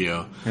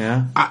Tokyo.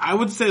 Yeah? I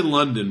would say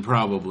London,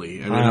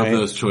 probably. I mean, All right. of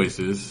those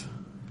choices.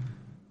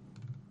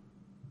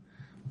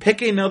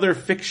 Pick another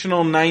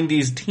fictional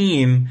 90s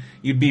teen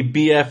you'd be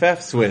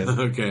BFFs with.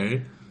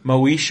 Okay.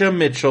 Moesha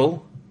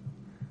Mitchell,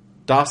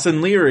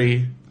 Dawson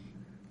Leary,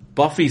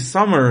 Buffy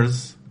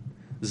Summers,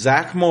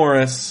 Zach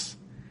Morris,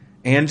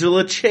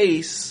 Angela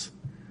Chase,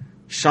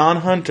 Sean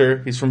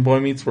Hunter, he's from Boy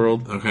Meets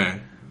World, Okay.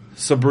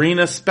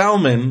 Sabrina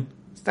Spellman,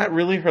 is that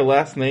really her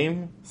last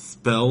name?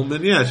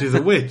 Spellman? Yeah, she's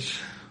a witch.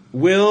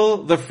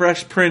 Will the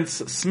Fresh Prince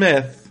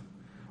Smith,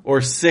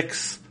 or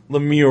Six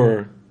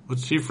Lemure?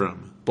 What's she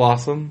from?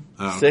 Blossom?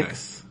 Oh, okay.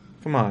 Six?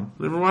 Come on.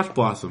 Never watched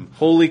Blossom.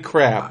 Holy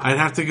crap. I'd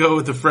have to go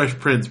with the Fresh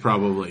Prince,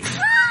 probably.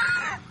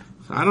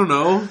 I don't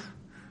know.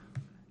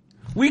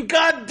 We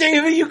got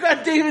David. You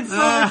got David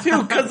Silver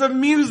too because of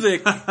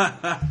music.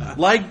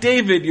 Like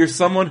David, you're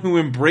someone who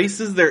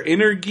embraces their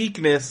inner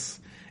geekness.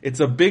 It's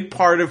a big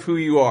part of who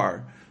you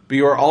are. But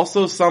you are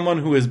also someone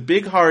who is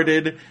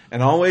big-hearted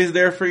and always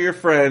there for your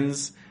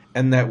friends,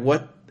 and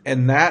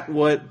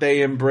what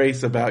they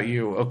embrace about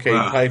you. Okay,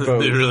 typo.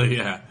 Really,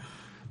 yeah.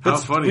 How But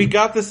funny. we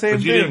got the same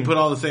But you thing. didn't put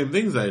all the same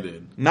things I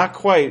did. Not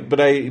quite, but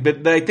I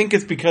think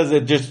it's because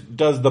it just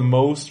does the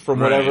most from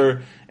Right.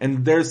 whatever.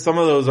 And there's some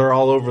of those are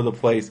all over the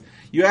place.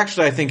 You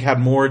actually, I think, had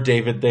more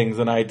David things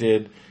than I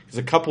did. Because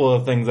a couple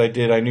of things I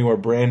did I knew were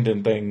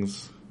Brandon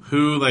things.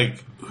 Who?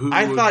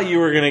 I thought you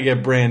were gonna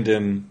get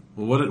Brandon.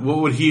 What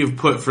would he have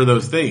put for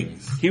those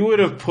things? He would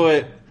have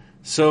put,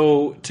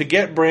 so to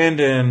get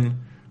Brandon,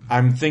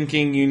 I'm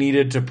thinking you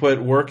needed to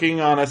put working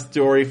on a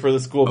story for the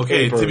school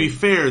Okay, paper. to be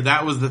fair,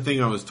 that was the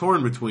thing I was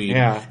torn between.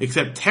 Yeah.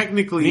 Except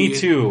technically, Me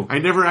too. I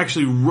never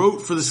actually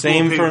wrote for the school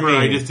Same paper. for me.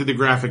 I just did the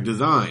graphic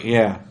design.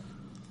 Yeah.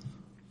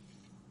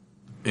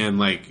 And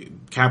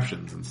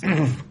captions and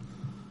stuff.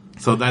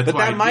 So that's But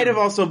why that I might didn't- have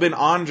also been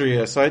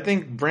Andrea, so I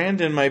think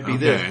Brandon might be Okay.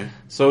 this.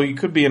 So you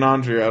could be an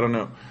Andrea, I don't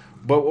know.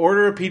 But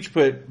order a peach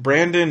put,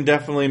 Brandon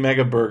definitely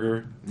Mega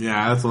Burger.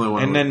 Yeah, that's the only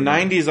one. And then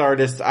 90s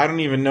artists, I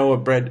don't even know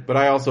what bread, but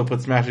I also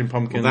put Smashing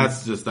Pumpkins. Well,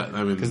 that's just that.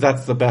 I mean, because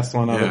that's the best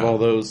one out of Yeah. all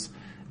those.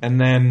 And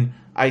then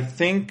I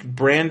think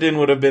Brandon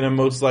would have been a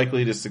most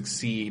likely to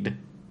succeed.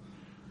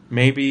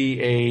 Maybe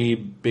a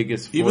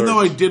biggest flirt. even though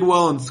I did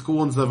well in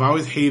school and stuff, I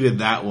always hated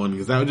that one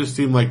because that would just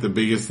seem like the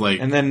biggest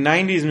And then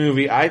 90s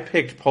movie, I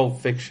picked Pulp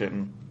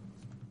Fiction.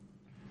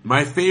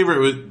 My favorite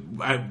was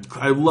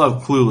I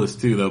love Clueless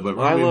too, though. But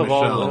I Romy love and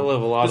Michelle, I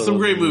love a lot there's of some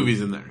those great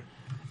movies in there.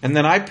 And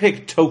then I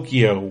picked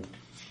Tokyo.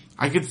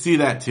 I could see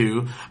that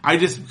too.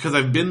 Because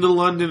I've been to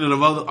London, and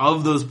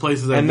of those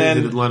places I've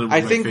visited, London was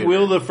I my think favorite.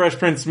 Will the Fresh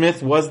Prince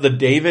Smith was the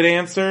David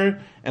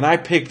answer, and I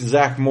picked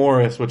Zach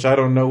Morris, which I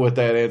don't know what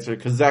that answer,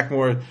 because Zach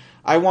Morris,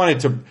 I wanted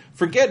to,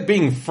 forget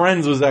being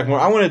friends with Zach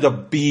Morris, I wanted to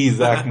be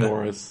Zach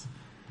Morris.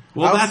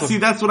 Well,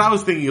 that's what I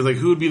was thinking, is like,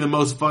 who would be the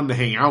most fun to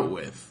hang out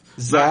with?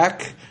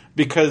 Zach,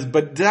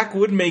 but Zach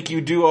would make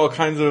you do all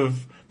kinds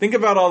of, think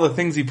about all the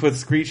things he put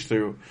Screech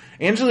through.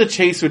 Angela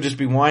Chase would just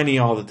be whiny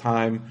all the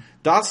time.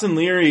 Dawson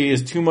Leary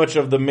is too much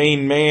of the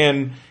main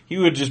man. He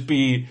would just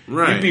be,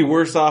 He'd be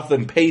worse off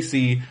than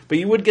Pacey, but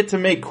you would get to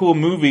make cool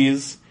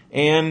movies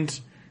and,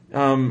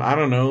 I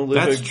don't know,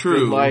 live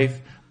good life.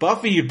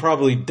 Buffy, you'd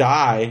probably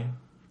die.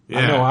 Yeah,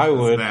 I know I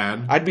would.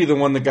 Bad. I'd be the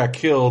one that got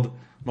killed.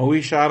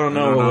 Moesha, I don't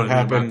know what would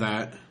happen.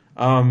 About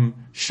that.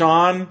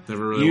 Sean,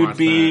 Never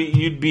really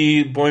you'd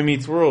be Boy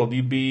Meets World.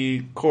 You'd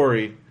be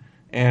Corey.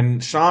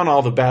 And Sean,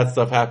 all the bad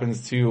stuff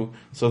happens to,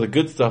 so the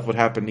good stuff would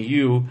happen to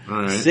you.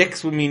 All right.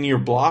 6 would mean you're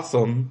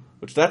Blossom,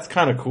 which that's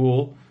kind of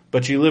cool.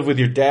 But you live with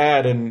your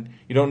dad and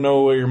you don't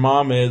know where your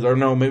mom is. Or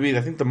no, maybe,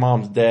 I think the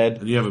mom's dead.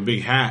 And you have a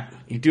big hat.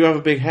 You do have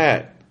a big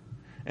hat.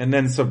 And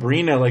then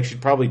Sabrina, like,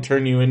 she'd probably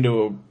turn you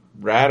into a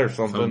rat or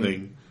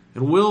something.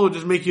 And Will would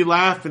just make you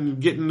laugh and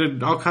get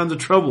into all kinds of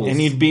troubles.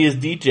 And you'd be his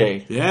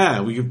DJ.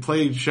 Yeah, we could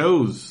play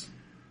shows.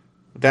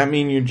 Would that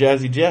mean you're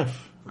Jazzy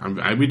Jeff?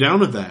 I'd be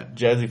down with that.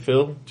 Jazzy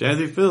Phil?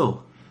 Jazzy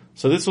Phil.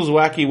 So this was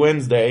Wacky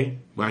Wednesday.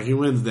 Wacky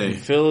Wednesday.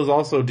 Phil is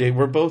also Dave.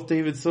 We're both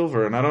David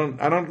Silver, and I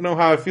don't know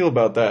how I feel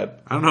about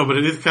that. I don't know, but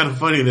it is kind of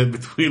funny that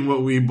between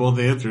what we both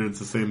answered, it's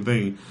the same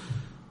thing.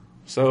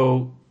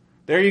 So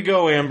there you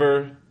go,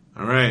 Amber.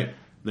 All right,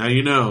 now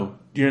you know.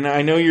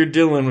 I know you're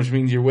Dylan, which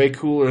means you're way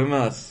cooler than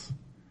us.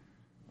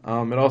 It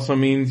also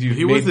means you.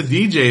 He was the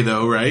DJ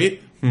though,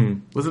 right?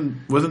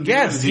 Wasn't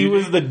yes, he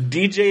was the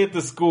DJ at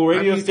the school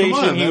radio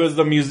station. He was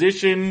the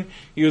musician.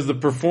 He was the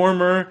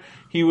performer.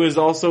 He was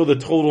also the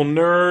total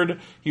nerd.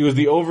 He was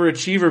the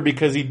overachiever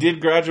because he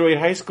did graduate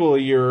high school a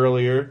year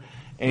earlier.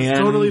 And this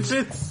totally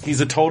fits.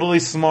 He's a totally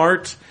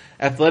smart,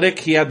 athletic.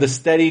 He had the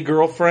steady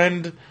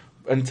girlfriend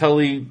until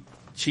he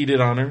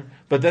cheated on her.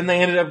 But then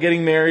they ended up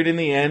getting married in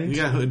the end. He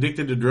got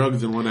addicted to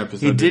drugs in one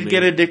episode. He did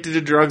get addicted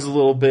to drugs a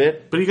little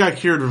bit. But he got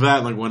cured of that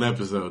in like one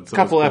episode. So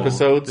couple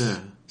episodes. Yeah.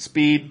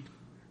 Speed.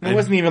 It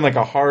wasn't even like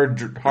a hard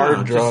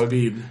drug. Just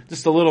speed.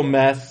 Just a little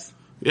meth.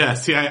 Yeah,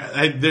 see,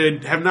 I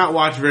have not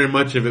watched very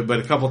much of it, but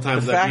a couple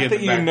times the fact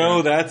that you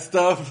know that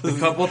stuff. A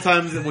couple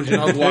times when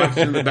Janelle's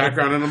watching in the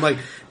background, and I'm like,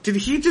 did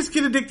he just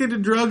get addicted to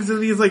drugs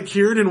and he's like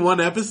cured in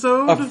one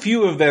episode? A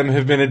few of them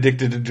have been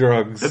addicted to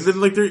drugs. And then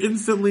like they're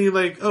instantly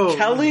like, oh.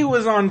 Kelly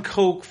was on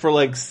coke for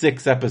like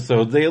 6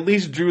 episodes. They at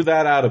least drew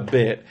that out a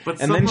bit.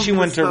 And then she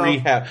went to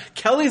rehab.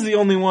 Kelly's the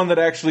only one that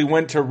actually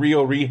went to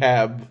real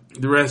rehab.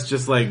 The rest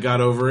just like got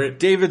over it.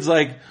 David's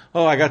like,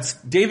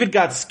 David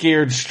got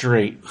scared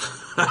straight.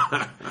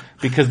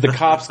 Because the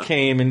cops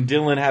came and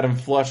Dylan had him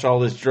flush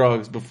all his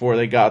drugs before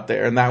they got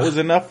there, and that was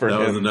enough for him.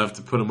 That was enough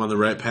to put him on the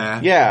right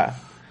path? Yeah.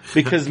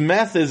 Because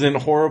meth isn't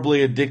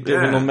horribly addictive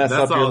and it'll mess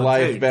up your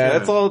life bad.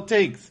 That's all it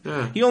takes.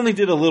 Yeah. He only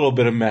did a little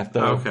bit of meth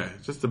though. Okay,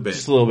 just a bit.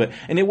 Just a little bit.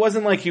 And it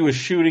wasn't like he was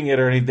shooting it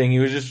or anything. He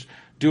was just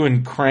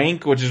doing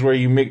crank, which is where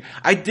you make...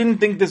 I didn't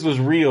think this was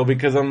real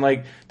because I'm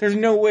like, there's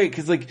no way.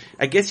 Because like,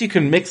 I guess you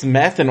can mix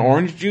meth and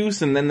orange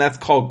juice and then that's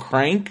called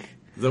crank.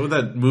 Is that what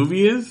that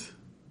movie is?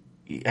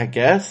 I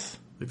guess.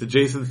 Like the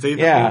Jason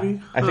Statham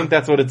movie? I think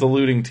that's what it's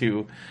alluding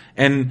to.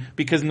 And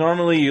because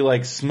normally you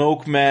like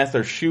smoke meth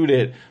or shoot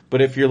it,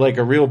 but if you're like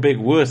a real big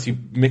wuss, you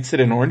mix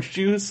it in orange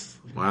juice.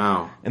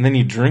 Wow. And then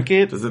you drink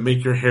it. Does it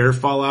make your hair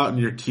fall out and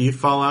your teeth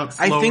fall out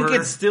slower? I think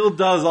it still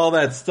does all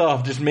that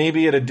stuff, just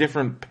maybe at a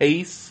different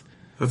pace.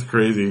 That's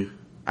crazy.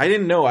 I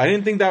didn't know. I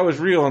didn't think that was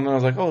real, and then I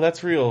was like, oh,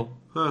 that's real.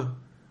 Huh.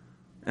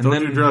 And don't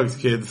then, do drugs,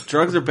 kids.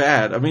 Drugs are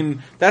bad. I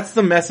mean, that's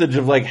the message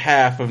of like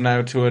half of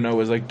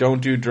 90210 is like,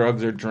 don't do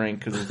drugs or drink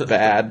because it's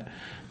bad.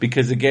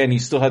 Because again, you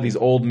still have these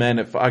old men.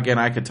 Again,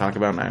 I could talk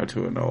about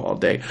 90210 all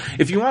day.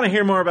 If you want to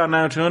hear more about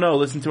 90210,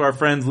 listen to our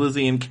friends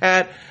Lizzie and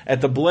Kat at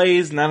The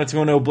Blaze,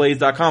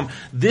 90210blaze.com.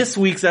 This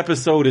week's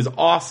episode is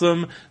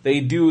awesome.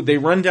 They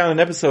run down an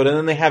episode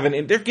and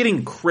then they're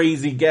getting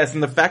crazy guests.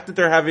 And the fact that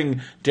they're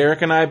having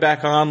Derek and I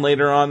back on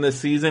later on this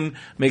season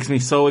makes me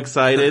so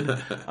excited.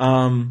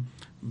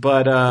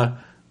 But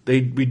they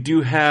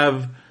do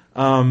have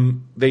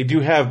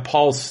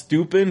Paul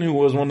Stupin, who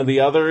was one of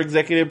the other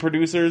executive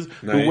producers,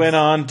 who went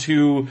on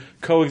to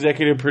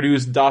co-executive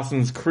produce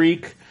Dawson's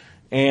Creek,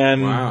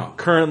 and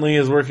currently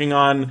is working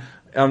on.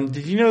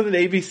 Did you know that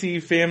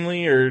ABC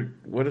Family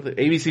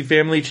ABC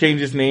Family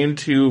changed its name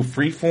to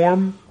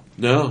Freeform?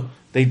 No,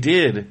 they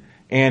did,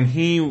 and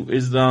he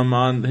is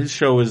on his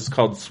show is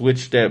called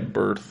Switched at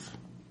Birth.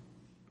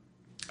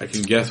 I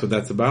can guess what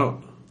that's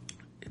about.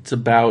 It's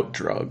about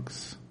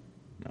drugs.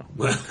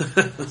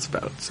 It's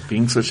about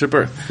being switched at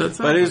birth.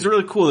 But it was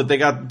really cool that they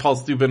got Paul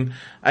Stupin.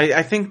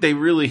 I think they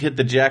really hit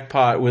the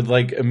jackpot with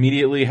like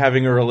immediately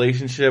having a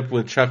relationship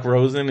with Chuck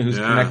Rosen, who's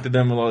connected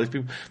them with all these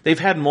people. They've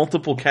had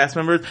multiple cast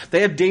members.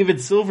 They had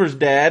David Silver's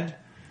dad.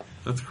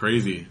 That's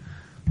crazy.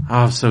 Oh,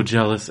 I'm so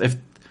jealous. If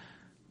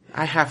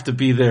I have to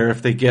be there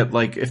if they get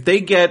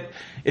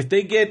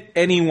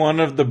any one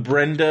of the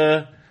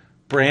Brandon,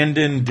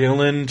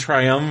 Dylan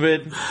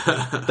triumvirate,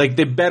 like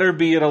they better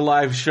be at a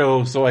live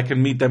show so I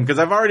can meet them, because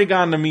I've already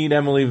gotten to meet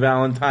Emily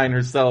Valentine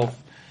herself,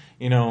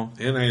 you know.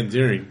 And Ian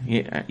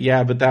Ziering.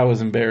 Yeah, but that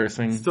was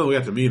embarrassing. Still, we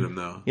got to meet him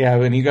though. Yeah,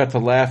 and you got to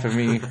laugh at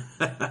me.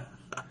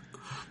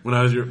 When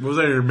I was was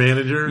I your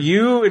manager?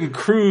 You and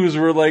Cruz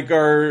were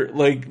because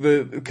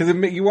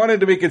you wanted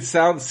to make it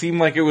seem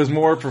like it was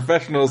more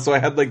professional, so I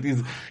had like these,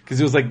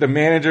 because it was like the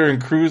manager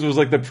and Cruz was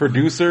like the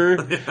producer,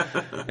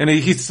 and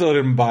he still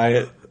didn't buy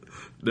it.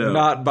 No.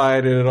 Not buy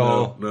it at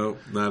all. No,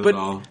 not but at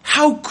all.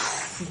 How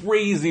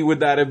crazy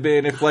would that have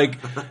been if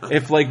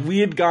we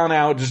had gone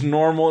out just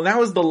normal, and that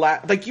was the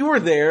last, like you were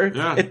there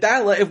at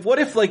that, what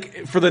if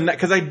like for the,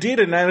 cause I did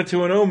a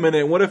 90210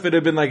 minute, what if it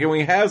had been like, and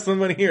we have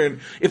someone here, and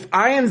if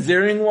Ian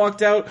Ziering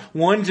walked out,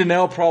 one,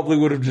 Janelle probably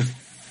would have just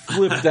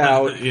flipped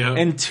out,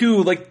 and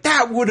two, like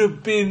that would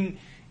have been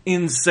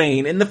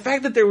insane. And the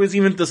fact that there was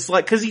even the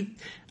slight, cause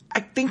I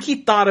think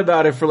he thought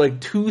about it for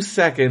like 2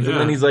 seconds, and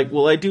then he's like,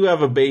 well, I do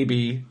have a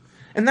baby.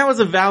 And that was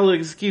a valid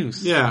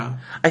excuse. Yeah.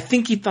 I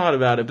think he thought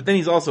about it, but then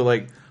he's also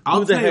like,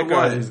 who the heck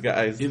are these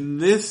guys? In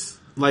this,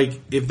 like,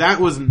 if that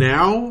was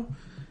now,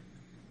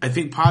 I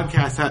think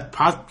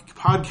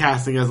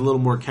podcasting has a little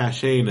more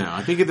cachet now.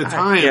 I think at the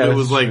time it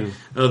was like,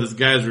 oh, this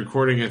guy's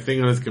recording a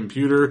thing on his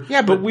computer.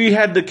 Yeah, but we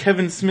had the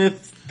Kevin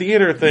Smith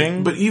theater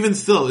thing. But even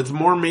still, it's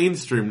more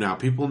mainstream now.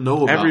 People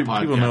know about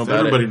podcasts.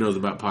 Everybody knows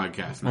about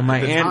podcasts. Well, my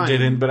aunt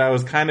didn't, but I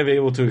was kind of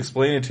able to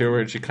explain it to her,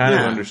 and she kind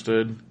of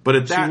understood. But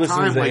at that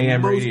time,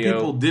 like, most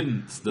people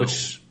didn't still.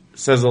 Which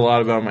says a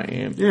lot about my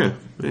aunt. Yeah.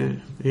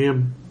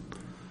 AM.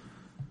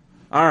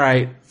 All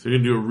right. So you're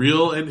going to do a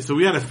real ending. So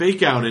we had a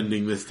fake out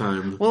ending this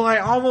time. Well, I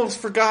almost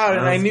forgot,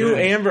 and I knew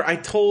Amber. I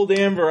told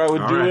Amber I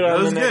would do it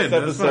on the next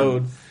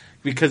episode.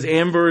 Because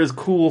Amber is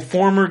cool,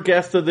 former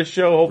guest of the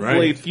show,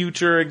 hopefully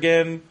future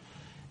again.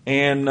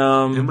 And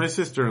my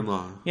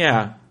sister-in-law.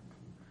 Yeah.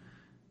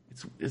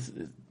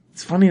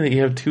 It's funny that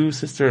you have two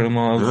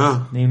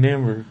sister-in-laws named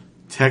Amber.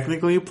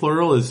 Technically,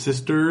 plural is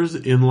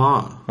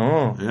sisters-in-law.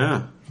 Oh.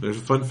 Yeah. There's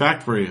a fun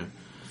fact for you.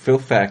 Phil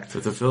fact.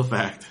 It's a Phil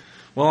fact.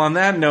 Well, on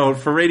that note,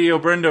 for Radio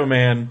Brendo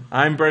Man,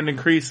 I'm Brendan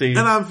Creasy.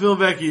 And I'm Phil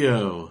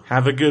Vecchio.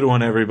 Have a good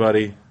one,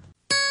 everybody.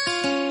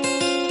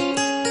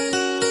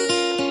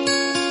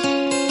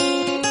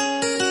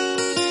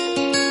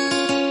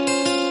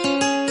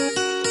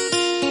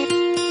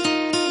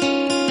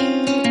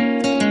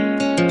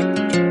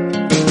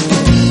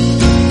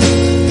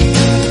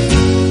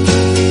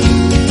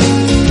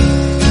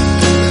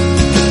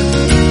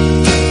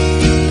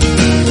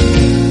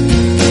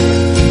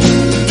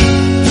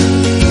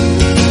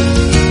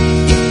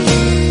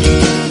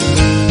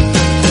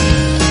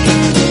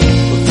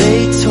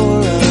 They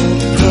tore up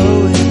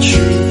poetry.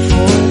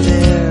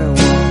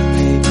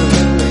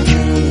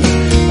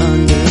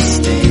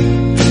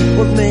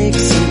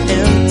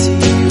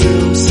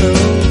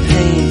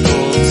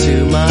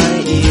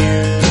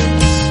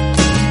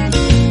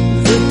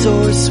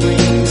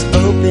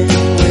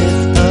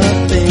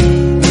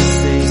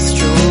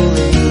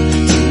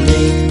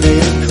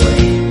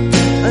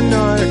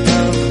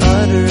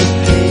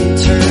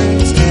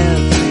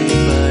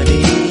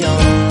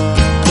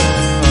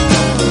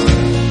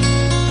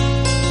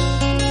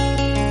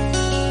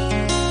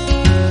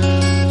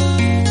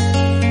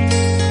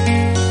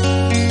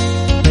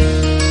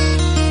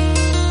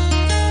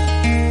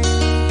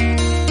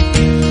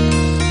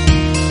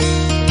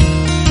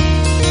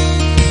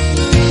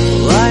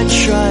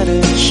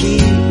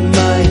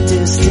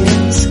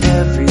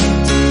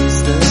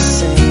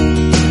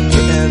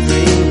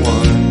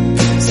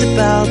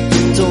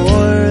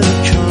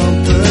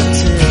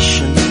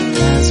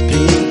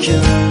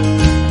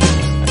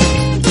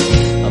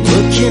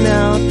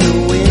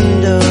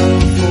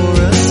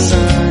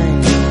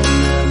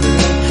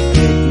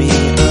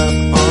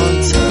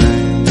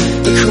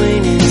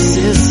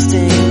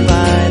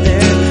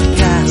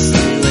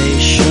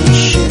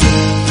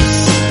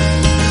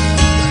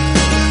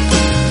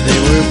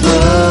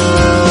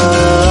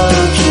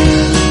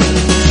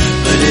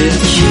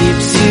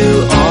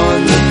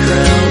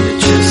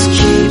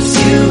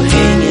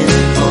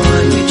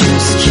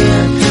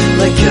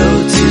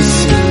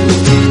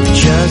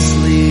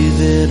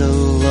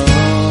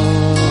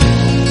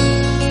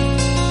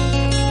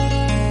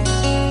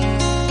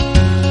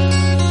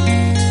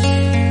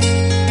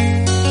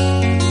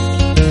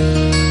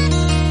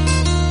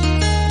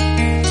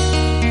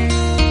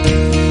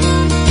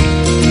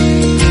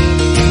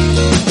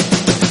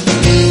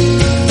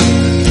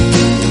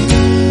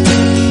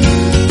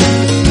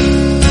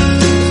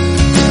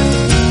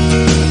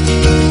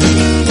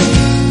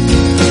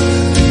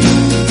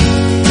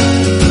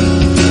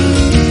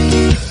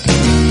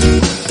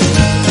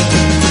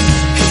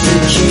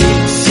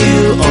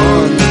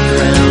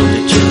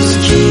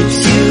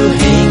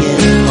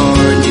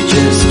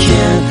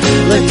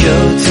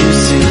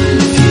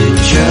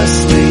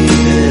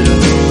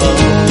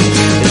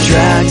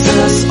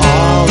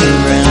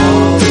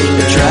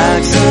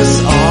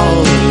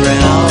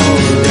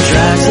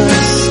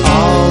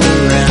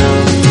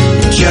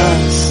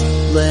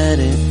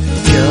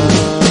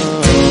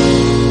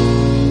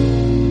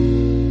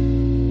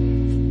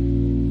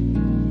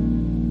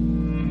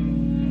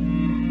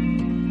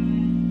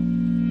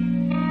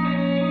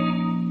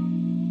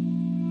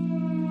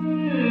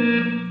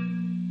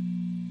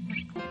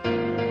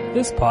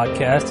 This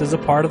podcast is a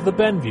part of the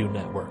Benview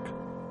Network.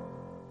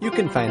 You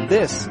can find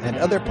this and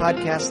other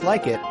podcasts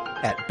like it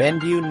at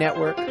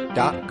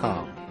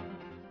BenviewNetwork.com.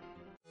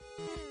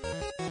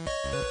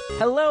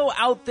 Hello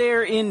out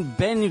there in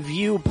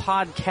Benview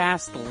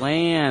podcast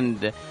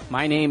land.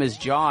 My name is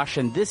Josh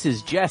and this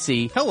is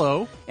Jesse.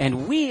 Hello.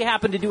 And we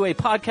happen to do a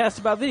podcast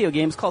about video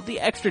games called the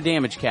Extra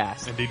Damage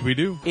Cast. Indeed we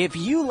do. If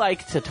you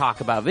like to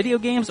talk about video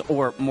games,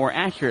 or more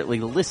accurately,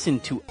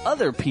 listen to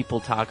other people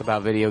talk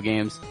about video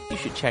games, you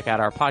should check out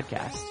our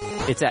podcast.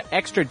 It's at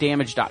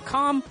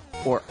extradamage.com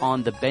or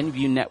on the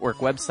Benview Network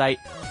website,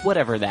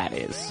 whatever that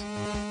is.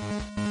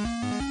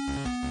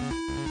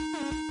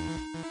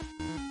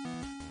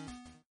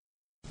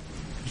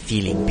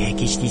 Feeling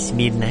peckish this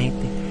midnight?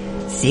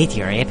 Sate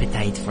your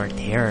appetite for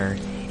terror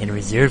and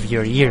reserve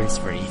your ears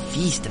for a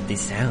feast of the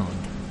sound.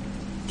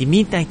 The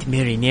Midnight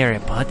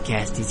Marinera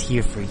podcast is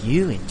here for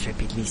you,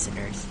 intrepid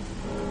listeners.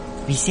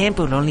 We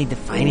sample only the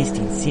finest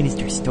in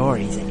sinister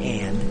stories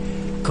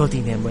and,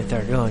 coating them with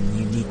our own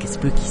unique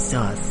spooky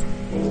sauce,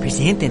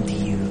 present them to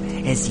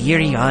you as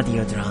eerie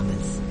audio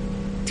dramas.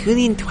 Tune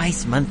in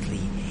twice monthly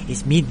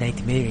as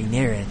Midnight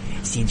Marinera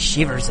sends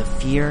shivers of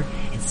fear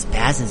and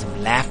spasms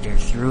of laughter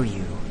through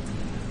you.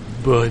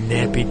 Bon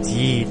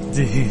appetit!